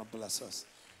 God is gonna bless us.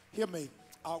 Hear me.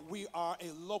 We are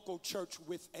a local church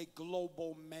with a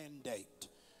global mandate.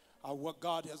 What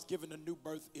God has given a New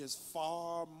Birth is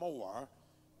far more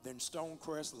than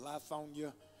Stonecrest,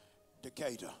 Lithonia,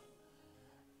 Decatur.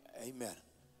 Amen.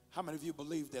 How many of you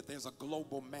believe that there's a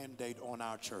global mandate on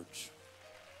our church?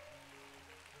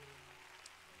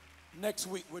 Next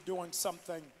week, we're doing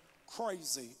something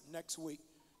crazy. Next week,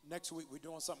 we're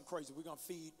doing something crazy. We're going to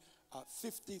feed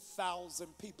 50,000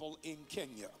 people in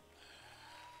Kenya.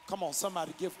 Come on,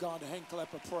 somebody give God a hand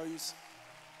clap of praise.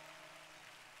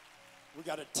 We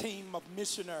got a team of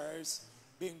missionaries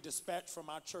being dispatched from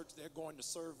our church. They're going to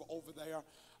serve over there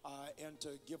and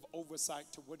to give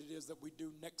oversight to what it is that we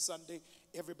do next Sunday.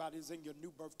 Everybody's in your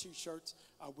New Birth t-shirts.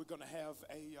 We're going to have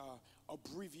a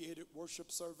abbreviated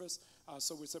worship service.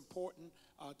 So it's important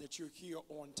that you're here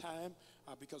on time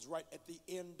because right at the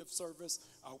end of service,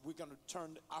 we're going to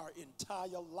turn our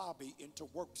entire lobby into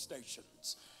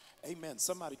workstations. Amen.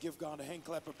 Somebody give God a hand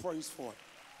clap of praise for it.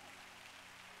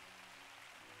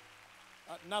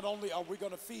 Not only are we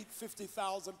going to feed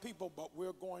 50,000 people, but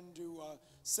we're going to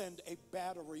send a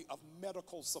battery of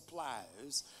medical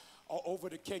supplies over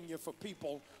to Kenya for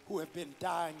people who have been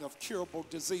dying of curable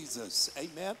diseases.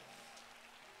 Amen.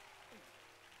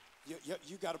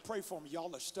 You got to pray for them.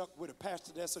 Y'all are stuck with a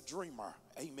pastor that's a dreamer.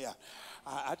 Amen.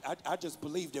 I just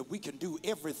believe that we can do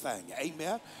everything.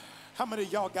 Amen. How many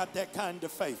of y'all got that kind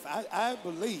of faith? I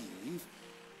believe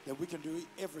that we can do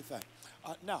everything.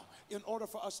 Now, in order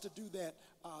for us to do that,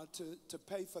 to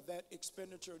pay for that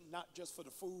expenditure, not just for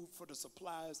the food, for the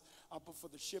supplies, but for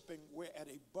the shipping, we're at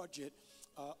a budget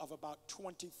of about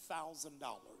 $20,000.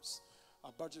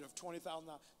 A budget of $20,000.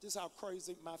 This is how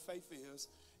crazy my faith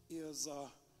is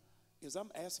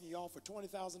I'm asking y'all for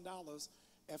 $20,000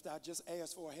 after I just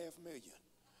asked for $500,000.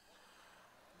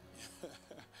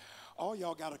 All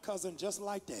y'all got a cousin just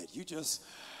like that. You just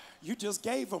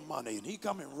gave him money and he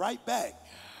coming right back.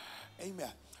 Amen.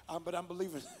 But I'm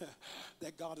believing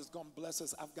that God is going to bless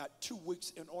us. I've got 2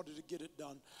 weeks in order to get it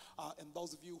done. And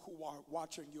those of you who are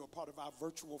watching, you're a part of our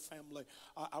virtual family.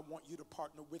 I want you to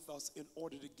partner with us in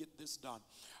order to get this done.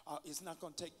 It's not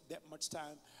going to take that much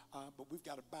time, but we've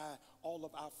got to buy all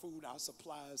of our food, our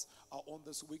supplies on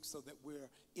this week so that we're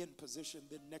in position.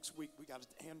 Then next week, we got to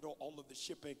handle all of the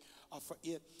shipping for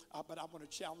it. But I want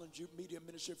to challenge you, media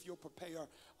ministry, if you'll prepare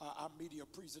our media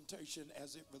presentation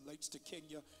as it relates to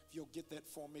Kenya, if you'll get that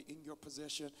for me in your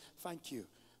possession. Thank you.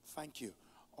 Thank you.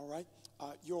 All right.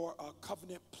 Your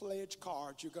covenant pledge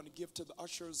cards you're going to give to the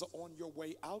ushers on your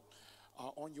way out.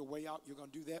 On your way out, you're going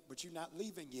to do that, but you're not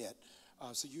leaving yet.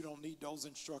 So you don't need those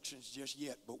instructions just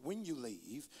yet. But when you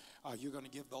leave, you're going to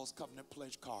give those covenant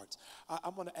pledge cards.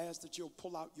 I'm going to ask that you'll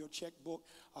pull out your checkbook.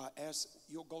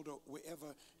 You'll go to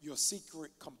wherever your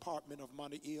secret compartment of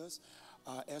money is.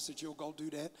 Ask that you'll go do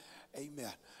that.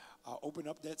 Amen. Open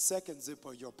up that second zipper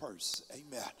of your purse.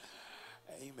 Amen.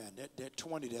 Amen. That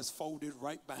 20 that's folded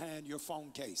right behind your phone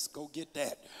case. Go get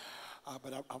that.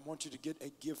 But I want you to get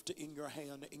a gift in your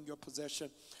hand, in your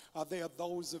possession. There are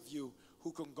those of you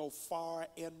who can go far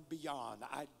and beyond.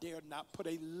 I dare not put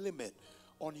a limit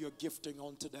on your gifting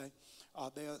on today.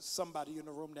 There's somebody in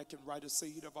the room that can write a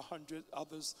seed of 100.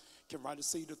 Others can write a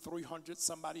seed of 300.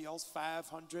 Somebody else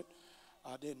 500.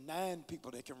 There are 9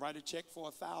 people that can write a check for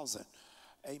 1,000.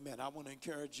 Amen. I want to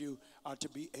encourage you to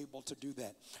be able to do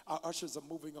that. Our ushers are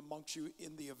moving amongst you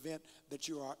in the event that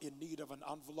you are in need of an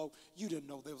envelope. You didn't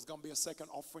know there was going to be a second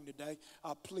offering today.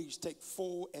 Please take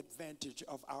full advantage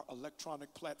of our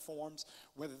electronic platforms,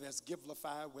 whether that's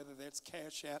Givelify, whether that's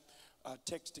Cash App,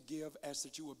 text to give. Ask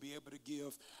that you will be able to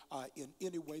give in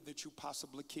any way that you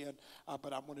possibly can.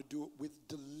 But I want to do it with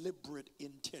deliberate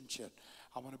intention.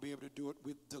 I want to be able to do it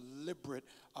with deliberate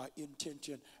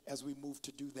intention as we move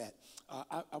to do that.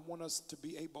 I want us to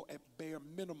be able, at bare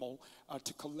minimal,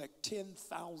 to collect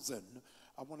 10,000.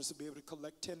 I want us to be able to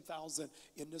collect 10,000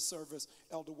 in this service.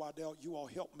 Elder Waddell, you all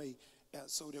help me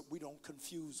so that we don't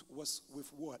confuse what's with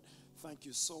what. Thank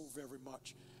you so very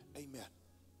much. Amen.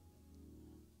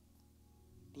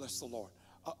 Bless the Lord.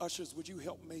 Ushers, would you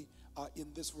help me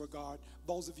in this regard?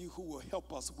 Those of you who will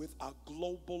help us with our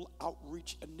global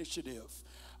outreach initiative,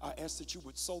 I ask that you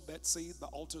would sow that seed. The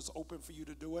altar is open for you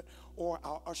to do it, or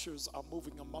our ushers are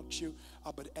moving amongst you.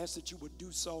 But ask that you would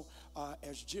do so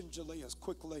as gingerly, as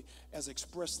quickly, as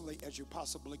expressly as you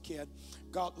possibly can.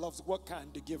 God loves what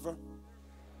kind of giver?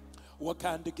 What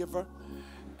kind of giver?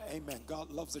 Amen.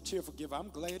 God loves a cheerful giver. I'm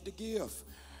glad to give.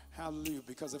 Hallelujah.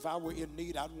 Because if I were in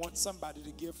need, I'd want somebody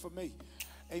to give for me.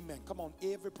 Amen. Come on.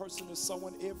 Every person is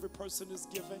sowing. Every person is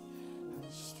giving.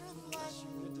 Bless you.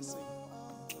 Good to see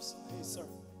you. Listen, hey, sir.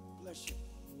 Bless you.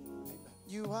 Amen.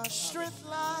 You are strength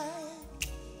like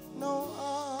no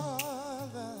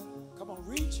other. Come on.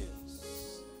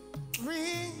 Reaches.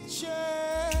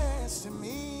 Reaches to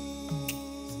me.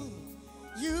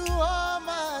 You are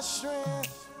my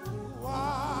strength. You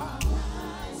are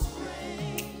my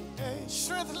strength. Hey,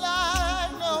 strength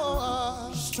like no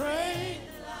other. Strength.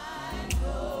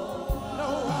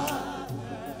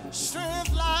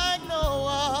 Strength like no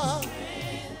other.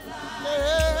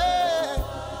 Yeah.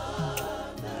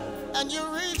 And you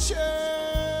reach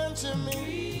to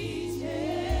me.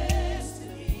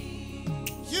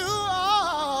 You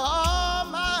are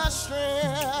my strength.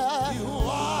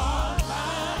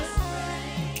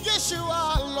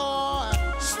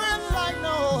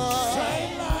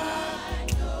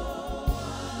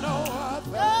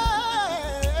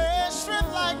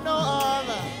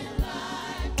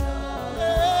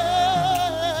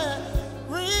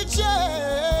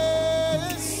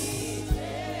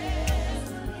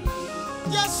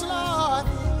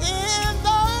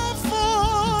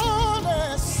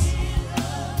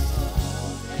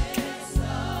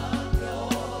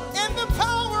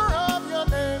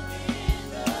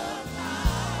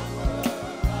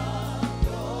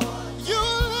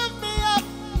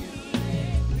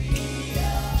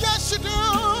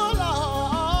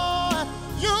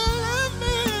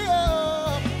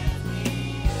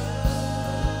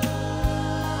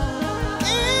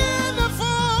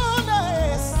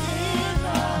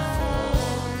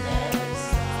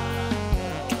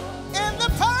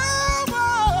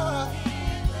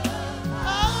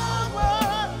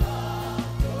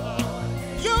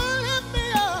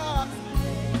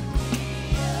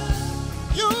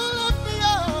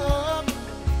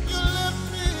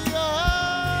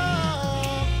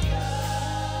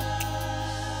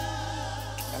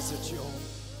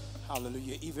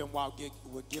 while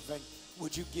we're giving,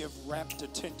 would you give rapt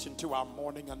attention to our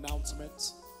morning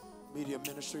announcements? Media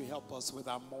ministry, help us with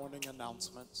our morning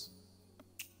announcements.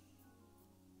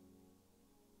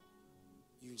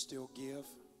 You still give?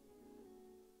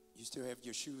 You still have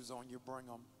your shoes on, you bring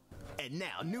them. And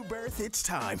now, New Birth, it's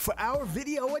time for our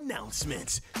video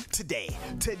announcements. Today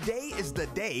is the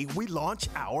day we launch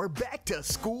our Back to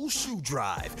School Shoe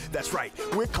Drive. That's right,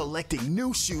 we're collecting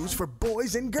new shoes for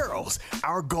boys and girls.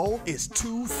 Our goal is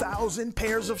 2,000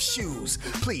 pairs of shoes.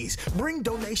 Please bring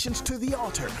donations to the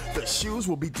altar. The shoes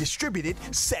will be distributed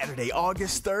Saturday,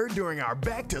 August 3rd during our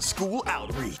Back to School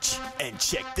outreach. And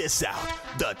check this out,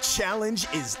 the challenge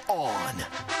is on.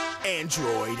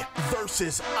 Android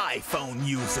versus iPhone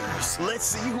users. Let's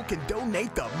see who can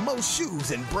donate the most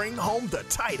shoes and bring home the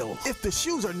title. If the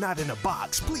shoes are not in a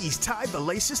box, please tie the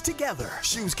laces together.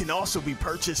 Shoes can also be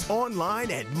purchased online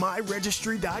at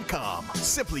myregistry.com.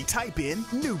 Simply type in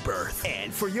New Birth.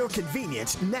 And for your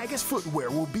convenience, Nagas Footwear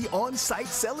will be on site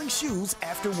selling shoes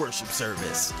after worship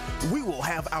service. We will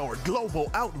have our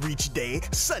Global Outreach Day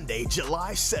Sunday,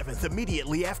 July 7th,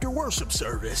 immediately after worship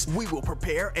service. We will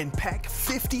prepare and pack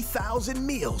 50,000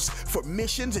 meals for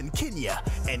missions in Kenya,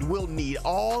 and we'll need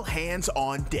all hands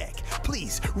on deck.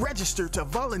 Please register to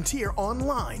volunteer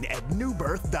online at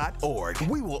newbirth.org.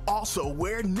 We will also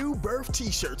wear New Birth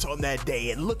t-shirts on that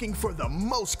day and looking for the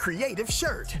most creative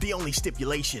shirt. The only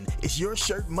stipulation is your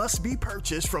shirt must be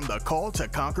purchased from the Call to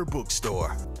Conquer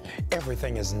bookstore.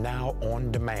 Everything is now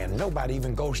on demand. Nobody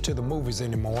even goes to the movies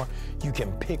anymore. You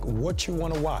can pick what you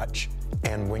want to watch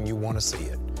and when you want to see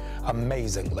it.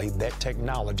 Amazingly, that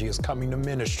technology is coming to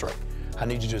ministry. I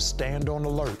need you to stand on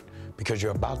alert because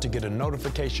you're about to get a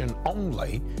notification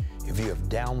only if you have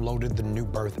downloaded the New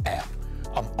Birth app.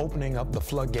 I'm opening up the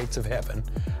floodgates of heaven.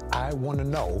 I want to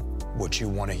know what you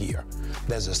want to hear.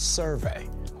 There's a survey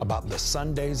about the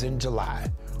Sundays in July.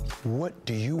 What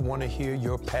do you want to hear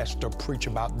your pastor preach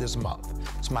about this month?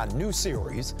 It's my new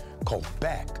series called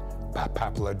Back by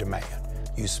Popular Demand.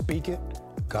 You speak it,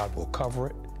 God will cover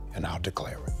it, and I'll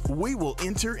declare it. We will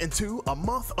enter into a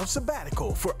month of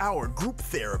sabbatical for our group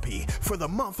therapy. For the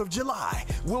month of July,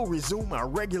 we'll resume our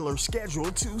regular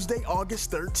schedule Tuesday,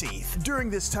 August 13th. During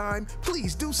this time,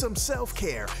 please do some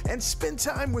self-care and spend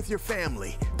time with your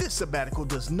family. This sabbatical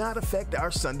does not affect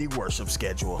our Sunday worship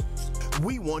schedule.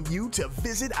 We want you to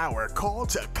visit our Call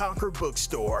to Conquer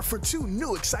bookstore for 2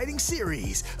 new exciting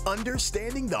series,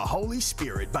 Understanding the Holy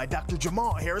Spirit by Dr.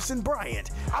 Jamal-Harrison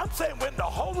Bryant. I'm saying when the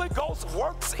Holy Ghost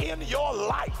works in your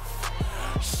life,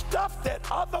 stuff that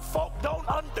other folk don't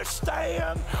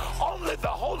understand, only the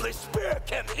Holy Spirit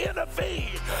can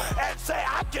intervene and say,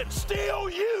 I can still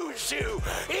use you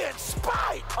in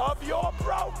spite of your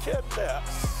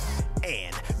brokenness.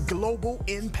 And Global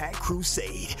Impact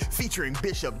Crusade, featuring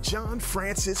Bishop John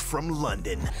Francis from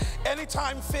London.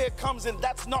 Anytime fear comes in,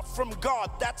 that's not from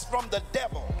God, that's from the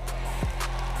devil.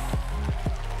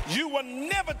 You were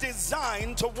never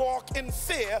designed to walk in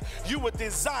fear. You were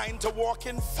designed to walk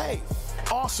in faith.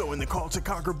 Also in the Call to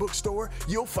Conquer bookstore,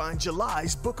 you'll find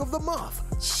July's Book of the Month,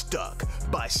 Stuck,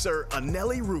 by Sir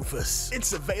Anelli Rufus.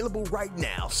 It's available right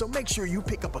now, so make sure you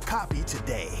pick up a copy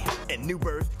today. And New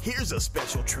Birth, here's a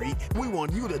special treat. We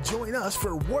want you to join us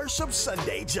for Worship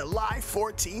Sunday, July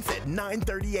 14th at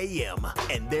 9:30 a.m.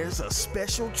 And there's a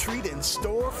special treat in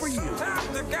store for you.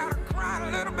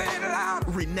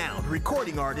 Renowned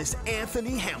recording artist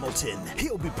Anthony Hamilton.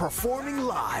 He'll be performing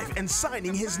live and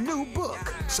signing his new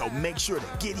book. So make sure to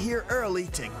get here early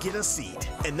to get a seat.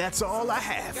 And that's all I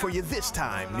have for you this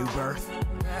time, New Birth.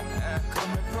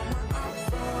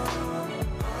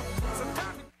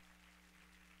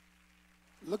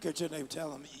 Look at your neighbor,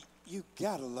 tell him, you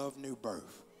gotta love New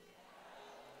Birth.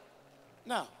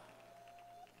 Now,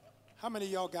 how many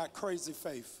of y'all got crazy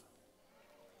faith?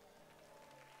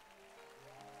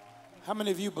 How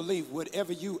many of you believe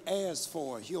whatever you ask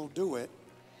for, he'll do it?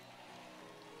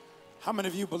 How many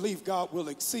of you believe God will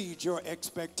exceed your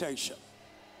expectation?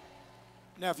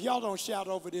 Now, if y'all don't shout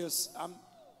over this, I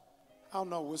don't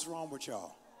know what's wrong with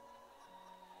y'all.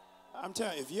 I'm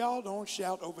telling you, if y'all don't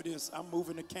shout over this, I'm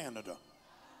moving to Canada.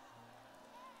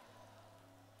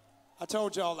 I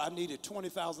told y'all I needed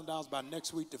 $20,000 by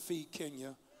next week to feed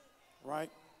Kenya, right?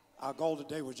 Our goal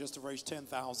today was just to raise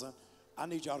 $10,000. I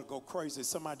need y'all to go crazy.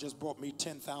 Somebody just brought me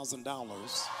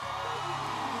 $10,000.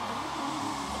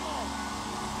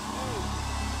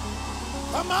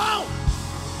 Come on!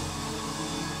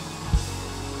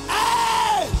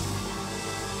 Hey!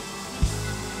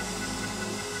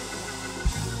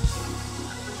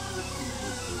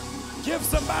 Give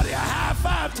somebody a high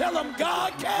five. Tell them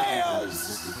God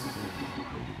cares.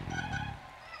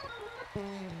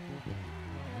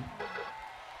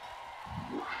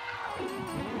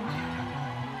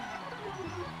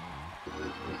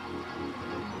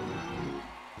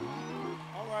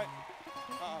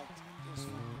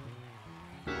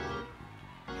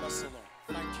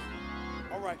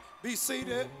 Be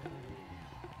seated.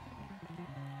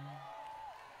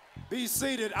 Be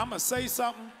seated. I'm going to say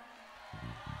something,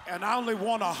 and I only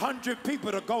want 100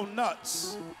 people to go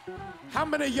nuts. How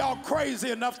many of y'all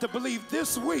crazy enough to believe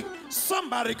this week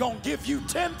somebody going to give you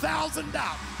 $10,000?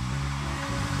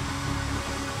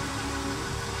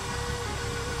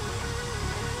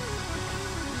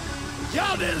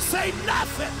 Y'all didn't say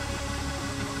nothing.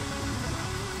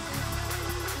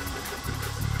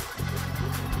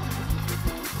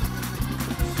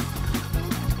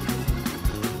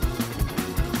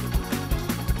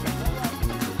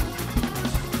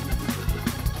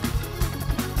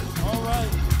 All right.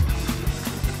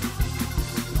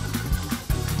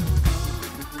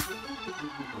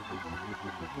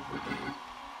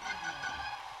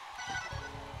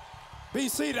 Be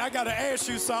seated. I got to ask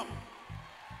you something.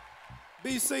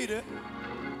 Be seated.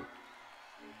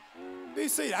 Be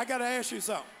seated. I got to ask you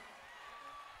something.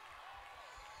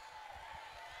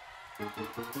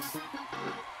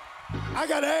 I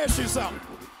got to ask you something.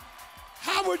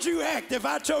 How would you act if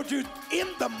I told you in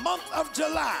the month of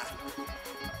July,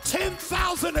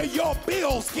 10,000 of your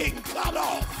bills getting cut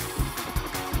off?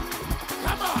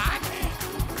 Come on, I can't.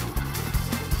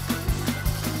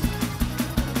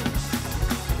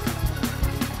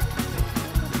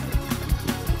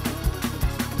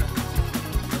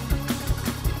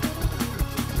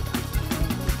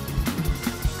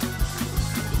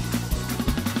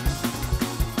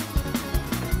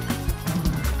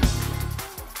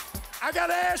 I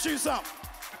gotta ask you something.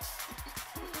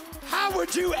 How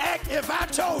would you act if I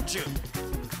told you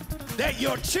that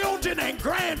your children and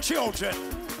grandchildren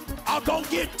are gonna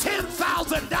get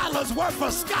 $10,000 worth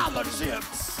of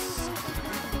scholarships?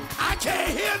 I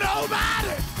can't hear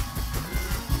nobody.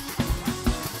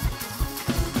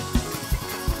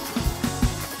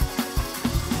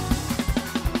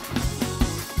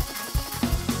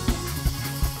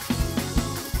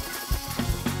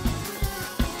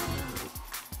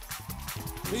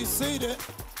 Be seated.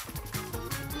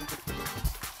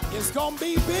 It's gonna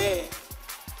be big.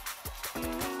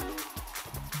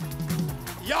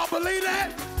 Y'all believe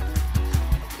that?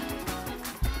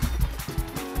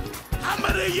 How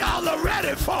many of y'all are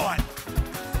ready for it?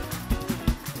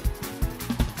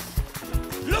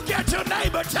 Look at your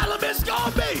neighbor, tell him it's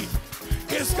gonna be.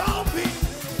 It's gonna be.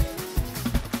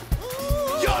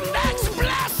 Your next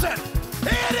blessing.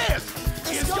 Here it is.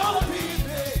 It's gonna be.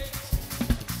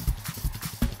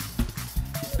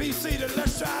 Be seated,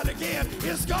 let's try it again.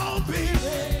 It's gonna be.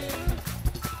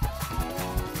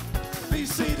 Be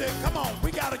seated, come on,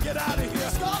 we gotta get out of here.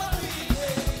 It's gonna be.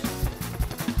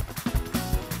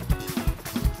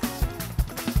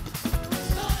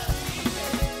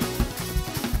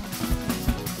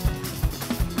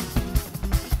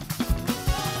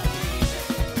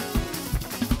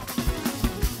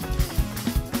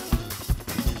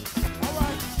 All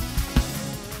right.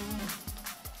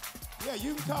 Yeah,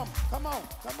 you can come. Come on,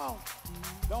 come on.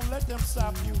 Don't let them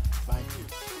stop you. Thank you.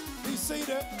 Be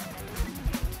seated.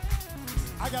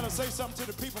 I got to say something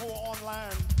to the people who are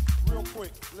online real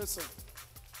quick. Listen,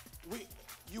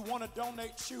 you want to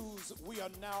donate shoes, we are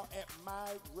now at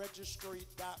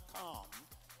myregistry.com.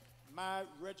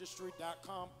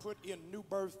 Myregistry.com. Put in New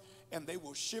Birth, and they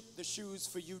will ship the shoes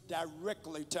for you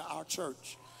directly to our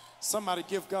church. Somebody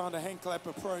give God a hand clap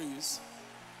of praise.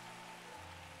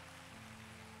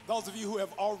 Those of you who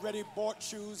have already bought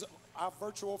shoes, our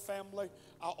virtual family,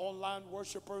 our online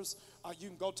worshipers, you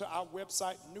can go to our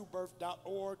website,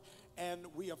 newbirth.org, and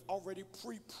we have already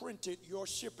pre-printed your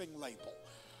shipping label.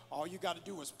 All you got to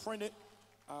do is print it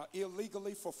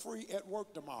illegally for free at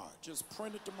work tomorrow. Just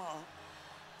print it tomorrow.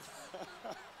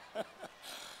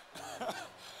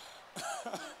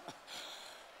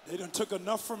 They done took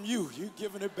enough from you. You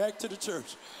giving it back to the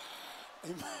church.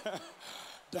 Amen.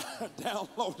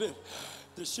 Download it.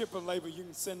 The shipping label, you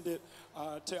can send it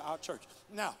to our church.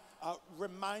 Now,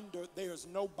 reminder, there's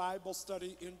no Bible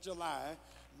study in July.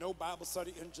 No Bible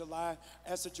study in July.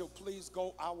 Ask that you'll please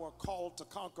go our Call to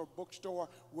Conquer bookstore.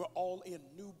 We're all in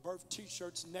New Birth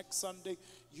t-shirts next Sunday.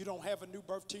 You don't have a New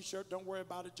Birth t-shirt, don't worry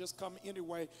about it. Just come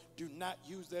anyway. Do not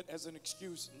use that as an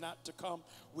excuse not to come.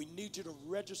 We need you to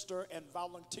register and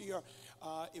volunteer.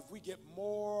 If we get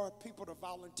more people to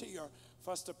volunteer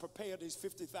for us to prepare these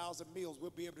 50,000 meals, we'll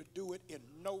be able to do it in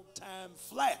no time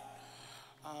flat.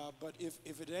 But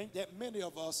if it ain't that many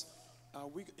of us,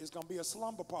 it's going to be a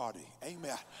slumber party.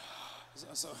 Amen.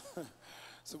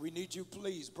 So we need you,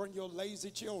 please. Bring your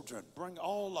lazy children. Bring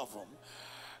all of them.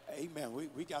 Amen.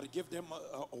 We got to give them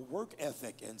a work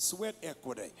ethic and sweat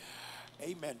equity.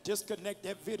 Amen. Disconnect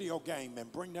that video game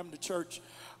and bring them to church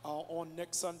on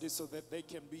next Sunday so that they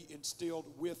can be instilled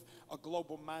with a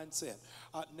global mindset.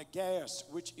 Nagash,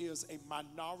 which is a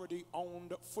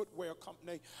minority-owned footwear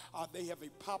company, they have a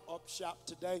pop-up shop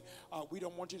today. We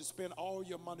don't want you to spend all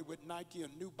your money with Nike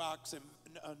and New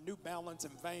Balance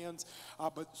and Vans,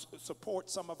 but support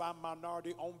some of our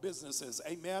minority-owned businesses.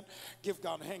 Amen. Give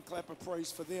God a hand clap of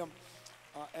praise for them.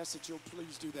 Ask that you'll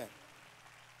please do that.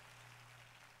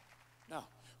 Now,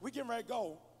 we're getting ready to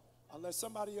go. Unless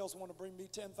somebody else want to bring me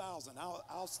 10,000,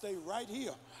 I'll stay right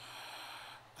here.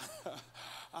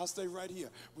 I'll stay right here.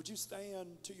 Would you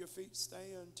stand to your feet?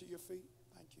 Stand to your feet.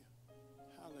 Thank you.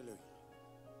 Hallelujah.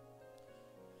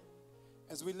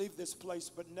 As we leave this place,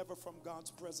 but never from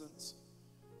God's presence.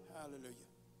 Hallelujah.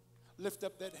 Lift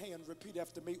up that hand. Repeat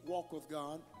after me. Walk with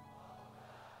God.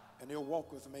 And he'll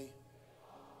walk with me.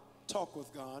 Talk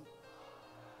with God.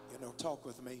 And he'll talk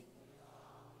with me.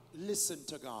 Listen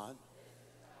to God.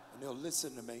 And he'll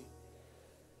listen to me.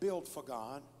 Build for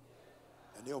God.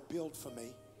 And he'll build for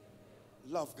me.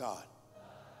 Love God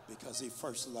because he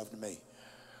first loved me.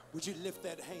 Would you lift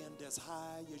that hand as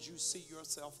high as you see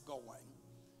yourself going?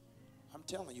 I'm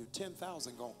telling you,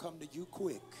 10,000 gonna come to you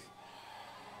quick.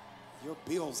 Your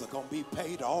bills are gonna be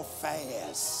paid off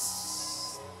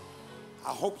fast. I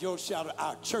hope you'll shout,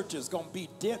 our church is gonna be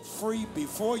debt free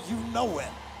before you know it.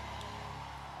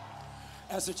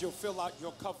 As that you'll fill out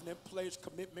your covenant pledge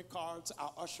commitment cards,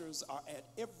 our ushers are at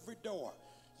every door.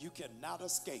 You cannot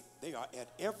escape. They are at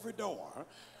every door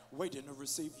waiting to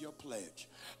receive your pledge.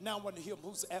 Now unto him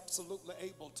who's absolutely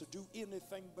able to do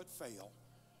anything but fail,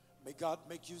 may God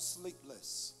make you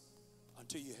sleepless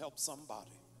until you help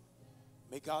somebody.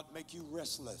 May God make you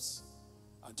restless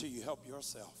until you help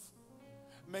yourself.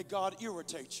 May God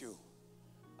irritate you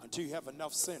until you have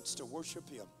enough sense to worship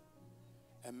him.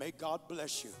 And may God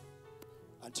bless you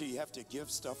until you have to give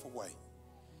stuff away.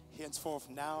 Henceforth,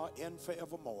 now and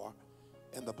forevermore.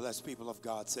 And the blessed people of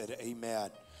God said amen.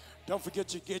 Don't forget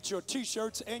to get your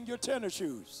t-shirts and your tennis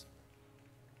shoes.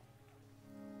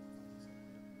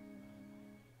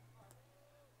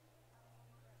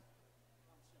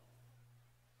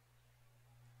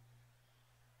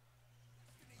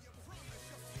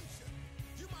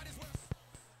 You might as well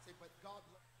say, but God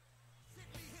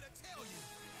simply here to tell you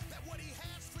that what he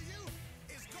has for you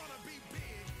is gonna be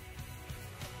big.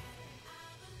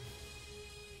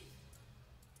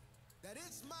 That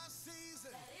it's my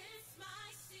season. That it's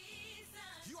my season.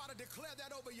 You ought to declare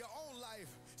that over your own life.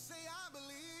 Say, I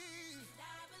believe.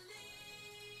 I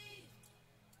believe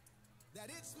That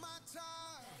it's my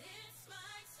time. that it's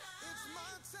my time. It's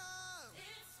my time.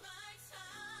 It's my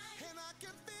time. And I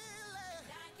can feel it.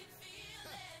 I can feel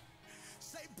it.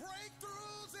 Say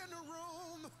breakthroughs in the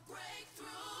room.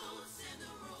 Breakthroughs in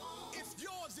the room. It's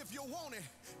yours if you want it.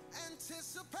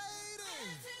 Anticipating.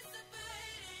 Anticipating.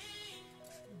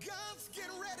 God's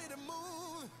getting ready to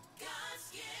move. God's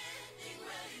getting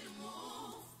ready to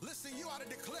move. Listen, you ought to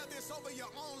declare this over your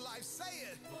own life. Say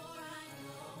it. For I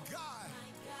know God,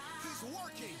 he's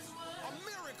working a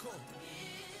miracle miracle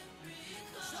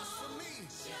just for me.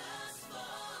 just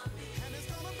for me. And it's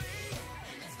gonna